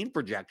 to 18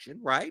 projection,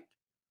 right?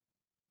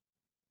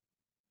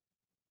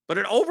 But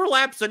it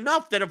overlaps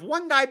enough that if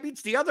one guy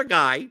beats the other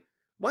guy,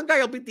 one guy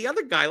will beat the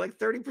other guy like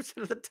 30%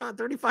 of the time,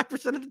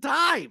 35% of the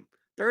time,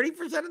 30%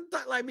 of the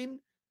time. I mean,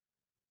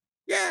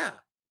 yeah.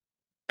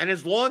 And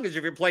as long as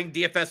if you're playing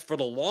DFS for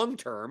the long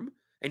term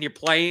and you're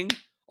playing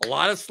a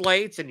lot of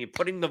slates and you're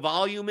putting the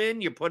volume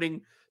in, you're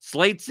putting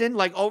slates in,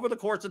 like over the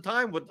course of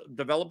time with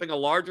developing a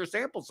larger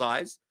sample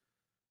size,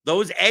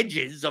 those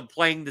edges of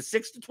playing the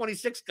 6 to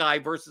 26 guy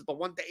versus the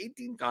 1 to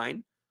 18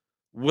 kind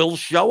will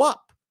show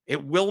up.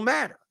 It will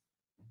matter.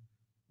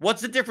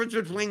 What's the difference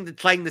between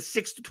playing the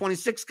 6 to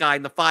 26 guy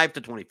and the 5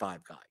 to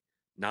 25 guy?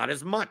 Not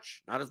as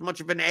much. Not as much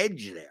of an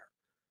edge there.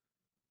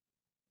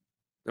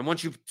 And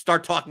once you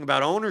start talking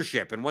about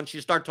ownership and once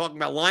you start talking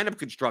about lineup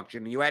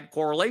construction and you add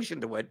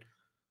correlation to it,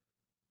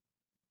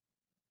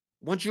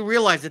 once you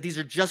realize that these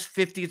are just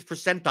 50th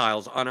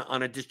percentiles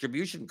on a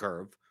distribution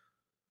curve,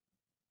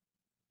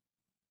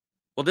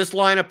 well, this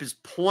lineup is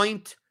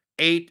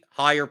 0.8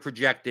 higher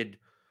projected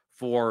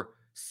for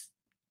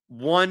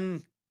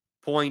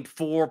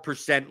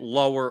 1.4%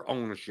 lower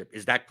ownership.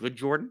 Is that good,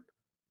 Jordan?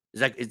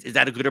 Is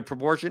that a good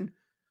proportion?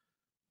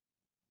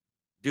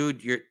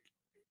 Dude,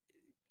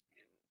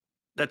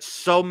 that's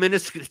so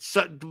minuscule.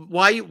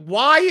 Why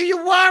are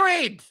you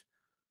worried?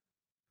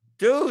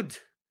 Dude,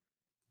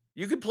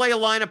 you could play a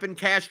lineup in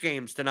cash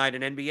games tonight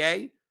in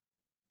NBA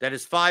that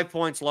is 5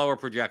 points lower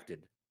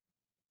projected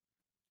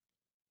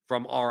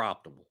from our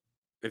optimal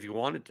if you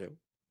wanted to.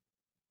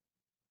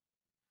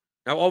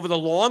 Now, over the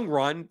long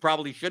run,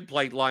 probably should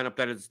play lineup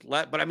that is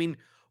less. But I mean,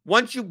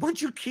 once you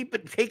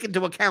take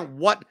into account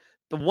what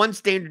the one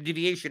standard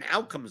deviation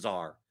outcomes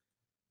are,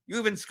 you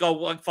even go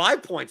like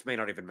 5 points may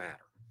not even matter.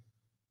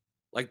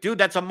 Like, dude,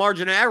 that's a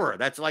margin of error.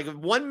 That's like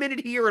 1 minute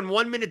here and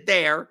 1 minute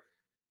there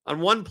on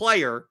one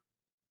player.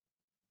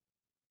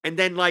 And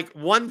then like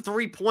 1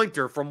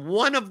 3-pointer from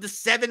one of the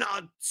 6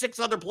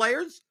 other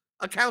players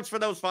accounts for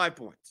those 5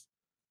 points.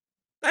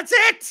 That's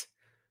it.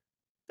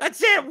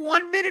 That's it.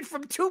 1 minute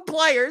from 2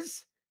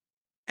 players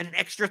and an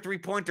extra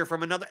 3-pointer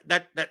from another.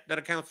 That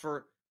accounts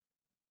for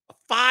a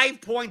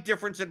 5-point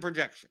difference in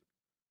projection.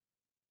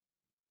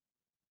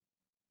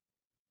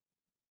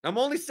 I'm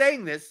only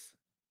saying this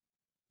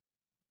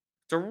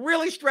to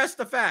really stress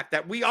the fact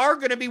that we are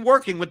going to be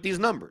working with these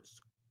numbers.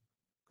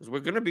 Because we're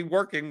going to be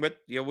working with,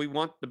 we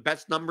want the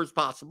best numbers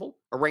possible,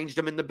 arrange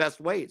them in the best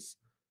ways.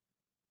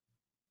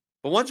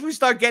 But once we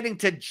start getting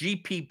to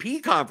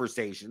GPP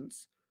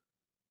conversations,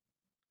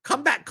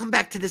 come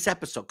back to this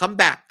episode. Come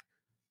back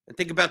and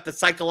think about the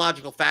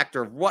psychological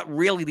factor of what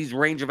really these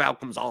range of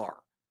outcomes are.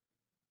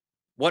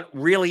 What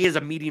really is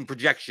a median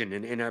projection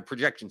in a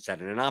projection set,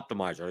 in an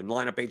optimizer, in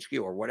lineup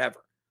HQ or whatever.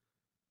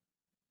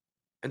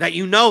 And that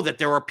that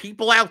there are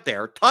people out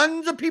there,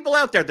 tons of people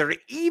out there that are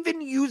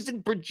even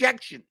using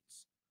projections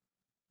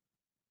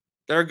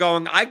that are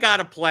going, I got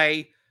to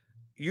play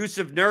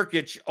Yusuf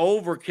Nurkic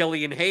over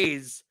Killian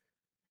Hayes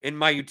in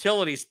my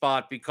utility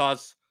spot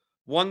because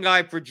one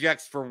guy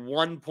projects for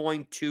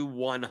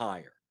 1.21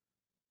 higher.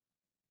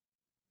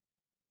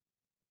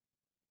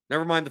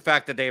 Never mind the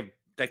fact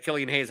that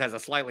Killian Hayes has a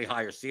slightly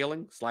higher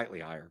ceiling,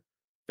 slightly higher,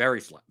 very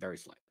slight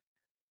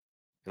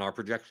in our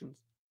projections.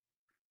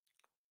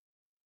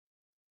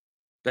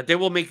 That they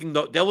will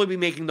be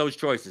making those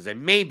choices,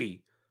 and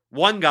maybe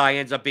one guy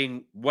ends up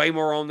being way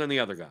more owned than the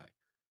other guy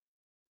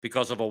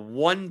because of a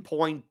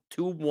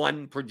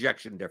 1.21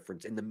 projection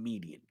difference in the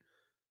median.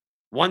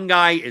 One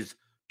guy is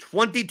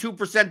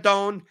 22%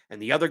 owned,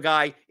 and the other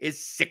guy is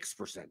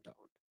 6% owned.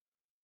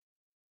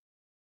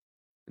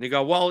 And you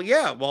go, well,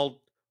 yeah,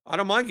 I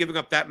don't mind giving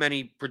up that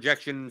many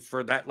projections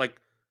for that,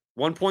 like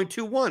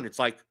 1.21. It's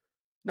like,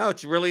 no,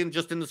 it's really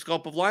just in the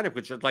scope of lineup,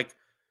 which is like,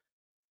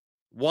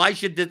 why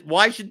should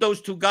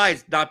those two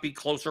guys not be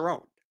closer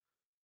owned?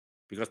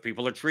 Because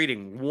people are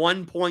treating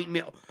 1 point.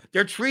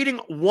 They're treating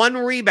one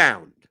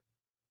rebound,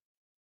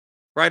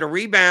 right? A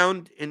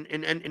rebound in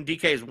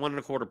DK is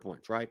 1.25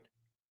 points, right?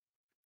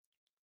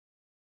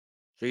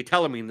 So you're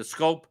telling me in the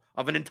scope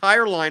of an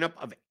entire lineup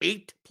of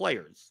 8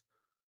 players,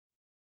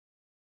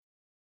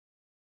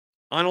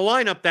 on a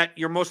lineup that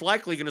you're most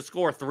likely going to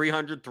score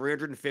 300,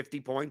 350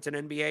 points in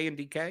NBA and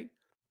DK,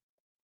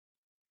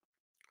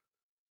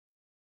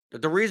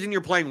 that the reason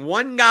you're playing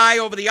one guy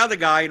over the other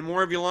guy in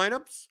more of your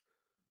lineups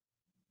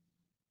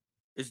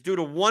is due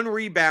to one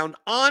rebound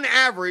on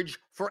average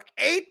for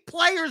 8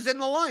 players in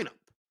the lineup.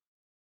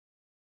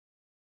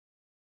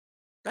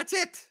 That's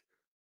it.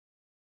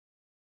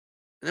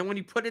 And then when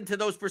you put into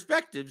those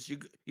perspectives,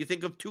 you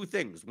think of two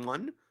things.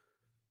 One,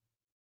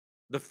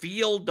 the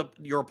field,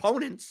 your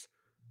opponents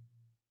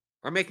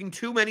are making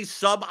too many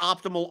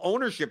suboptimal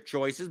ownership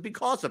choices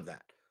because of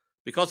that,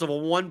 because of a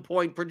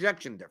 1-point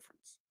projection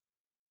difference.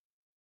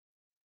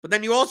 But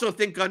then you also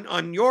think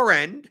on your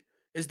end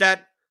is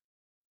that,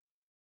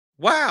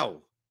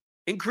 wow,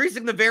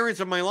 increasing the variance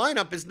of my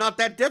lineup is not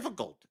that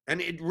difficult. And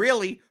it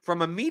really,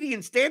 from a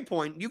median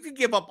standpoint, you can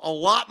give up a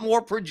lot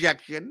more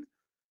projection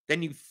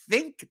than you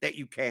think that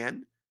you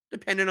can,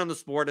 depending on the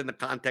sport and the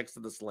context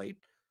of the slate.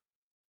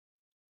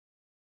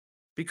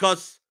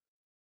 Because,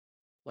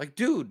 like,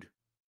 dude,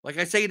 like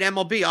I say in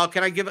MLB,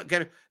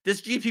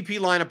 this GPP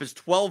lineup is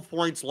 12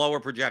 points lower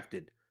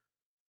projected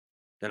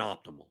than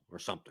optimal or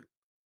something.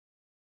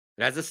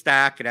 It has a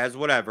stack, it has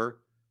whatever.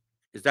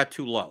 Is that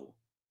too low?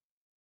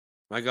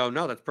 I go,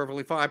 no, that's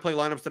perfectly fine. I play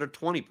lineups that are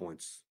 20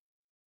 points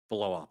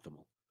below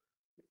optimal.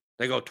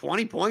 They go,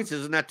 20 points,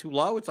 isn't that too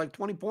low? It's like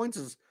 20 points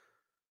is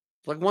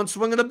like one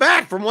swing of the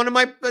bat from one of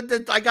my,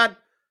 I got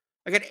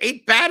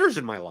 8 batters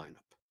in my lineup.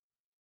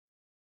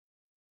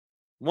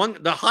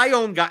 The high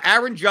owned guy,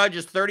 Aaron Judge,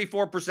 is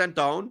 34%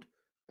 owned,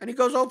 and he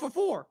goes 0 for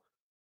 4.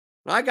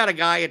 I got a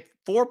guy at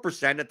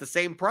 4% at the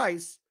same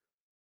price,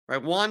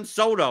 right? Juan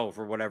Soto,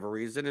 for whatever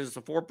reason, is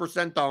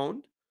 4%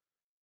 owned,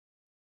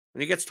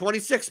 and he gets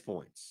 26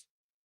 points.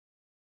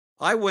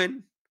 I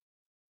win.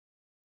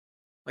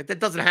 Like, that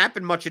doesn't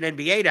happen much in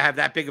NBA to have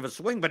that big of a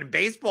swing, but in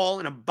baseball,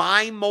 in a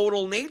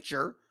bimodal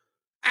nature,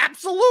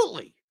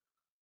 absolutely.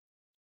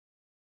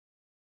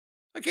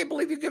 I can't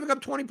believe you're giving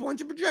up 20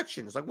 points in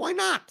projection. It's like, why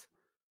not?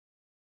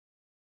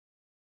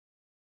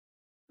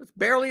 It's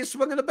barely a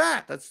swing of the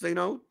bat. That's,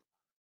 a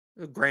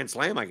grand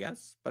slam, I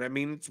guess. But I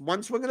mean, it's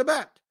one swing of the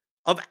bat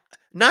of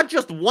not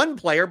just one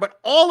player, but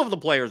all of the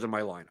players in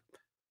my lineup.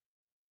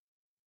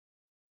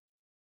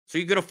 So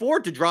you could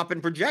afford to drop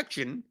in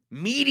projection,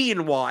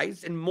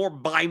 median-wise, in more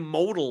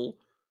bimodal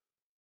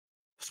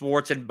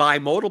sports and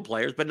bimodal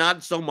players, but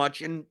not so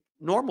much in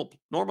normal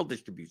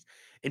distribution.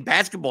 In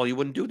basketball, you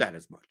wouldn't do that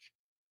as much.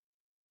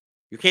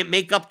 You can't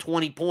make up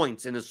 20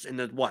 points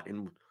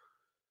in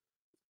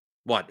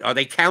what? Are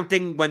they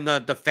counting when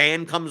the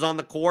fan comes on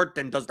the court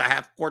and does the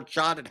half-court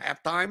shot at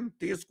halftime?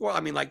 Do you score? I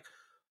mean, like,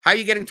 how are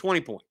you getting 20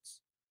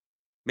 points?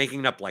 Making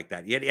it up like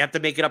that. You have to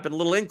make it up in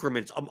little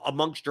increments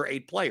amongst your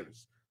 8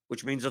 players,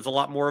 which means there's a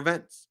lot more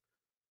events.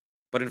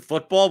 But in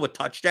football, with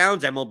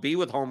touchdowns, MLB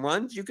with home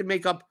runs, you can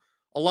make up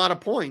a lot of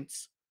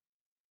points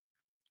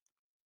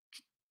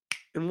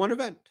in one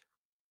event.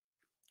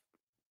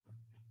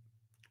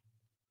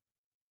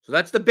 So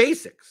that's the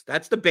basics.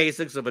 That's the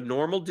basics of a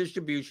normal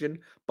distribution,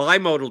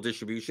 bimodal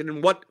distribution,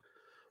 and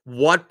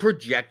what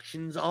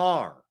projections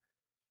are.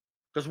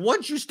 Because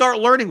once you start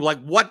learning like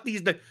what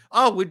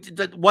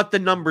the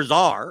numbers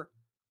are,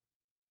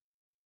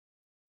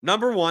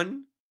 number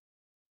one,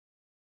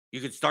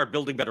 you can start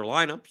building better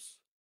lineups,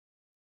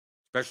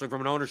 especially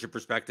from an ownership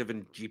perspective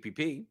in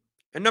GPP.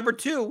 And number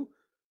two,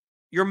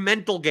 your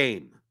mental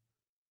game.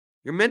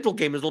 Your mental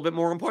game is a little bit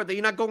more important, that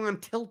you're not going on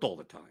tilt all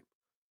the time.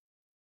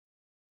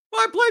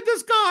 Well, I played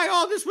this guy.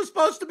 Oh, this was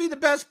supposed to be the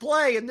best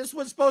play, and this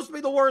was supposed to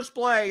be the worst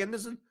play. And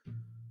this is.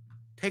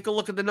 Take a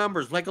look at the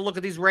numbers. Take a look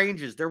at these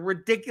ranges. They're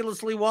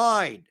ridiculously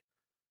wide.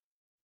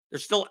 They're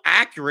still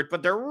accurate,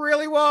 but they're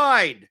really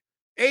wide.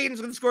 Aiden's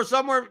going to score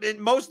somewhere,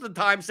 most of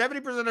the time,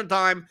 70% of the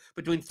time,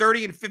 between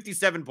 30 and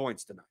 57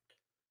 points tonight.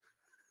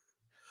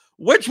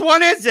 Which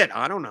one is it?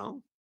 I don't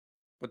know.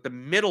 But the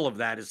middle of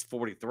that is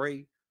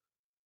 43.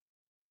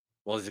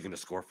 Well, is he going to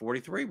score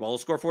 43? Well, he'll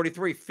score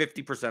 43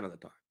 50% of the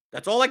time.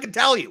 That's all I can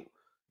tell you.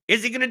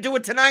 Is he going to do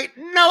it tonight?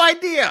 No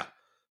idea.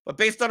 But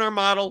based on our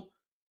model,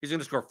 he's going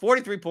to score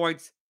 43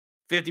 points,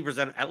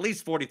 50%, at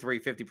least 43,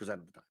 50% of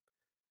the time.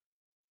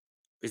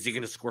 Is he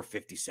going to score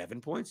 57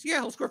 points?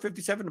 Yeah, he'll score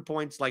 57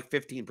 points like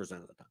 15%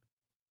 of the time.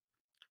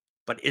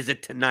 But is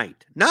it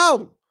tonight?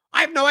 No.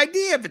 I have no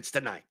idea if it's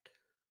tonight.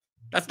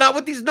 That's not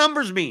what these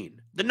numbers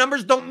mean. The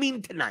numbers don't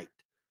mean tonight.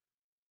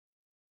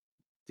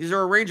 These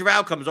are a range of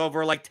outcomes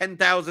over like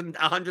 10,000,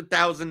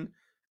 100,000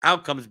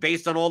 outcomes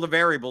based on all the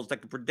variables that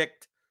can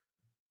predict,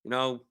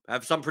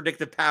 have some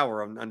predictive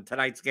power on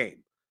tonight's game.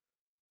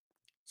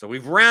 So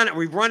we've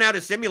run out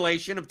a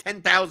simulation of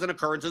 10,000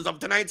 occurrences of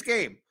tonight's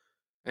game.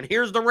 And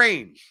here's the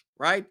range,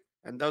 right?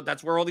 And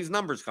that's where all these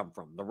numbers come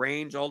from. The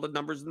range, all the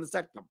numbers in the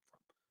set come from.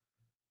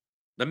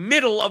 The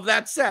middle of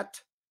that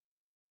set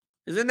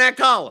is in that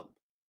column.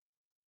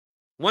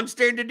 One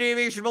standard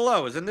deviation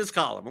below is in this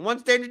column. And one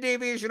standard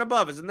deviation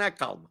above is in that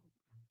column.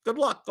 Good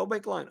luck. Go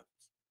make lineups.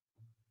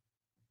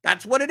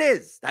 That's what it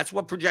is. That's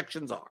what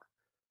projections are.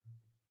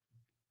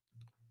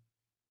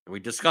 And we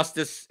discussed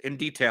this in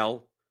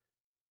detail.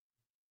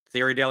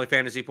 Theory Daily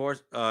Fantasy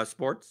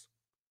Sports.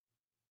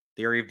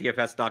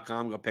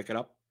 Theoryofdfs.com. Go pick it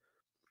up.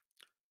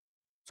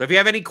 So if you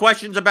have any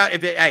questions about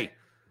if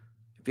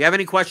you have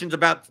any questions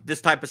about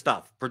this type of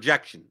stuff,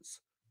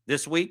 projections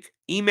this week,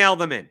 email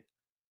them in.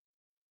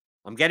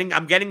 I'm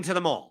getting to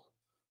them all.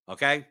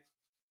 Okay?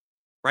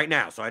 Right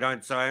now. Because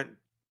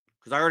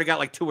I already got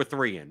like 2 or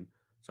 3 in.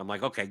 So I'm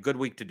like, okay, good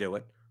week to do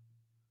it.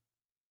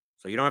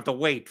 So you don't have to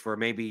wait for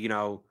maybe,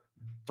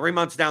 3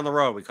 months down the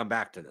road, we come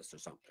back to this or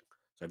something.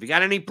 So if you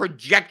got any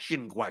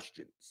projection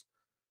questions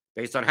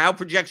based on how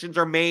projections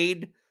are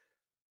made,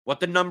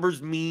 what the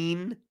numbers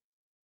mean,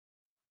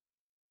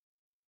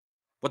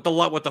 what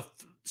the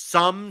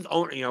sums,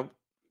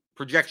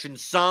 projection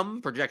sum,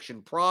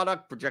 projection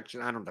product,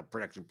 projection, I don't know,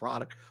 projection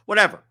product,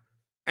 whatever.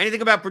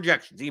 Anything about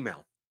projections,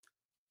 email.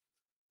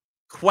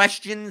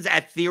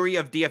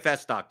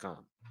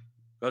 questions@theoryofdfs.com.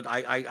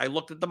 I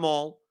looked at them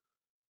all.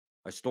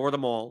 I store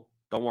them all.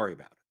 Don't worry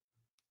about it.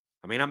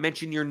 I may not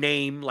mention your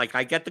name. Like,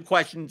 I get the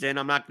questions in.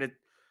 I'm not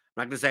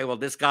gonna say, well,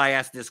 this guy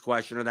asked this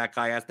question or that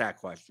guy asked that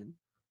question.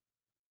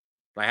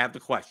 But I have the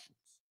questions.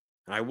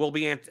 And I will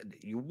be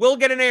you will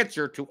get an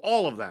answer to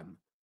all of them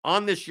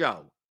on this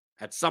show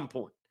at some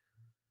point.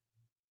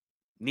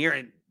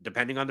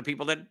 Depending on the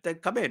people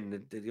that come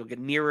in. You'll get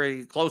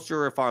nearer,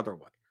 closer, or farther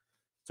away.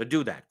 So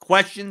do that.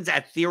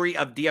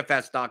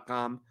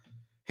 questions@theoryofdfs.com.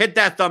 Hit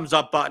that thumbs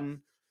up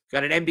button.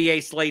 Got an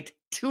NBA slate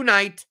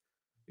tonight.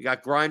 We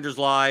got Grinders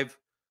Live.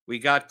 We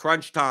got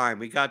Crunch Time.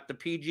 We got the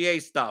PGA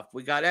stuff.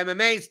 We got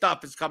MMA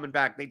stuff is coming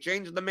back. They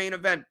changed the main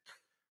event.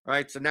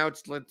 Right? So now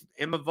it's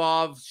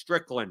Imavov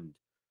Strickland,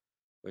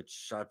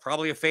 which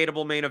probably a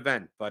fadeable main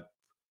event. But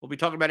we'll be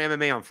talking about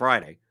MMA on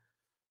Friday.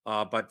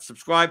 But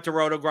subscribe to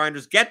Roto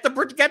Grinders. Get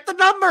the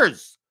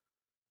numbers.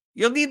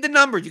 You'll need the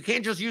numbers. You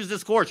can't just use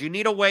this course. You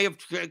need a way of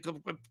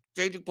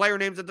changing player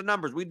names into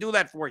numbers. We do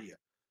that for you.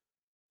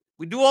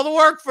 We do all the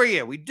work for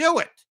you. We do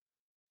it.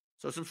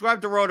 So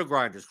subscribe to Roto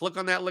Grinders. Click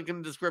on that link in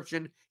the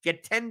description.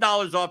 Get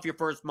 $10 off your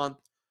first month.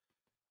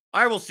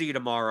 I will see you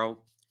tomorrow.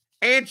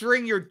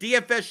 Answering your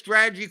DFS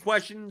strategy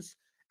questions,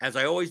 as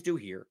I always do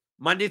here,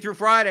 Monday through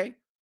Friday,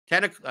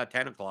 10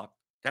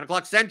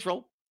 o'clock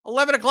Central,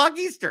 11 o'clock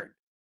Eastern,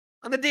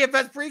 on the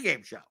DFS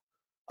pregame show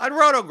on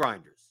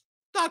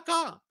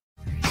rotogrinders.com.